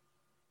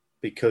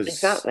 Because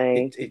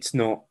exactly. It's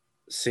not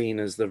seen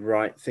as the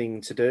right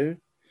thing to do.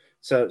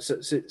 So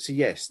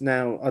yes.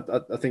 Now,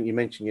 I think you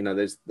mentioned, you know,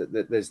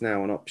 there's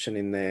now an option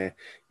in there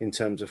in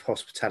terms of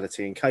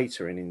hospitality and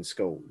catering in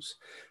schools,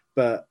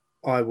 but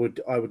I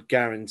would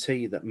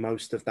guarantee that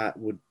most of that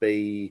would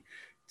be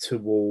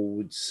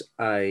towards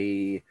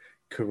a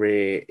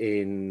career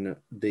in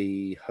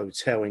the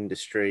hotel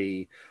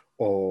industry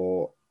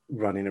or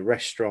running a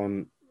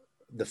restaurant,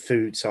 the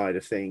food side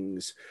of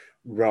things,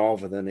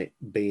 rather than it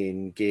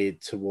being geared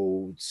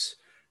towards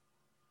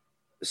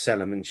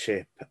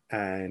salesmanship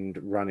and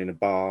running a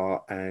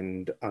bar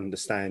and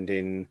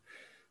understanding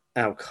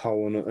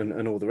alcohol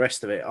and all the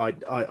rest of it.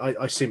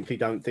 I simply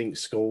don't think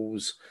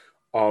schools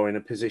are in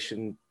a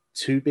position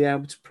to be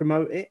able to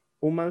promote it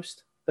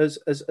almost as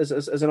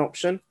an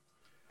option.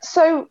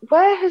 So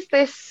where has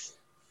this,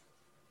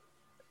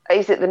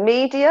 is it the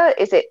media?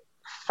 Is it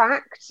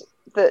fact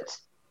that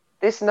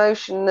this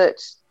notion that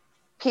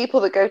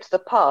people that go to the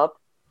pub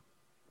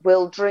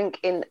will drink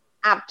in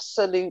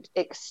absolute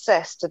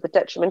excess to the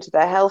detriment of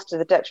their health, to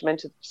the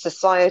detriment of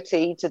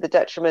society, to the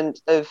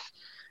detriment of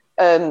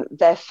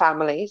their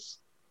families?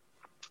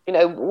 You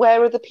know,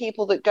 where are the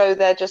people that go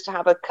there just to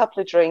have a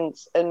couple of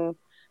drinks and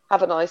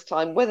have a nice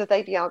time, whether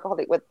they be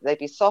alcoholic, whether they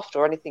be soft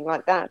or anything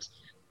like that?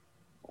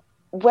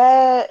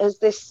 Where has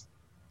this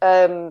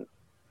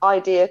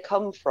idea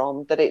come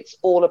from that it's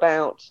all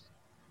about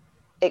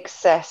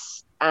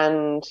excess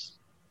and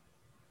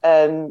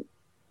that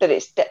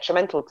it's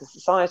detrimental to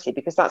society?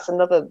 Because that's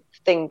another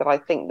thing that I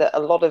think that a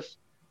lot of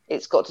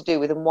it's got to do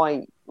with, and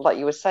why, like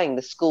you were saying,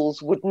 the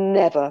schools would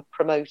never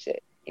promote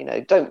it. You know,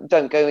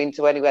 don't go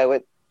into anywhere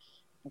with,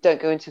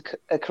 don't go into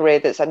a career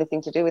that's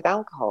anything to do with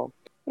alcohol.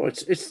 Well,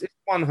 it's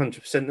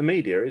 100% the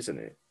media,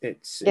 isn't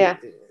it? Yeah.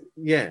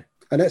 Yeah.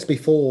 And that's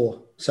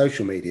before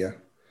social media.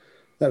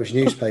 That was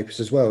newspapers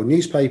as well.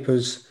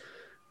 Newspapers,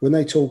 when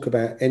they talk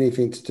about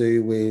anything to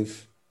do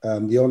with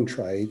the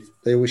on-trade,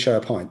 they always show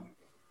a pint.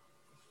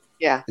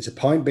 Yeah. It's a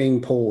pint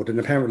being poured, and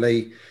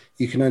apparently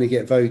you can only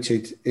get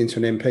voted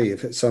into an MP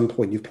if at some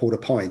point you've poured a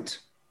pint,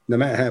 no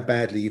matter how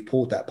badly you've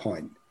poured that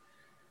pint.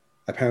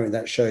 Apparently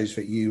that shows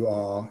that you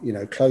are, you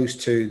know, close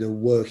to the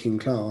working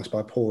class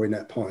by pouring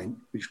that pint,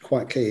 which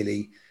quite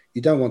clearly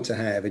you don't want to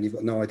have, and you've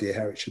got no idea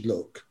how it should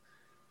look.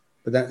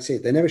 But that's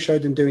it. They never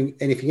showed them doing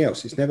anything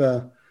else. It's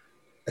never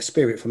a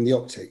spirit from the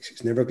optics.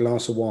 It's never a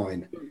glass of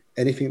wine,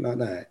 anything like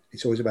that.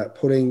 It's always about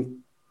putting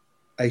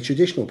a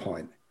traditional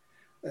pint.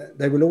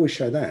 They will always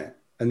show that.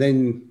 And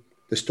then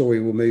the story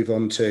will move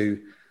on to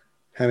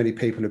how many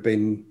people have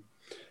been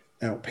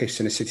out pissed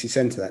in a city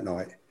centre that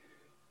night.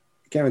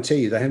 I guarantee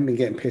you they haven't been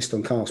getting pissed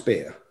on cask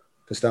beer,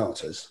 for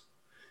starters.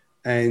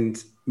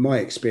 And my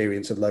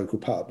experience of local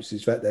pubs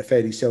is that they're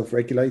fairly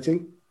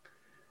self-regulating.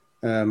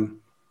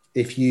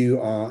 If you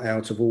are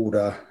out of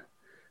order,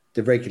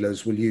 the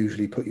regulars will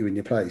usually put you in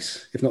your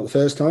place. If not the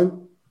first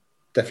time,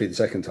 definitely the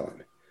second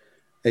time.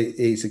 It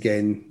is,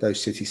 again,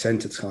 those city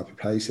centre type of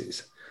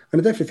places. And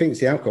I definitely think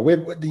it's the alcohol.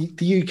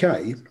 The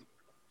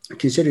UK,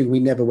 considering we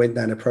never went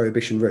down a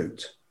prohibition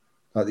route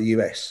like the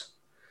US,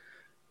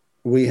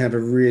 we have a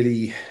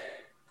really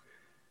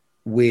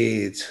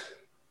weird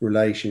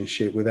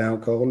relationship with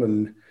alcohol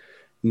and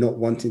not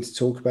wanting to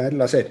talk about it.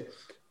 Like I said,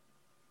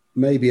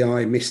 maybe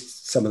I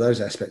missed some of those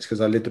aspects because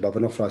I lived above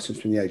an off licence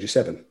from the age of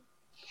 7.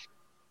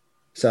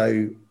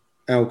 So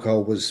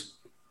alcohol was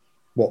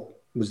what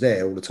was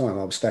there all the time.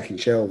 I was stacking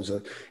shelves.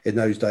 In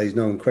those days,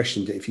 no one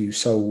questioned it. If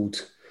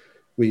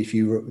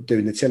you were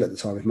doing the till at the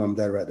time, if mum and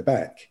dad were at the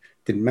back,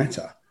 didn't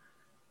matter.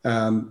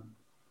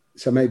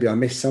 So maybe I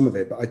missed some of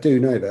it, but I do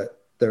know that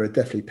there are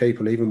definitely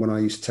people, even when I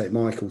used to take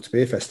Michael to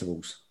beer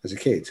festivals as a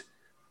kid.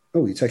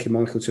 Oh, you're taking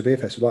Michael to a beer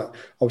festival? Like,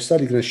 I was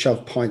slowly going to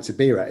shove pints of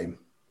beer at him.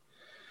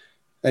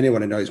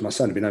 Anyone who knows my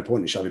son, there'd be no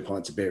point in shoving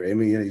pints of beer at him.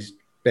 I mean, he's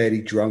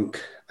barely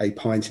drunk a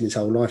pint in his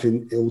whole life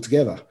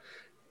altogether.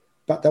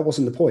 But that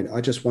wasn't the point.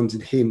 I just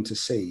wanted him to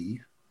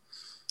see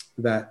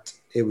that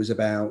it was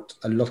about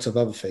a lot of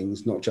other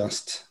things, not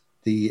just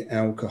the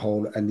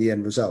alcohol and the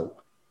end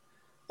result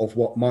of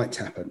what might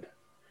happen,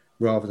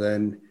 rather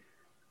than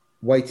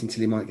waiting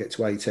till he might get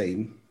to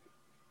 18,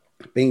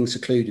 being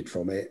secluded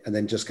from it, and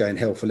then just going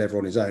hell for leather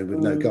on his own with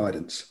no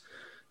guidance.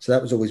 So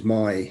that was always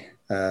my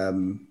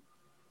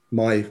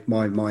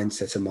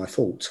mindset and my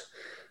thought.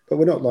 But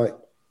we're not like,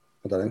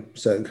 I don't know,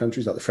 certain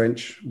countries like the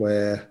French,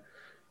 where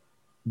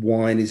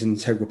wine is an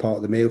integral part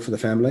of the meal for the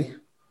family.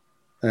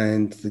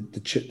 And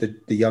the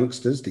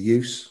youngsters, the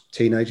youths,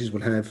 teenagers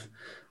will have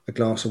a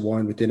glass of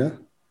wine with dinner.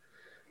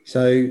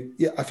 So,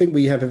 yeah, I think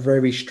we have a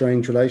very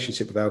strange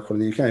relationship with alcohol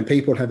in the UK, and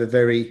people have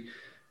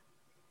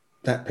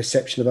that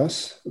perception of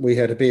us. We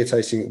had a beer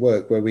tasting at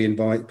work where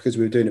because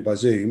we were doing it by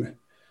Zoom,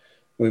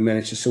 we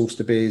managed to source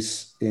the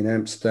beers in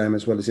Amsterdam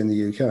as well as in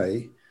the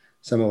UK.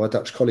 Some of our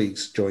Dutch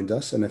colleagues joined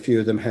us, and a few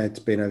of them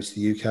had been over to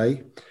the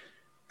UK,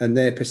 and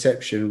their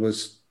perception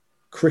was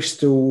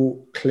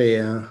crystal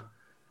clear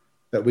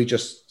that we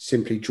just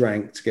simply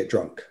drank to get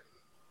drunk.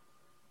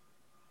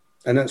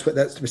 And that's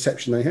the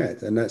perception they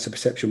had. And that's a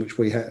perception which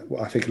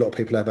I think a lot of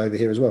people have over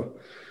here as well.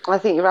 I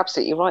think you're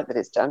absolutely right that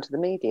it's down to the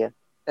media.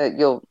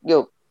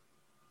 You're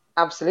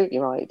absolutely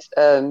right.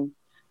 And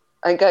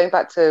going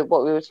back to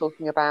what we were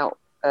talking about,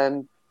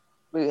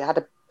 we had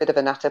a bit of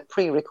a natter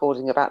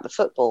pre-recording about the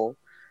football.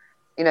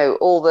 You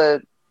know,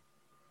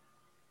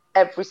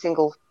 every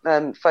single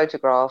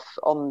photograph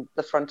on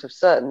the front of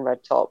certain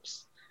red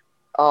tops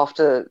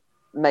after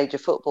major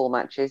football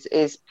matches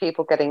is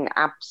people getting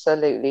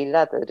absolutely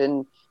leathered,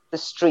 and the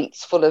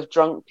streets full of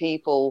drunk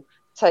people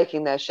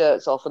taking their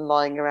shirts off and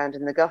lying around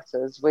in the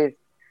gutters with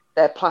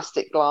their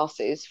plastic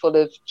glasses full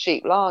of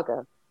cheap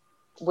lager.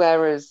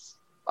 Whereas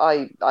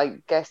I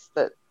guess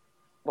that,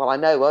 well, I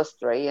know us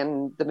three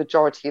and the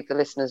majority of the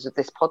listeners of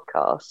this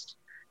podcast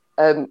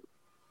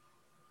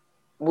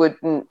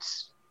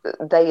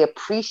they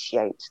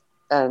appreciate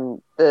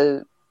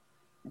the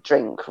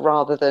drink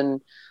rather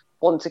than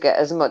want to get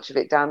as much of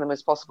it down them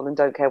as possible and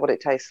don't care what it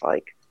tastes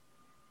like.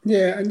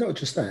 Yeah, and not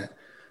just that.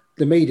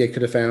 The media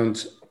could have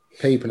found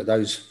people at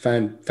those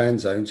fan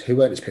zones who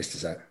weren't as pissed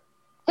as that.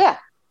 Yeah,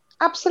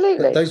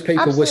 absolutely. Those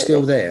people were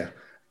still there.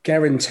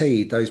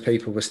 Guaranteed those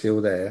people were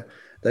still there.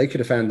 They could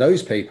have found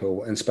those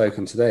people and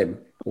spoken to them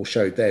or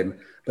showed them.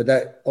 But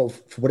that,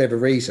 for whatever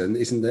reason,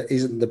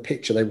 isn't the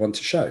picture they want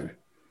to show.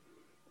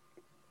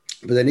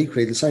 But then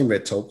equally, the same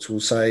red tops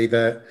will say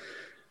that,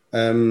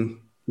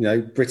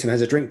 Britain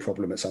has a drink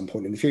problem at some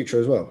point in the future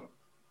as well.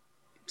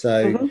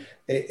 So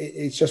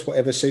it's just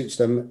whatever suits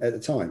them at the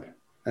time.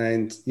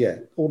 And yeah,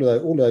 all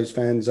of those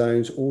fan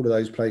zones, all of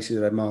those places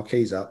that have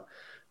marquees up,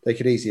 they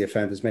could easily have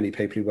found as many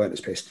people who weren't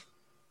as pissed.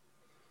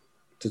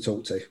 to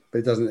talk to, but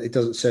it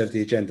doesn't serve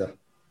the agenda.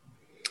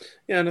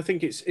 Yeah, and I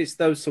think it's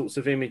those sorts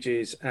of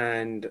images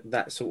and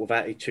that sort of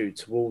attitude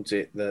towards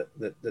it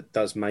that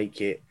does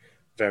make it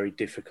very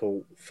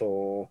difficult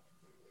for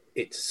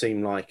it to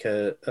seem like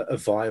a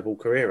viable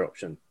career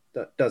option.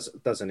 That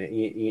doesn't it?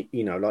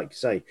 You know, like you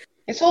say,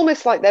 it's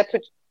almost like they're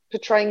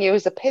portraying you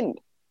as a pimp.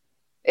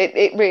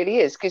 It really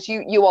is, because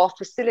you are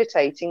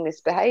facilitating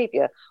this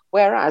behaviour,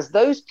 whereas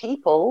those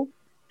people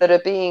that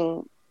are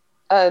being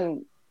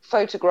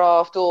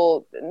photographed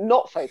or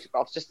not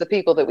photographed, just the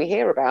people that we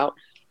hear about,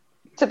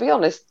 to be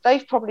honest,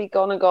 they've probably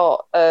gone and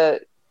got a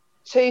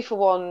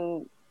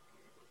 2-for-1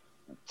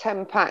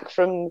 10-pack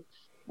from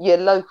your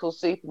local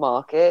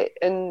supermarket,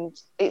 and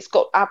it's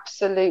got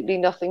absolutely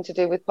nothing to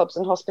do with pubs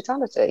and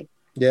hospitality.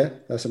 Yeah,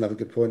 that's another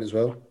good point as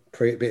well.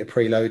 A bit of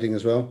preloading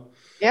as well.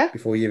 Yeah.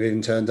 Before you've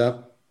even turned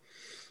up.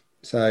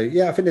 So,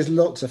 yeah, I think there's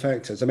lots of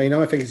factors. I mean,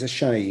 I think it's a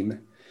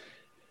shame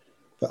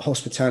that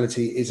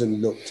hospitality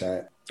isn't looked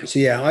at. So,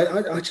 yeah,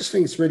 I just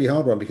think it's a really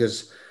hard one,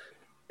 because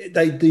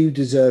they do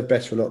deserve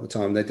better a lot of the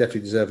time. They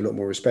definitely deserve a lot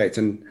more respect.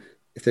 And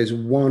if there's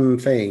one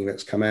thing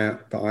that's come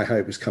out that I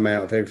hope has come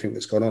out of everything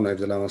that's gone on over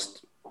the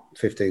last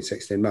 15,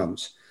 16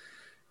 months,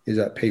 is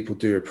that people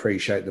do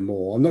appreciate them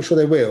more. I'm not sure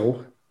they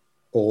will,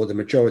 or the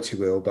majority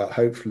will, but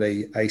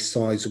hopefully a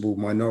sizable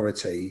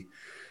minority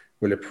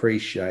will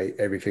appreciate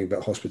everything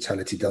that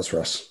hospitality does for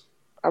us.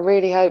 I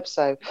really hope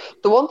so.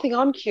 The one thing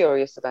I'm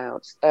curious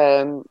about,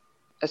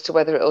 as to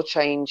whether it'll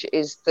change,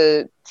 is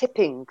the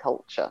tipping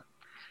culture,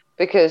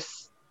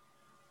 because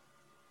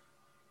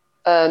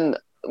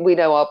we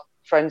know our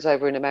friends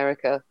over in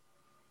America,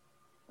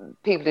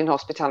 people in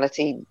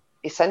hospitality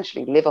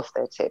essentially live off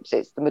their tips.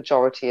 It's the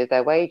majority of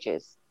their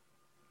wages.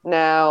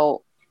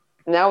 Now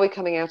we're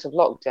coming out of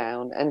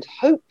lockdown, and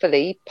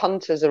hopefully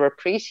punters are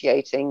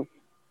appreciating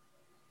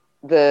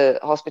the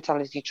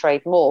hospitality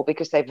trade more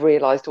because they've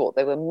realised what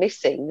they were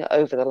missing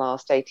over the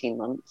last 18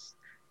 months.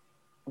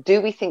 Do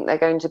we think they're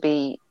going to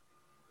be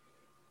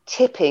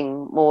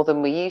tipping more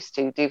than we used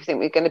to? Do you think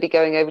we're going to be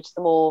going over to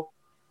the more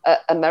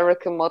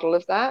American model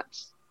of that?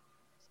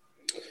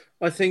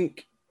 I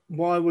think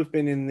while we've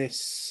been in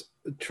this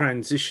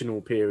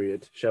transitional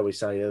period, shall we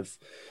say, of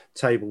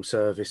table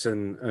service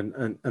and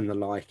the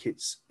like,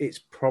 it's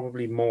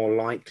probably more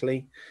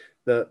likely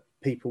that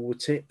people will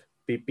tip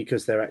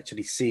because they're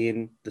actually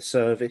seeing the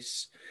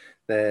service,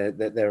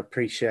 they're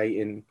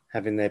appreciating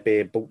having their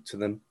beer brought to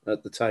them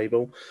at the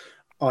table.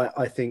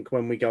 I think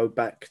when we go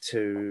back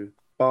to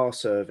bar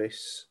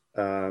service,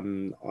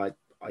 I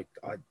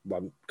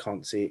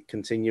can't see it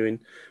continuing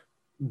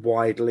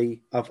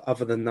widely,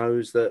 other than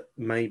those that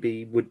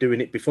maybe were doing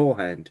it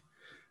beforehand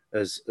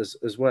as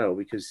well,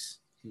 because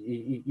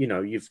you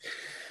know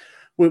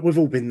we've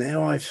all been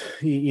there.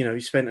 You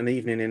spent an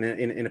evening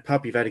in a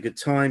pub, you've had a good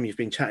time, you've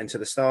been chatting to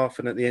the staff,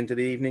 and at the end of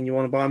the evening you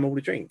want to buy them all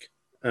a drink,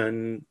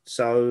 and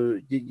so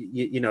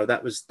you know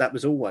that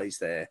was always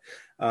there.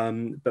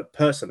 But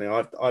personally,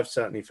 I've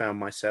certainly found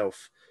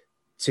myself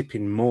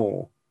tipping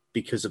more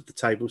because of the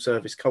table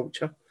service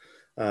culture,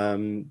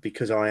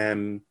 because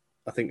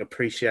I think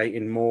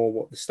appreciating more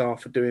what the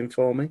staff are doing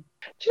for me.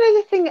 Do you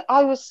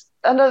know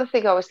another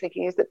thing I was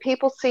thinking is that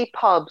people see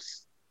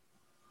pubs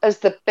as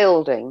the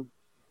building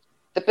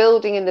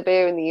and the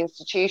beer and the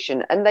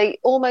institution, and they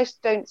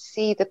almost don't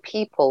see the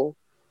people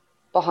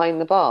behind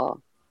the bar.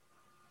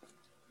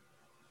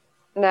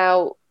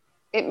 Now,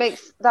 it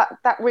makes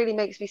that really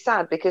makes me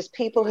sad, because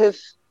people have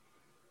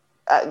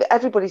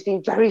everybody's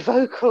been very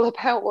vocal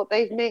about what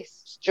they've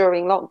missed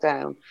during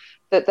lockdown,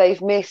 that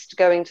they've missed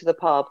going to the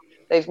pub,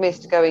 they've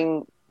missed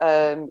going,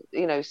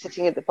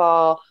 sitting at the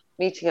bar,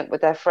 meeting up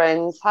with their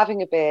friends,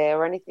 having a beer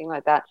or anything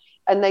like that.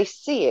 And they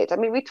see it. I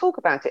mean, we talk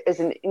about it as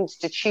an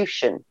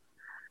institution,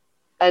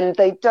 and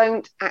they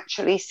don't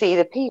actually see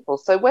the people.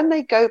 So when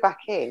they go back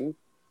in,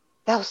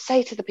 they'll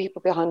say to the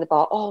people behind the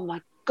bar, "Oh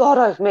my God,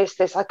 I've missed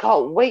this. I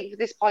can't wait for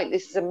this pint.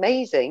 This is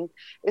amazing.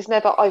 It's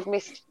never, I've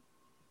missed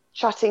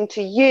chatting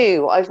to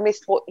you. I've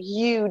missed what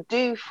you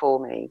do for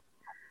me."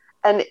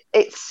 And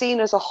it's seen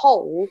as a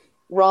whole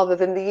rather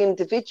than the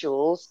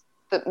individuals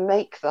that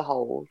make the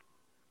whole.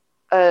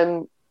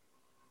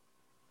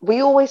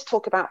 We always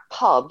talk about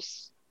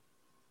pubs,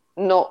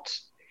 not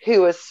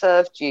who has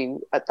served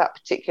you at that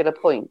particular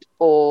point,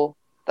 or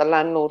the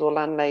landlord or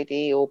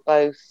landlady, or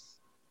both.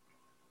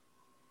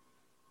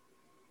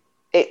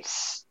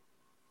 It's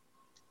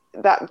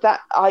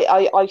that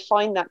I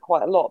find that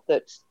quite a lot,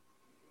 that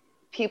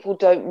people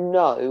don't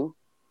know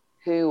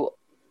who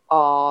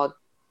are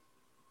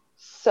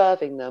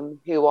serving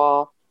them, who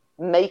are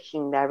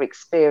making their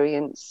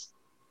experience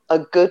a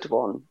good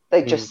one.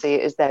 They just see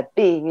it as they're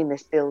being in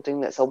this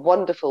building that's a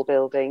wonderful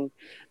building,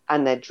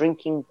 and they're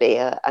drinking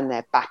beer and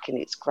they're back and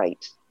it's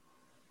great.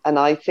 And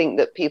I think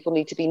that people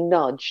need to be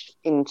nudged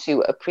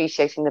into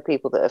appreciating the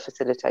people that are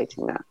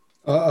facilitating that.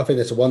 I think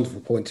that's a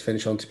wonderful point to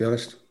finish on, to be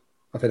honest.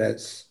 I think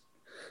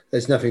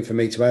there's nothing for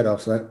me to add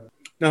after that.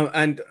 No,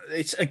 and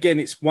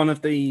it's one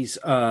of these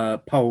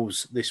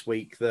polls this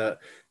week that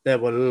there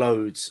were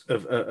loads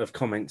of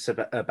comments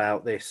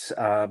about this.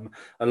 A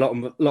lot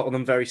of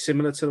them very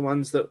similar to the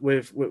ones that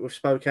we've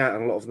spoke out,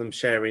 and a lot of them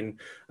sharing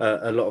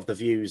a lot of the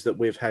views that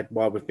we've had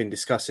while we've been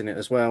discussing it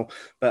as well.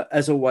 But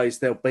as always,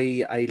 there'll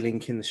be a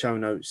link in the show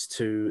notes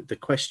to the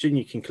question.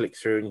 You can click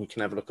through and you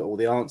can have a look at all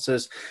the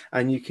answers,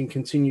 and you can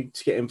continue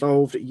to get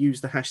involved.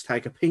 Use the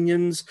hashtag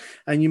opinions,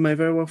 and you may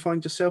very well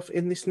find yourself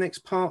in this next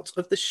part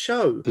of the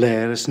show.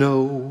 Let us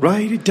know,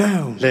 write it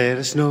down. Let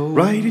us know,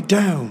 write it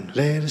down.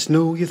 Let us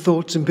know your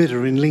thoughts and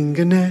bitter and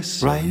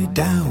lingerness. Write it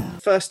down.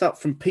 First up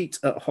from Pete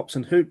at Hops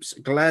and Hoops.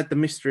 Glad the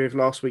mystery of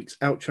last week's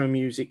outro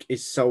music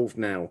is solved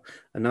now.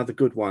 Another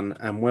good one,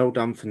 and well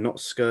done for not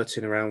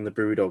skirting around the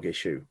Brewdog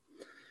issue.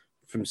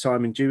 From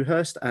Simon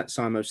Dewhurst at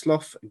Simo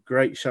Sloth.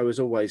 Great show as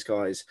always,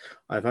 guys.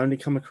 I've only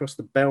come across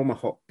the Belmer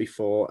hop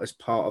before as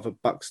part of a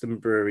Buxton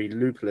Brewery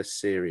Lupulus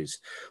series.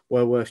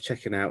 Well worth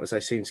checking out, as they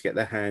seem to get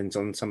their hands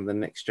on some of the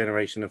next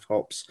generation of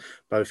hops,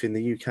 both in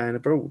the UK and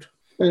abroad.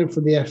 And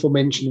from the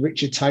aforementioned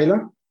Richard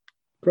Taylor.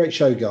 Great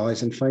show,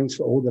 guys, and thanks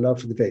for all the love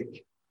for the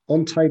Vic.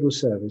 On table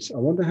service, I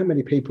wonder how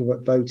many people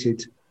that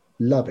voted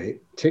love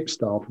it tip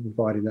staff for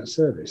providing that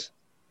service.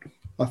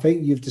 I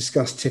think you've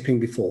discussed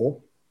tipping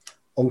before.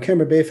 On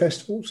Canberra Beer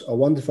Festivals, I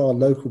wonder if our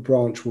local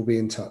branch will be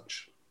in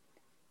touch.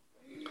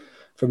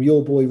 From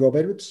your boy, Rob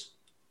Edwards,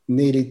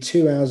 nearly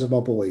 2 hours of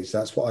my boys.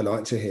 That's what I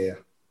like to hear.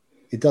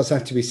 It does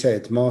have to be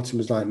said, Martin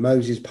was like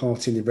Moses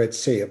parting the Red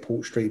Sea at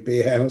Port Street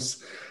Beer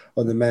House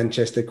on the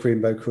Manchester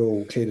Crimbo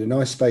Crawl. Cleared a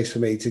nice space for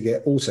me to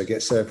get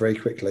served very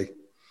quickly.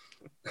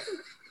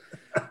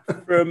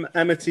 From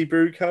Amity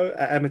Brewco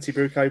at Amity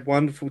Brewco,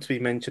 wonderful to be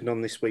mentioned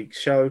on this week's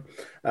show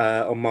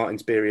on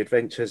Martin's Beery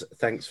Adventures.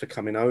 Thanks for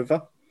coming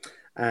over.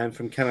 And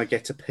from Can I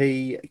Get a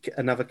P,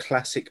 another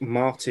classic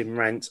Martin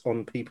rant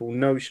on people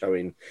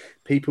no-showing.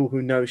 People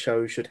who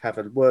no-show should have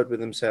a word with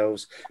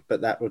themselves,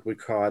 but that would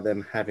require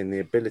them having the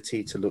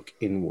ability to look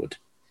inward.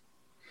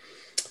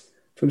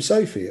 From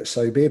Sophie at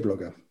So Beer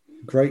Blogger,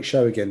 great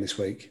show again this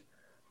week.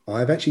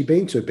 I've actually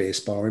been to a beer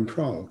spa in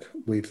Prague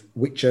with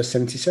Witcher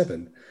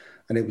 77,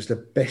 and it was the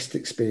best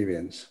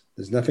experience.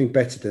 There's nothing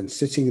better than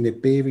sitting in a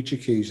beery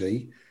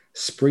jacuzzi,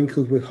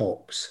 sprinkled with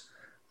hops,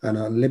 and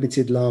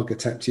unlimited lager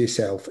tapped to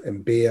yourself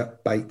and beer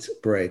baked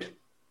bread.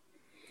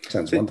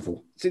 Sounds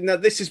wonderful. See, now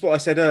this is what I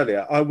said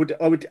earlier. I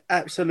would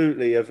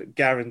absolutely have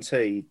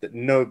guaranteed that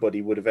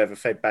nobody would have ever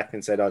fed back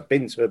and said, I've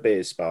been to a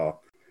beer spa.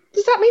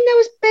 Does that mean there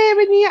was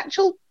beer in the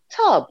actual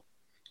tub?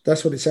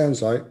 That's what it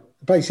sounds like.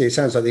 Basically, it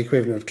sounds like the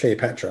equivalent of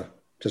Cleopatra,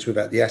 just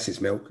without the ass's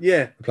milk.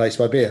 Yeah. Replaced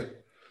by beer.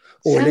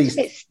 Or Sounds at least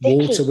a bit sticky.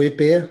 water with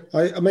beer.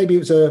 Maybe it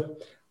was a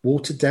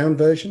watered down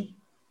version.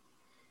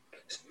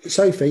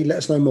 Sophie, let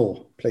us know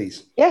more,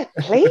 please. Yeah,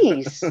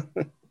 please.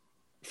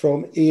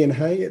 From Ian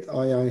Hay at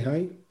II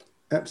Hay.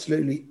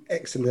 Absolutely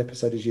excellent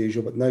episode as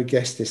usual, but no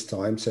guest this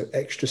time, so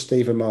extra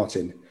Stephen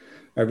Martin.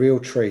 A real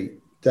treat.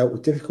 Dealt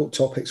with difficult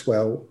topics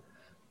well.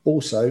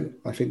 Also,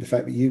 I think the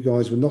fact that you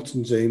guys were not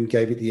on Zoom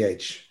gave it the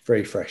edge.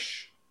 Very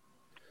fresh.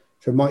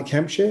 From Mike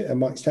Hampshire and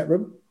Mike's Tap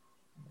Room.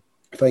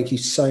 Thank you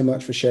so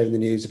much for sharing the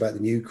news about the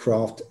new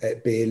craft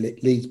at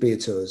Leeds Beer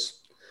Tours.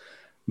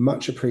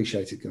 Much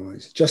appreciated,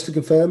 guys. Just to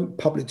confirm,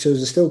 public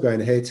tours are still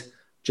going ahead,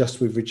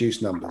 just with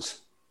reduced numbers.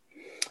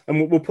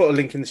 And we'll put a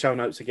link in the show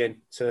notes again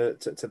to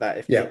that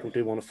if people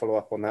do want to follow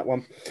up on that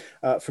one.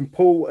 From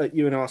Paul at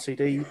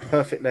UNRCD,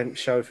 perfect length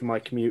show for my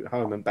commute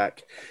home and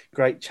back.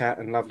 Great chat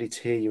and lovely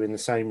to hear you in the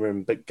same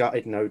room, but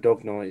gutted no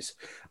dog noise.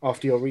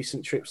 After your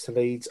recent trips to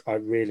Leeds, I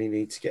really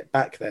need to get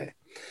back there.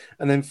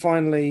 And then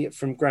finally,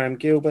 from Graham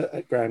Gilbert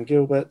at Graham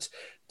Gilbert,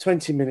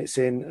 20 minutes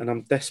in and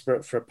I'm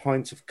desperate for a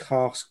pint of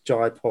cask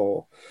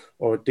Jaipur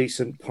or a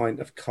decent pint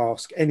of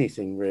cask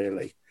anything,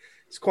 really.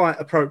 It's quite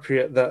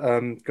appropriate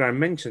that Graham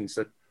mentions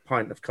the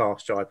pint of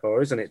cask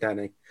Jaipur, isn't it,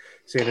 Danny?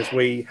 Seeing as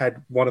we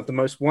had one of the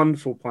most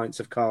wonderful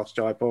pints of cask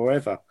Jaipur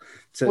ever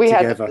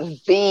together.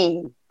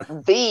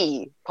 Had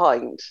the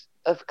pint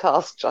of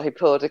cask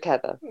Jaipur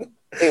together.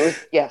 It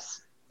was,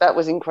 yes, that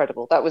was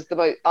incredible. That was the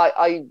most...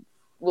 I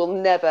will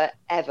never,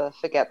 ever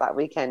forget that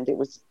weekend. It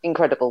was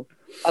incredible.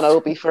 And I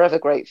will be forever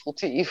grateful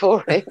to you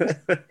for it.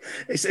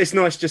 It's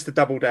nice just to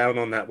double down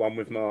on that one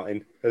with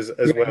Martin as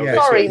well. Yeah.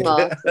 Sorry,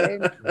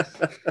 Martin.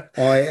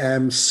 I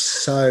am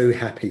so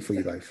happy for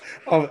you both.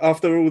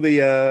 After all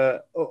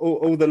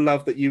the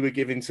love that you were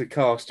giving to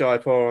Cask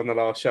Jaipur on the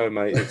last show,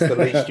 mate, it's the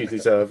least you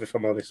deserve, if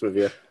I'm honest with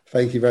you.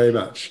 Thank you very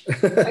much.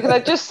 Can I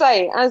just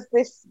say, as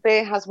this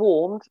beer has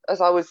warmed, as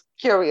I was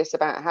curious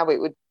about how it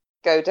would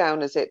go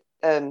down as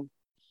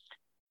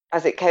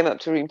it came up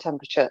to room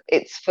temperature,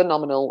 it's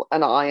phenomenal.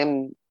 And I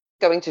am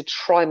going to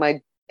try my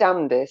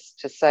damnedest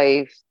to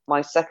save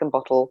my second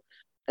bottle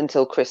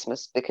until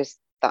Christmas, because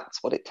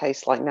that's what it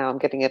tastes like now. I'm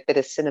getting a bit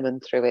of cinnamon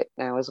through it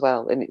now as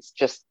well. And it's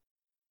just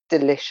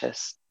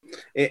delicious.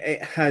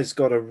 It has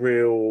got a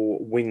real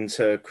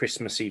winter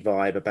Christmassy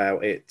vibe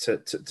about it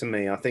to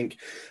me. I think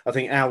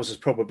ours has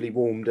probably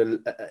warmed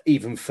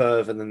even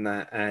further than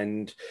that.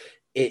 And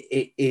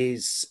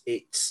it's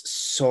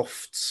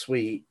soft,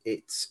 sweet.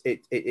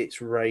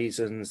 It's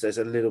raisins. There's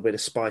a little bit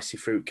of spicy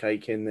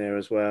fruitcake in there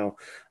as well,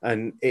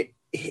 and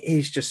it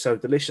is just so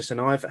delicious, and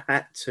I've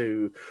had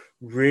to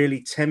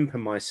really temper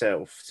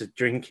myself to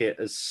drink it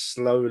as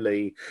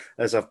slowly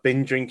as I've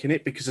been drinking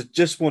it, because I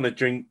just want to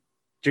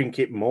drink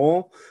it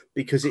more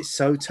because it's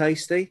so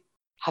tasty.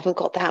 Haven't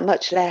got that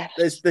much left.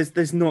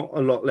 There's not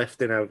a lot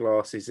left in our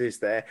glasses, is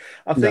there?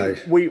 I think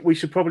we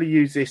should probably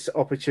use this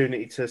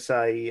opportunity to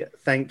say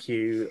thank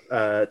you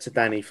to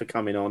Danny for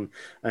coming on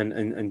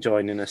and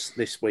joining us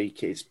this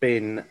week. It's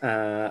been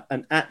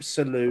an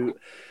absolute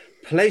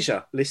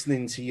pleasure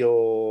listening to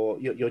your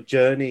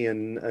journey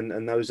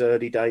and those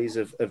early days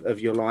of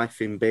your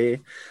life in beer,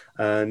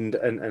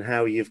 and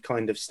how you've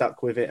kind of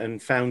stuck with it and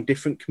found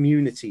different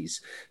communities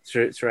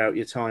throughout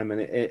your time.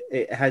 And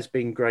it has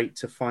been great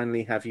to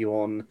finally have you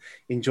on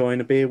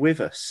enjoying a beer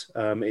with us.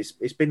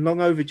 It's been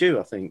long overdue,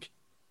 I think.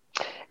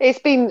 It's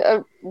been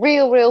a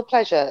real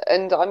pleasure,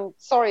 and I'm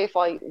sorry if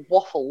I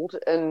waffled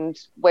and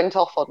went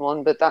off on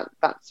one, but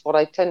that's what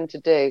I tend to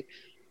do.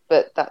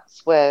 But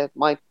that's where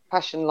my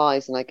passion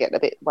lies, and I get a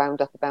bit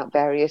wound up about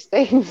various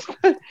things.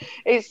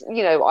 It's,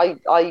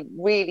 I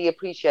really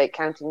appreciate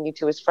counting you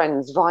two as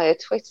friends via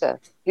Twitter.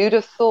 Who'd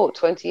have thought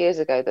 20 years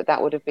ago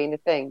that would have been a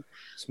thing?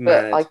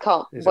 But I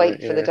can't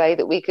wait for the day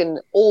that we can,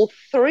 all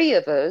three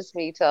of us,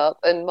 meet up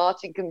and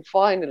Martin can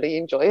finally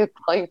enjoy a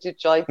pint of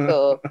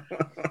Jaipur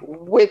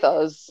with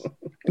us.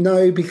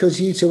 No,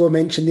 because you two will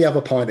mention the other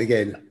pint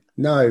again.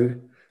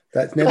 No.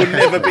 That's never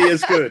never be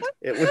as good.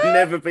 It would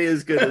never be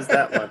as good as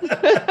that one.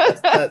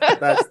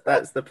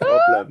 That's the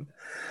problem.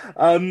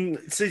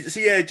 So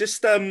yeah,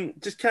 just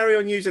carry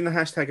on using the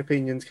hashtag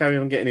opinions. Carry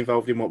on getting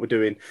involved in what we're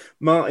doing.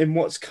 Martin,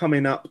 what's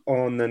coming up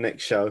on the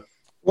next show?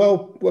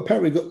 Well,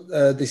 apparently we've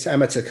got this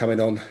amateur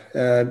coming on.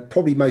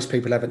 Probably most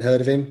people haven't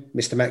heard of him,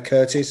 Mr. Matt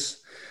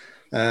Curtis.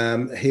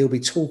 He'll be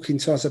talking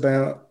to us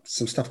about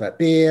some stuff about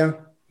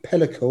beer,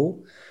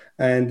 Pellicle,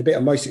 and the bit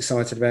I'm most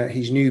excited about,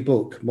 his new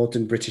book,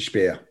 Modern British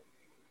Beer.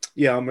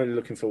 Yeah, I'm really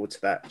looking forward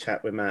to that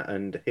chat with Matt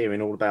and hearing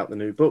all about the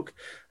new book.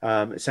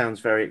 It sounds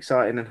very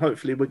exciting, and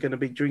hopefully we're going to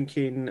be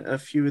drinking a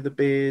few of the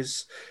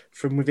beers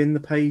from within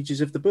the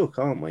pages of the book,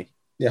 aren't we?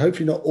 Yeah,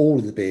 hopefully not all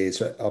of the beers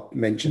that are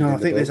mentioned. No, I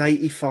think there's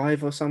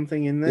 85 or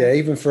something in there. Yeah,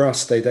 even for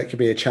us, that could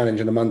be a challenge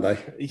on a Monday.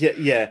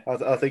 Yeah,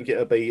 I think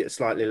it'll be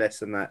slightly less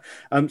than that.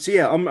 So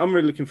yeah, I'm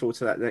really looking forward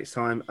to that next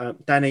time.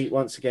 Danny,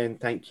 once again,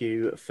 thank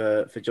you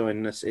for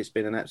joining us. It's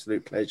been an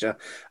absolute pleasure.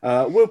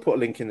 We'll put a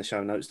link in the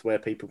show notes to where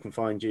people can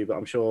find you, but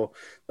I'm sure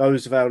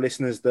those of our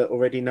listeners that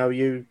already know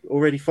you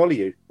already follow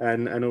you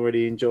and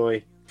already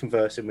enjoy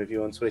conversing with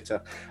you on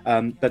Twitter.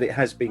 But it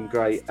has been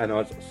great, and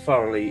I've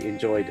thoroughly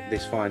enjoyed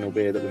this final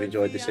beer that we've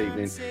enjoyed this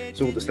evening.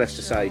 So all that's left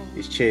to say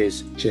is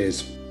cheers.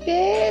 Cheers.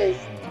 Cheers.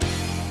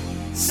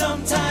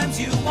 Sometimes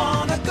you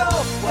wanna go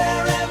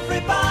where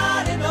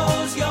everybody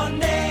knows your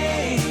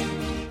name,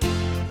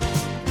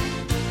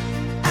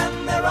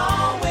 and they're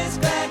always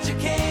glad you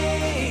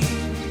came.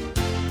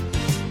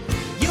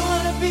 You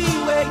wanna be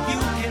where you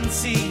can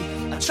see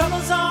our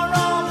troubles are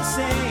all the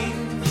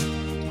same.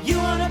 You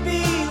wanna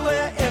be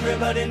where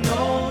everybody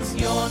knows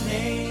your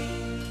name.